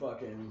 Him and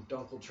fucking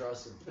Dunkel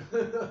Trustin.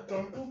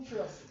 Dunkel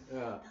Trustin.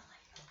 Yeah.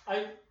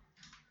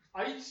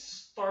 I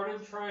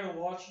started trying to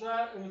watch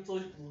that, and it's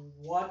like,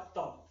 what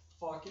the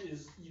fuck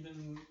is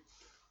even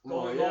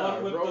going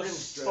on with the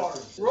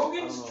stars?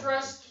 Rogan's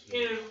dressed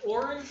in an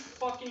orange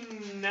fucking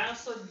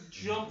NASA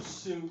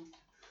jumpsuit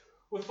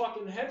with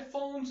fucking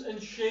headphones and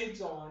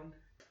shades on.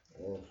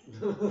 Oh.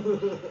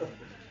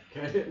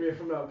 Can't hit me if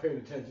I'm not paying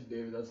attention,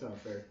 David. That's not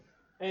fair.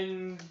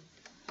 And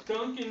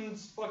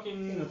Duncan's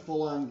fucking In a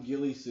full-on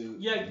ghillie suit.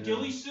 yeah,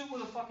 ghillie suit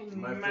with a fucking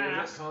My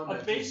mask, favorite a comment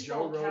is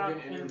baseball Joe cap,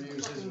 Rogan and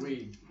interviews his fucking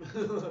weed.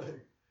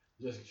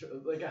 Just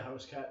like a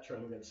house cat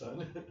trying to get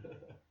sun.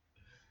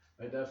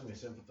 I definitely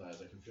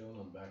sympathize. I can feel it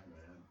on the back of my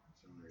hand for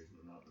some reason.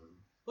 I'm not moving.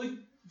 like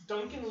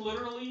Duncan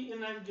literally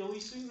in that ghillie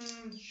suit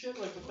and shit,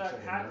 like with that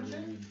Looks like hat a and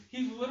shit. weed.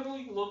 He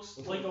literally looks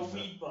like a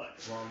weed bud.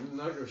 Well,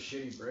 not go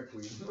shitty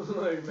brickweed.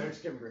 Like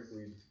Mexican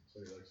brickweed. That's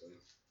what he looks like.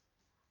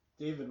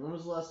 David, when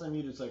was the last time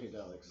you did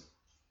psychedelics?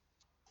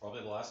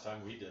 Probably the last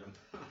time we did them.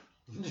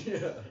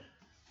 Yeah.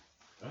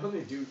 I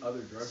only do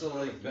other drugs. So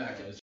like back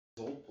at his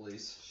old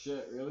place.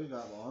 Shit, really?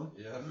 That long?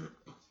 Yeah.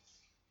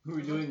 Were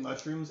we doing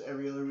mushrooms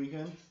every other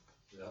weekend?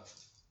 Yeah.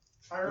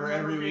 I Or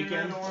remember every being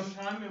there weekend? the one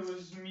time. It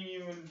was me,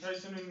 you, and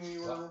Tyson, and we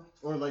were.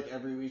 Or like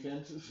every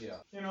weekend? Yeah.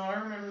 You know, I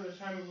remember the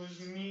time it was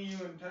me, you,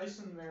 and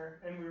Tyson there,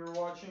 and we were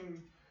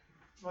watching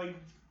like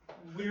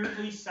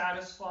weirdly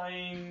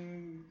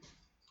satisfying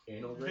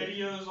Anal rape?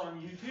 videos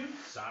on YouTube.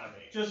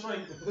 Sodomy. Just like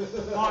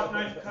hot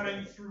knife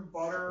cutting through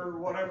butter or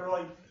whatever,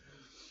 like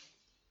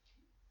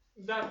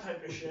that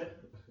type of shit.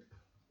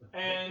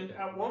 And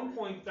at one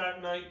point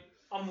that night,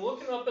 I'm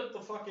looking up at the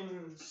fucking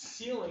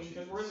ceiling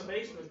because we're in the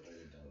basement,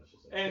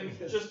 and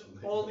just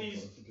all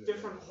these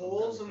different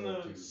holes in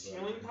the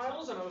ceiling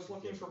tiles, and I was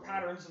looking for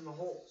patterns in the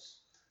holes.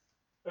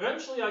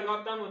 Eventually, I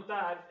got done with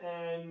that,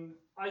 and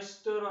I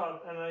stood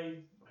up and I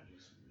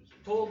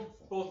told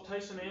both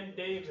Tyson and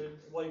David,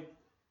 like,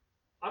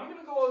 I'm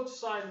gonna go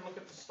outside and look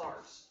at the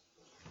stars.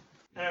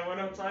 And I went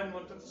outside and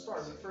looked at the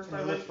stars. At first,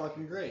 I It like, was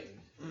fucking great.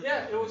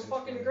 yeah, it was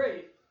fucking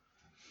great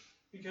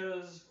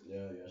because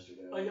Yeah,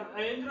 yesterday. like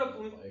I ended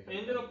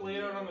up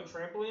laying out on the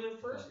trampoline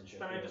at first.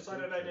 Then I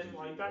decided I didn't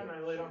like that, and I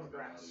laid on the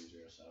grass.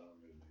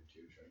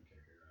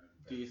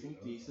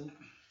 Decent.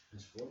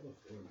 It's 4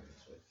 before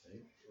minutes, I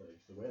think. Like,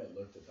 the way I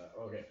looked at that.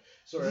 Okay,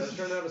 sorry, I was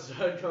trying to have a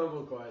side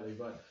convo quietly,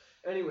 but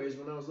Anyways,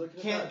 when I was looking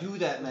at Can't do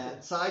that,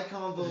 Matt. Side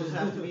convos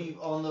have to be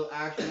on the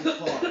actual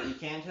car. You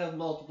can't have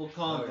multiple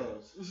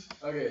convos.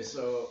 Okay,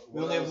 so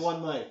We only have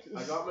one mic.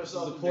 I got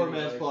myself This is a poor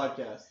mini man's bike.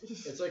 podcast.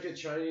 It's like a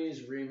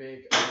Chinese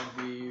remake of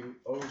the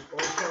Orange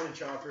County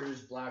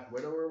Choppers Black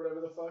Widow or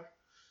whatever the fuck.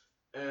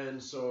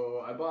 And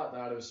so I bought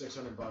that. It was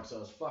 $600. I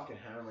was fucking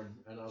hammered,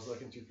 and I was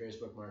looking through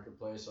Facebook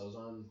Marketplace. I was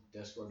on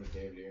Discord with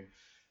Dave here,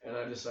 and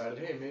I decided,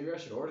 hey, maybe I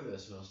should order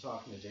this. And I was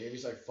talking to Dave.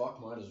 He's like,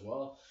 fuck, might as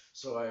well.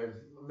 So I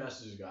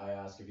messaged the guy,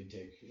 asked if he'd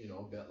take,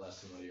 a bit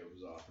less than what he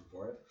was offering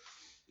for it.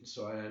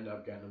 So I end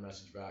up getting a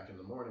message back in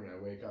the morning.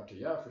 I wake up to,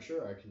 yeah, for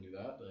sure, I can do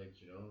that. Like,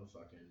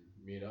 fucking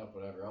meet up,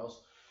 whatever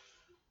else.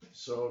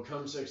 So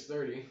come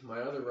 6:30, my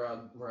other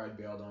ride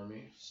bailed on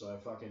me. So I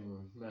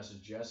fucking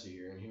messaged Jesse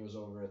here, and he was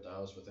over at the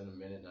house within a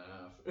minute and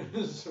a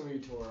half. So we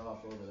tore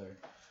off over there.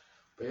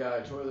 But yeah,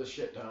 I tore this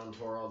shit down,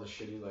 tore all the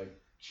shitty, like,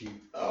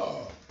 cheap.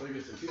 Oh, look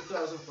at the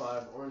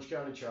 2005 Orange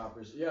County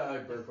Choppers. Yeah, I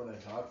burp when I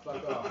talk.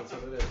 Fuck off. That's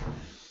what it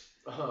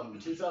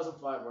is.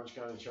 2005 Orange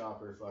County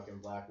Chopper, fucking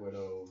Black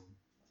Widow,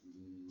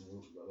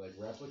 like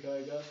replica,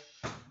 I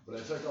guess. But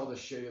I took all the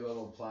shitty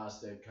little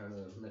plastic, kind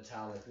of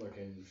metallic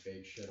looking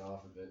fake shit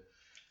off of it.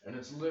 And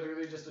it's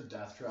literally just a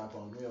death trap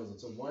on wheels.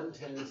 It's a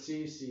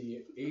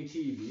 110cc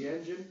ATV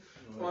engine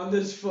on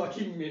this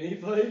fucking mini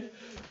bike.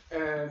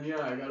 And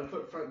yeah, I gotta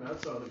put front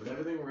nuts on it, but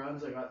everything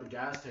runs. I got the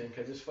gas tank.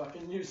 I just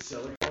fucking used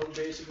silicone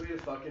basically to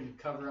fucking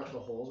cover up the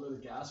holes where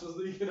the gas was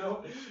leaking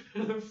out.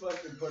 And then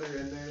fucking put her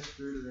in there,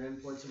 screwed her in,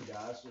 poured some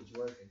gas, and it's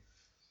working.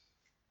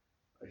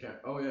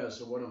 Oh yeah,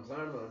 so what I'm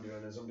planning on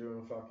doing is I'm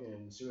doing a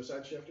fucking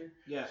suicide shifter.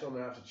 Yeah. So I'm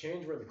gonna have to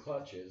change where the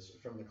clutch is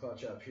from the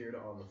clutch up here to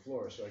on the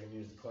floor, so I can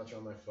use the clutch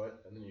on my foot,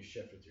 and then you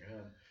shift with your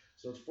hand.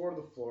 So it's 4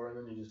 to the floor, and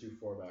then you just do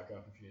 4 back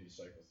up if you need to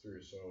cycle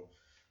through. So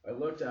I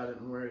looked at it,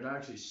 and where it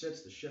actually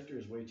sits, the shifter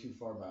is way too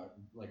far back,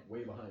 like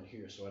way behind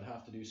here. So I'd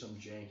have to do some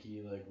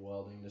janky like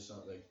welding to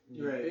something. Like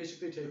you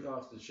basically take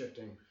off the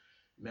shifting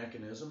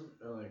mechanism,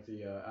 like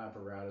the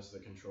apparatus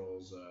that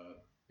controls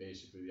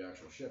basically the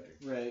actual shifter.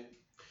 Right.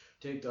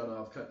 Take that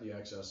off, cut the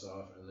excess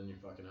off, and then you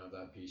fucking have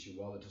that piece. You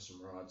weld it to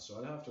some rods. So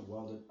I'd have to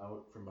weld it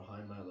out from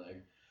behind my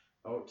leg,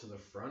 out to the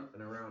front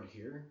and around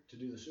here to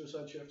do the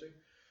suicide shifting.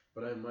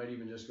 But I might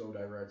even just go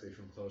directly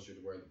from closer to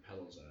where the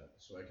pedal's at,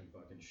 so I can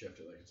fucking shift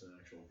it like it's an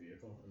actual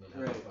vehicle, and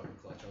then have the fucking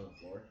clutch on the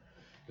floor.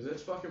 Because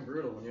it's fucking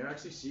brutal. When you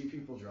actually see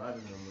people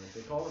driving them, like,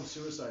 they call them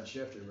suicide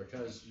shifter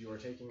because you are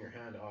taking your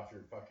hand off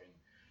your fucking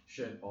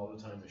shit all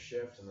the time to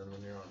shift, and then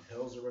when you're on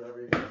hills or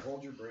whatever, you gotta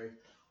hold your brake,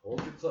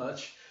 hold your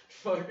clutch,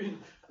 fucking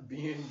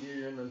be in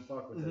gear, and then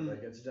fuck with it.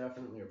 Like, it's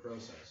definitely a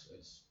process.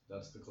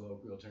 That's the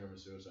colloquial term of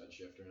suicide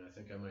shifter, and I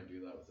think I might do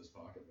that with this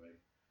pocket bike.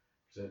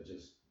 Cause it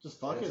just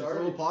fuck it. It's a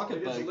little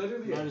pocket bike. It's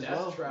literally a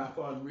death trap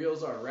on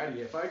wheels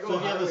already. If I go, so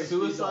if you have a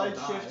suicide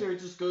shifter, it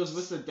just goes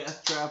with the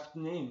death trap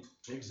name.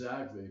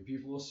 Exactly.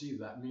 People will see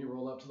that me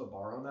roll up to the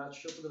bar on that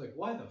shit, and they're like,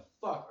 "Why the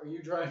fuck are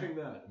you driving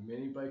that? A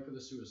mini bike with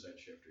a suicide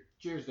shifter."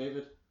 Cheers,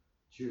 David.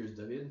 Cheers,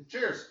 David.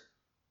 Cheers.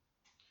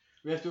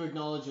 We have to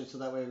acknowledge it so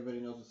that way everybody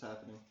knows what's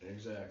happening.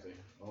 Exactly.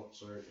 Oh,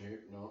 sorry. Here,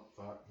 no,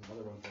 fuck.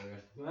 Another one for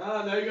you.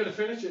 Ah, now you gotta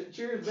finish it.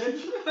 Cheers,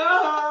 bitch.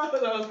 That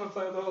was my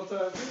plan the whole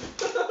time.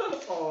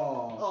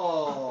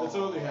 Oh. It's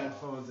only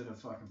headphones and a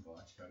fucking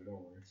box cut.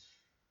 Don't worry.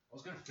 I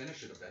was gonna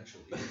finish it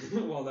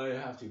eventually. Well, now you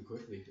have to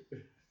quickly.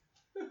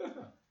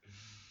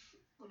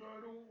 But I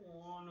don't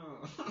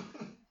wanna.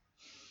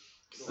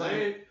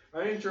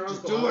 I ain't drunk.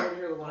 Just do it.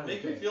 It'll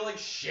make me feel like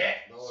shit.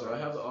 So I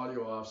have the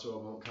audio off so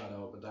it won't cut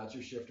out, but that's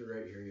your shifter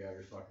right here. You have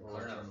your fucking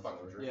clutch on the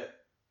floor. Yeah.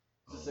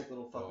 It's a sick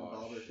little fucking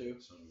bobber too.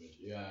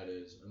 Yeah, it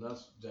is. And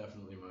that's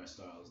definitely my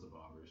style, is the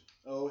bobbers.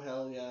 Oh,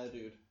 hell yeah,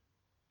 dude.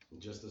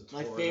 Just the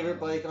my favorite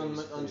bike on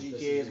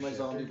GTA is my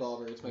zombie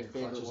bobber. It's my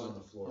favorite one. On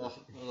the floor. Oh,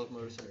 I love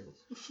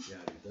motorcycles. Yeah,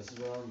 dude. This is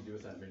what I'm gonna do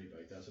with that mini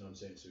bike. That's what I'm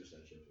saying,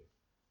 suicide shifter.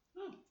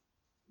 Oh.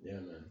 Yeah,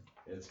 man.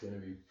 It's gonna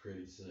be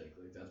pretty sick.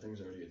 Like, that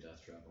thing's already a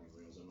death trap on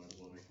wheels. I might as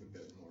well make it a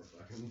bit more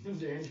fucking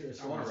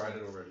dangerous. I want to ride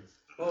it already.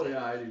 Oh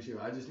yeah, I do too.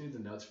 I just need the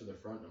nuts for the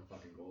front, and I'm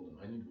fucking golden.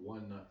 I need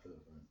one nut for the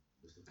front.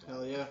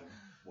 Hell yeah.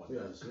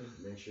 Yeah, so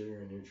make sure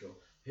you're in neutral.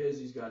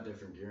 He's got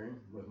different gearing.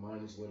 With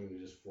mine, it's literally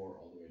just 4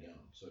 all the way down,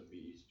 so it'd be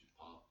easy to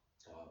pop.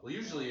 Well,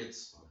 usually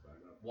it's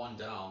one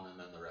down and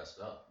then the rest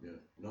up.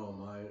 Yeah. No,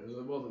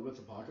 with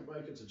the pocket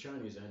bike, it's a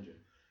Chinese engine.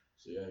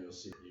 So yeah, you'll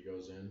see he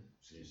goes in,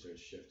 so he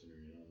starts shifting her,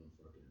 and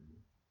fucking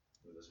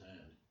with his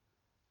hand.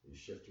 You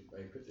shift your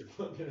bike with your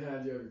fucking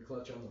hand, you have your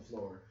clutch on the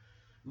floor.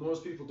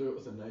 Most people do it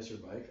with a nicer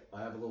bike.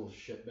 I have a little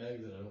shit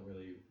bag that I don't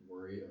really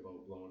worry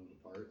about blowing it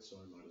apart, so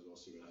I might as well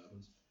see what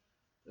happens.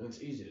 And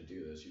it's easy to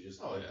do this. You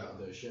just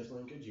the shift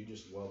linkage, you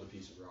just weld a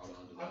piece of rod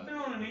onto that. I've been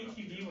on an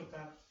ATV with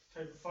that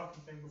type of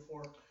fucking thing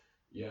before.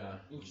 Yeah.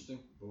 Interesting.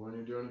 But when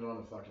you're doing it on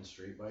a fucking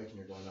street bike and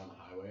you're going down the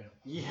highway.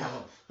 Yeah,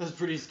 that's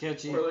pretty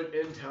sketchy. Or like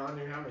in town,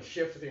 you're having to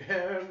shift with your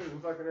hand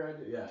and fucking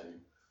around. Yeah,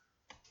 dude.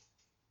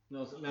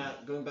 No, so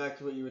Matt, going back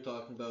to what you were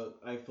talking about,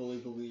 I fully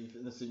believe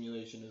in the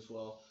simulation as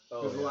well.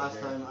 Because the last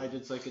time I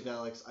did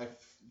psychedelics, I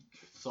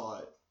saw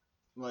it.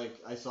 Like,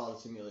 I saw the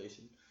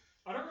simulation.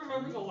 I don't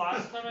remember the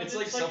last time I It's did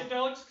like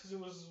psychedelics because it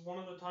was one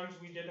of the times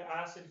we did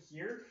acid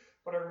here.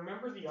 But I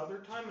remember the other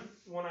time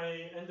when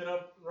I ended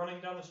up running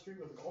down the street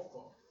with a golf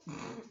club.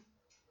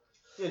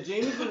 Yeah,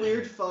 Jamie's a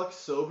weird fuck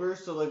sober,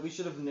 so like we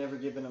should have never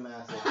given him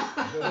acid.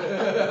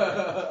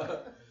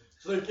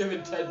 It's like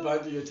giving Ted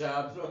Bundy a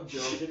tab. No, I'm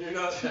joking. You're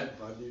not Ted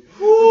Bundy.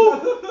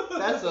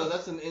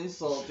 That's an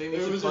insult. Jamie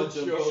It should was punch a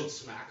him. joke. You should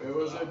smack him It for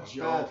was that a one.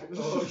 joke.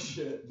 Oh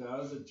shit! No, it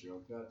was a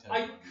joke. Not Ted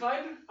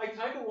Bundy. I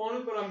kind of want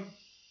it, but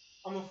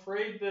I'm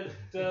afraid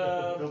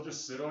that. He'll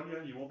just sit on you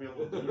and you won't be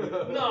able to do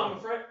it. No,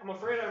 I'm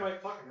afraid I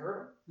might fucking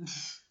hurt him.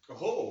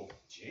 Oh,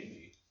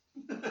 Jamie.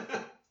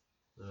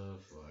 Oh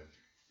fuck.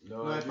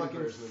 No, I do fucking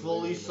personally fully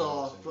believe in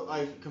saw. that I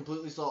simulation.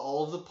 completely saw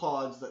all of the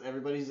pods that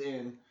everybody's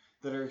in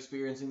that are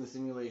experiencing the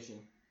simulation.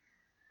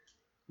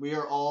 We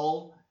are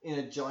all in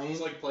a giant. It's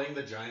like playing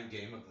the giant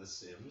game of The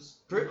Sims.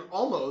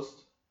 Almost,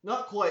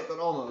 not quite, but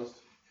almost.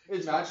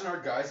 It's Imagine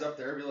our guys up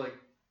there be like,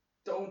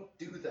 "Don't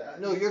do that."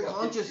 No, you your fucking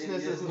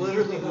consciousness idiot." is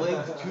literally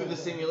linked to the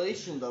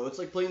simulation, though. It's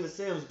like playing The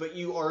Sims, but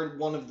you are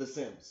one of the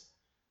Sims.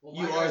 Well,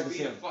 You my are guy's the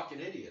being a Sim. fucking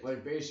idiot.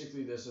 Like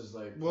basically, this is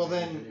like. Well,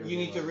 playing then video you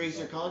need to games raise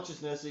your and stuff.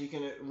 consciousness so you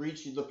can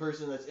reach the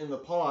person that's in the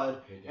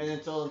pod and then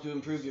tell them to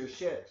improve your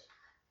shit.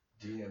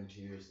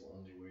 DMT is the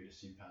only way to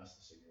see past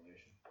the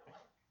simulation.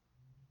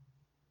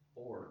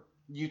 Or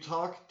You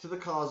talk to the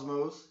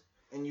cosmos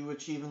and you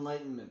achieve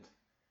enlightenment.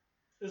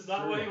 Is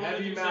that Through why you want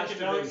to heavy do psychedelics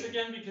masturbation.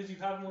 again? Because you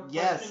have more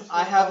Yes, questions?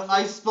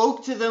 I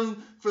spoke to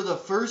them for the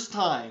first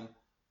time,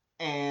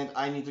 and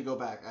I need to go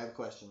back. I have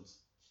questions.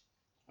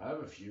 I have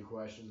a few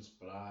questions,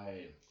 but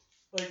I.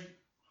 Like,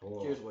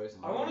 Hold Cheers, on. boys.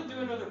 I want to do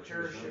another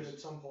Cheers, parachute boys. at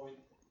some point.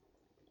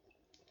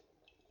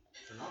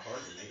 they're not hard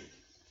to make.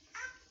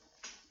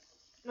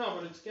 No,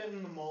 but it's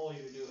getting the Molly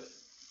to do it.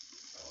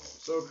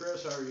 So,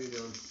 Chris, how are you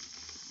doing?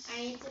 I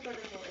need to go to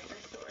the liquor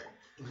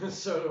store.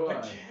 So do I.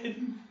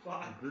 Again?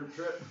 Fuck. Group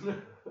trip.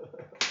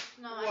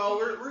 No, Well,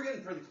 I we're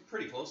getting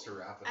pretty close to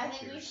wrapping I up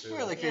think here we soon.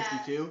 We're like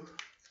Yeah.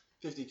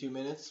 52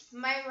 minutes.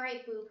 my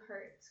right boob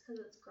hurts because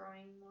it's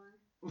growing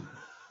more.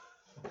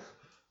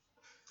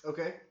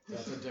 Okay.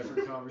 That's a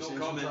different conversation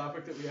comment.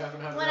 topic that we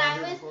haven't had When around I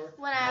here was before.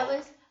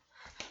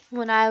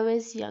 when I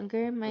was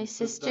younger, my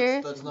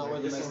sister That's not where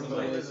the This is the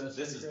microphone mic. is.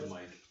 This is the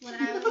mic.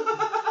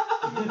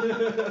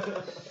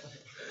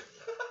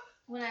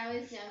 when I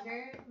was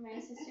younger, my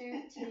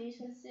sister titty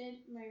twisted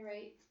my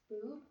right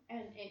boob,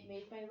 and it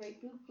made my right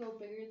boob grow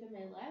bigger than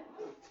my left,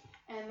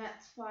 and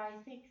that's why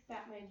I think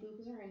that my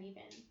boobs are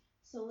uneven.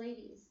 So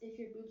ladies, if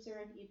your boobs are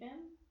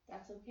uneven,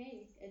 that's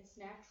okay. It's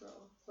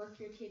natural. Work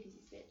your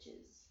titties,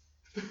 bitches.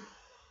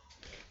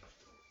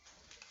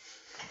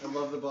 I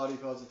love the body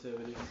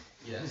positivity.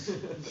 Yes.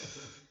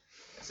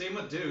 Same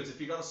with dudes. If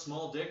you got a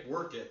small dick,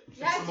 work it. It's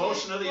Yeah, the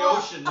motion of the well,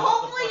 ocean. Not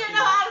Hopefully the you fucking...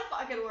 know how to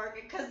fucking work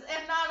it, cause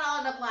if not, I'll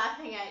end up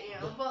laughing at you.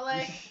 But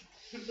like,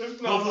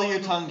 Hopefully your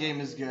tongue game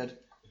is good.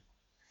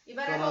 you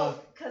better But,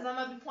 hope, cause I'm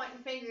gonna be pointing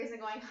fingers and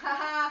going, ha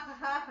ha ha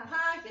ha ha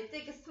ha. Your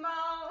dick is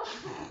small.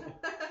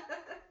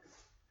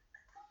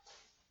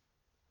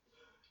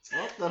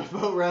 Well, that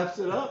about wraps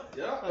it up.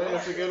 Yeah. I think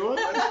that's a good one.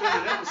 That's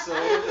been an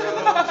episode. Cheers,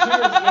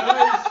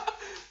 guys.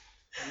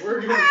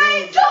 We're gonna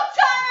Alright, go. joke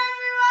time,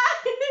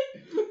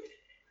 everyone.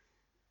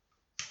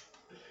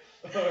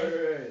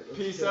 Alright.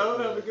 Peace out.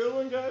 Have a good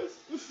one, guys.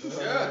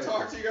 Yeah,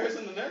 talk to you guys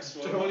in the next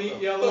one. Don't eat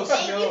yellow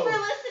Thank you snow. for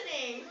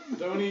listening.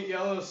 Don't eat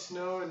yellow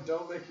snow and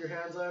don't lick your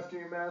hands after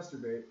you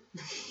masturbate.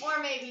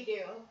 Or maybe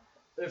do.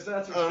 If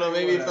that's I your don't know.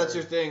 thing, Maybe if that's whatever.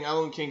 your thing, I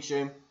won't kink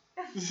shame.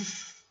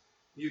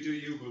 You do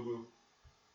you, boo boo.